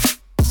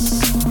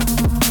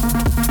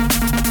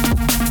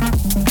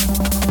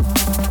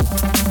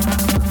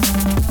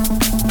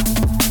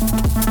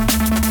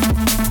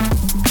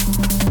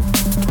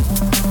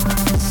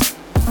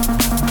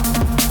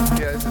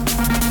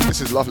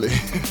 This is lovely.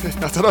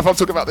 I don't know if I'm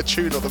talking about the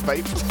tune or the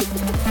vape.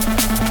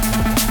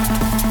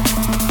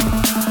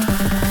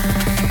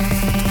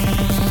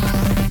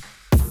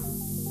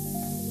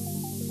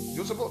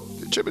 Your support?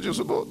 Chip, your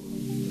support?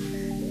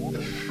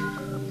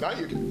 No,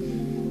 you can.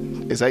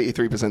 It's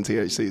 83%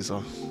 THC,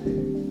 so.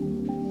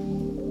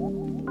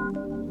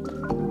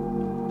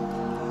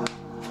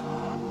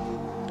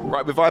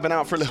 Right, we're vibing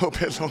out for a little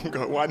bit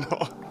longer. Why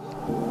not?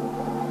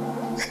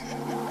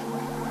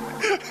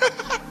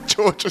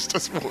 George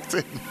just walked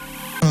in.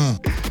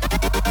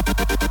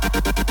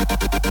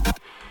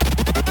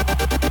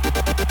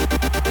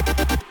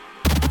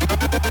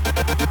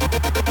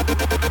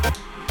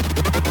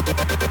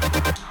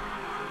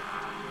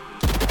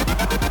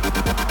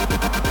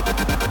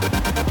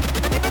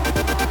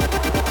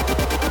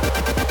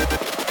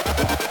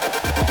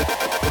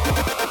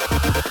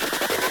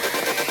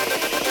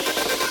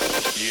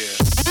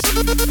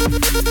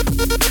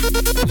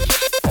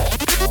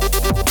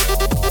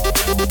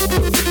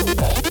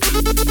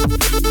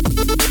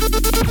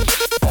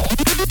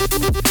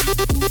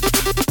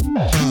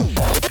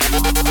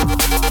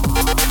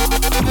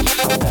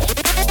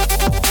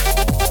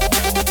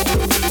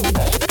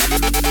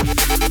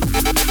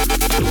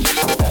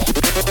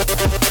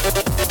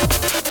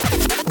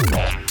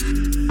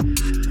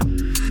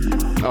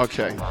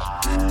 Okay.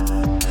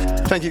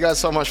 Thank you guys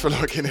so much for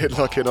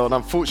locking on.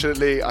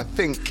 Unfortunately, I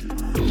think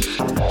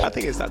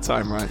it's that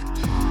time, right?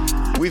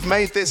 We've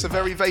made this a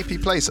very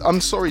vapey place.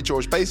 I'm sorry,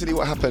 George. Basically,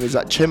 what happened is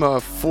that Chimmer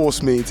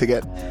forced me to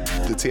get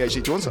the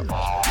THC. Do you want some?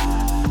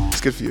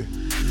 It's good for you.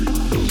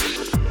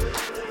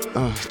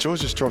 Oh,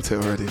 George just dropped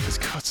it already,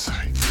 for God's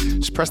sake.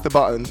 Just press the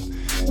button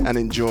and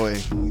enjoy.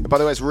 By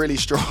the way, it's really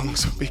strong,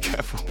 so be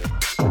careful.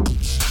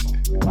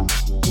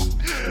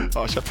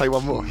 Oh, should I play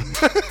one more?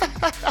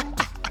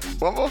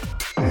 One more?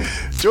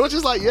 George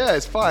is like, yeah,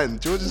 it's fine.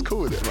 George is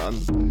cool with it, man.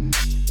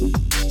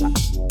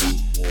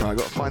 Right, I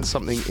gotta find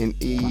something in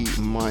E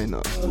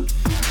minor.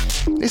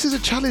 This is a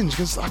challenge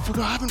because I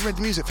forgot I haven't read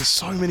music for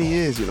so many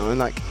years, you know, and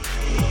like,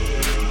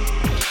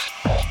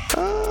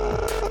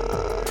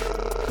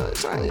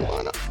 it's not E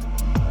minor.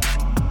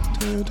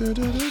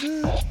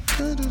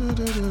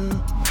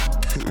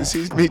 This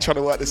is me trying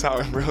to work this out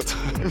in real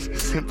time.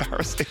 It's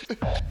embarrassing.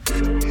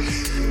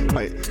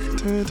 Wait.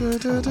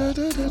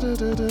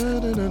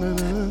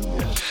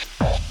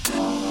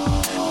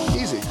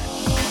 Easy.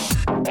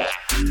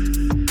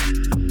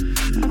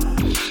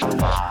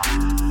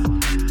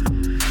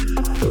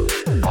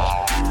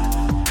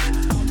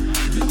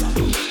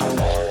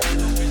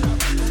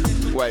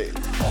 Wait.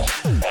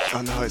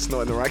 Oh no, it's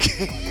not in the right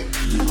key.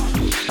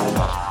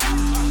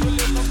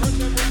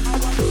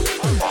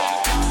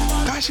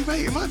 Actually,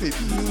 wait, it might be.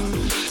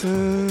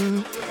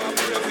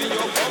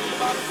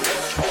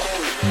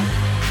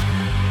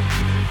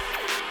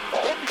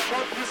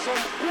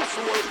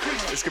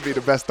 This could be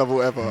the best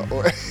double ever,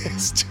 or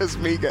it's just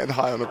me getting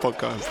high on a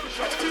podcast.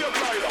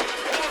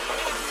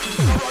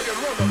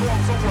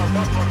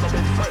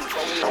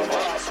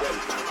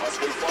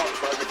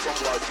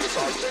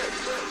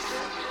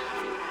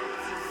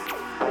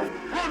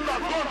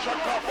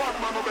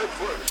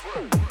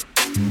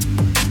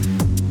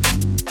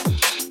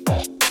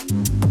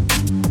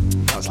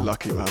 That's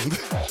lucky, man.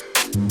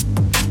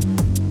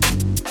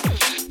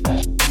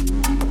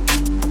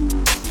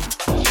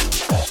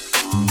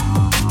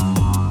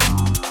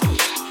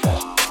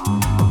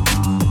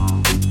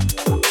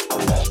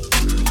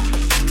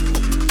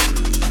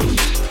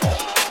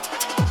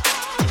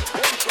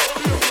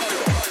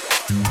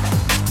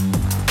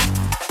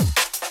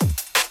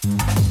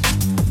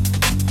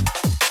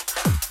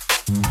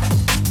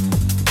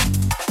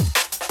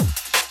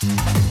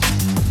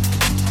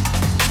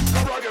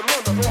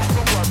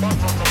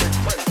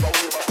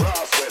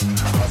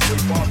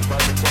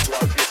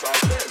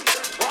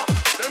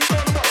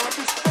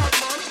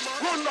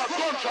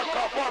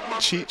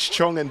 Cheech,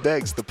 Chong and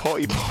Degs, the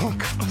potty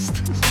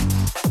podcasters.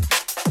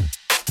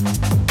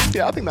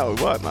 Yeah, I think that would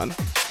work, man.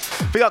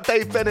 Big up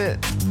Dave Bennett.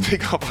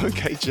 Big up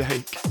OK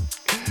Jake.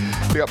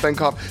 Big up Ben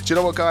Carp. Do you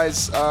know what,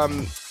 guys?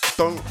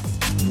 Don't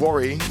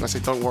worry. I say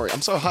don't worry.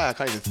 I'm so high I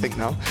can't even think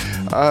now.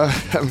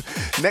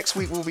 Next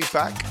week we'll be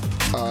back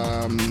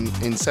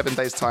in 7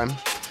 days' time.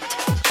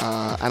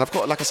 And I've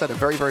got, like I said, a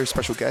very, very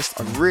special guest.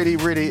 I'm really,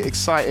 really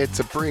excited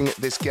to bring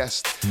this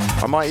guest.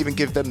 I might even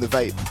give them the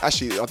vape.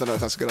 Actually, I don't know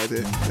if that's a good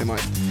idea. They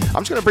might.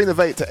 I'm just going to bring the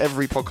vape to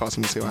every podcast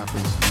and we'll see what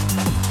happens.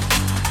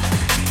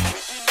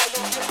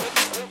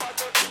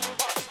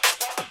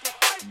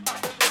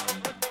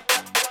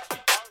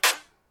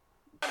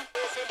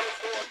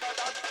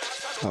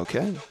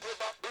 Okay.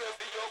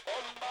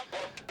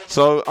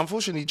 So,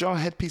 unfortunately, Jar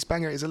Headpiece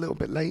Banger is a little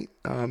bit late.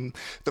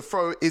 The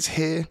throw is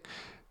here.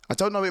 I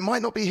don't know, it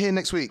might not be here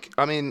next week.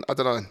 I mean, I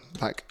don't know,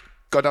 like,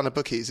 go down to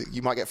bookies,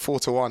 you might get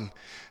 4-1.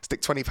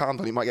 Stick £20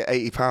 on, you might get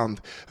 £80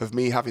 of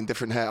me having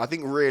different hair. I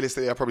think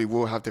realistically, I probably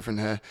will have different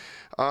hair.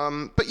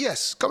 But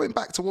yes, going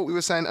back to what we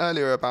were saying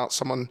earlier about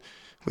someone,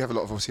 we have a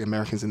lot of obviously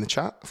Americans in the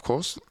chat, of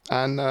course,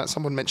 and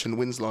someone mentioned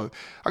Winslow. I'm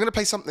going to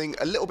play something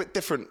a little bit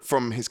different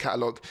from his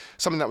catalogue,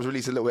 something that was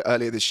released a little bit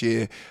earlier this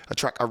year, a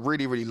track I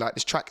really, really like.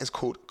 This track is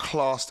called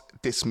Classed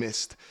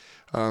Dismissed.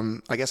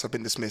 I guess I've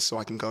been dismissed, so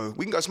we can go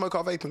smoke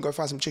our vape and go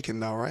find some chicken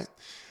now, right?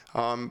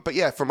 But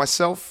yeah, from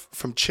myself,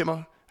 from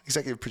Chimmer,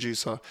 executive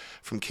producer,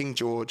 from King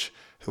George,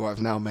 who I've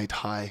now made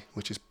high,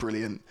 which is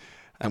brilliant.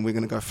 And we're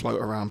going to go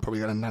float around, probably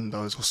go to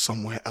Nando's or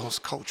somewhere else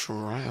cultural,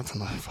 right? I don't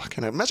know,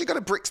 fucking hell. Imagine going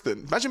to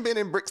Brixton. Imagine being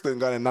in Brixton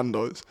going to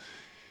Nando's.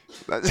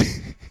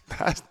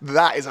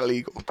 That is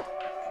illegal.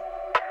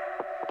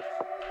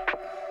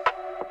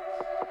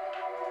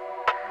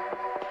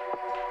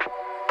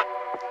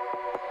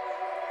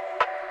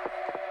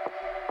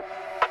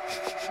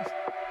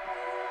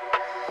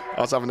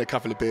 I was having a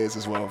couple of beers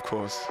as well, of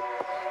course.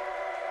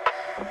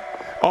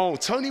 Oh,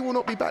 Tony will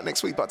not be back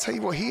next week, but I'll tell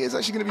you what, he is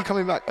actually going to be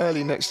coming back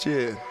early next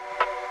year.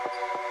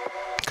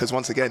 Because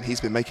once again,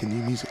 he's been making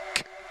new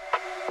music.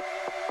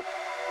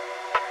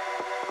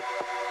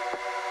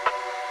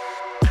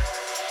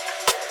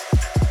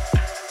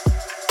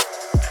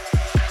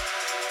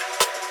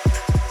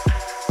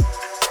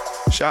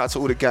 Shout out to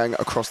all the gang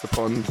across the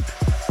pond.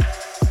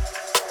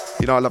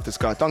 You know, I love this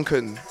guy.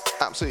 Duncan,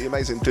 absolutely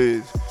amazing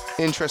dude.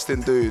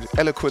 Interesting dude.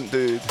 Eloquent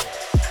dude.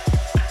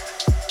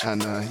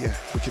 And yeah,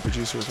 wicked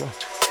producer as well.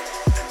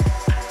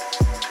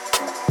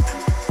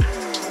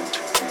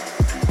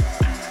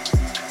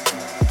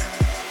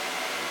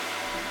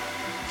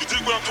 You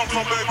dig where I come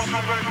from, baby?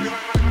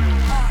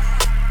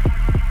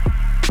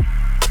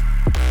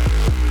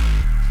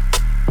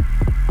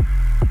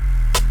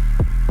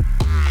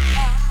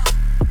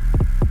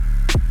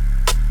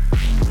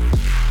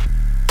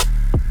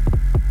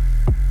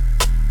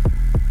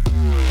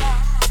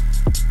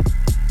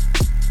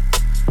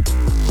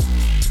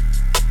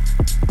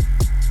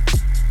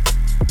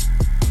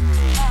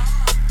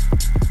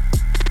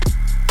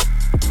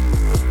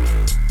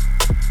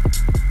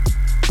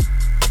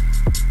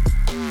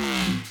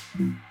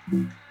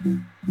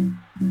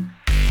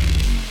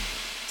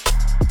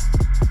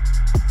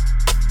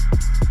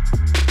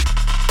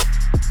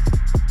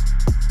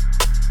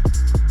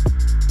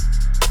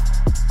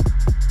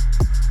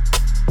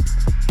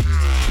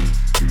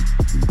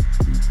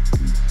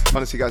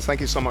 Honestly, guys, thank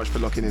you so much for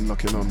locking in,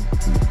 locking on.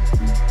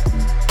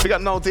 We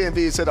got Noel DMV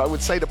who said, I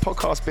would say the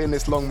podcast being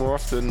this long more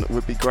often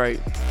would be great.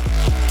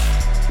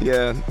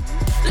 Yeah,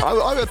 I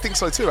would think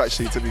so too,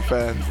 actually, to be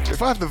fair.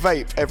 If I have the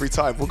vape every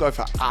time, we'll go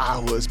for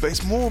hours. But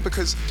it's more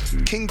because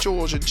King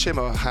George and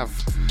Chimmer have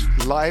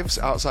lives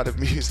outside of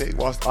music,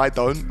 whilst I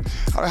don't.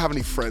 I don't have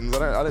any friends.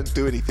 I don't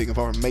do anything if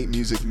I make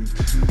music and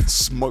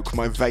smoke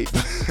my vape.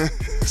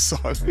 So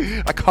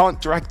I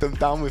can't drag them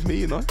down with me,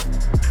 you know?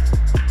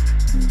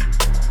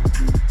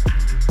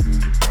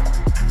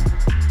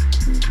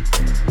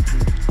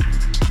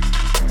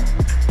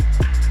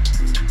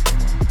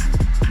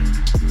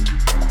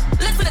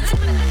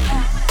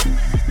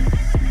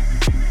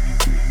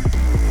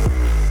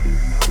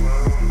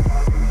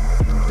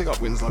 Big up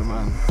Winslow,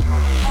 man.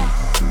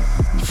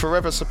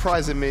 Forever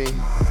surprising me.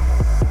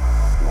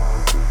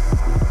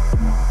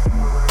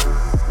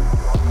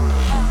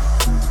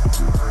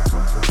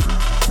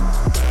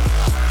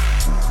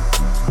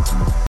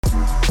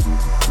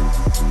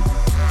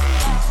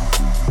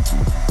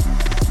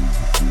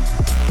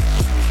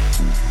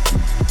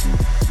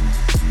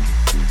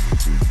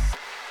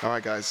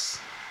 Alright, guys.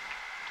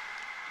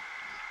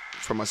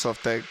 From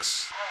myself,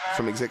 Degs,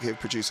 from executive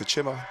producer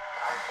Chimmer,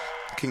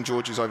 King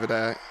George is over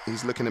there.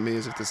 He's looking at me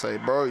as if to say,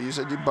 bro, you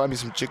said you'd buy me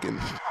some chicken.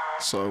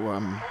 So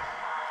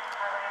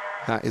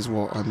that is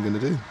what I'm going to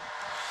do.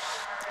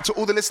 To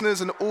all the listeners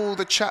and all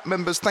the chat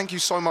members, thank you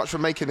so much for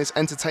making this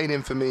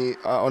entertaining for me.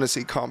 I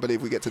honestly can't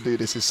believe we get to do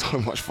this. It's so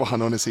much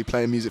fun, honestly,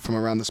 playing music from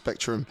around the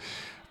spectrum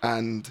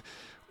and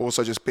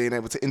also just being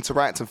able to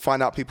interact and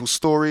find out people's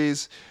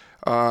stories.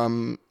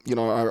 You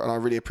know, I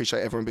really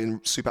appreciate everyone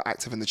being super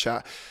active in the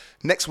chat.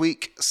 Next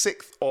week,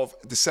 6th of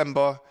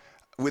December,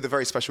 with a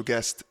very special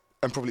guest.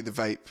 and probably the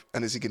vape.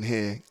 And as you can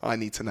hear, I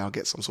need to now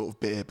get some sort of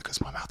beer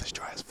because my mouth is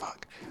dry as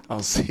fuck.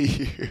 I'll see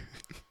you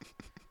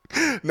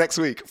next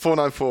week,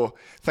 494.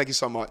 Thank you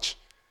so much.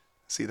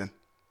 See you then.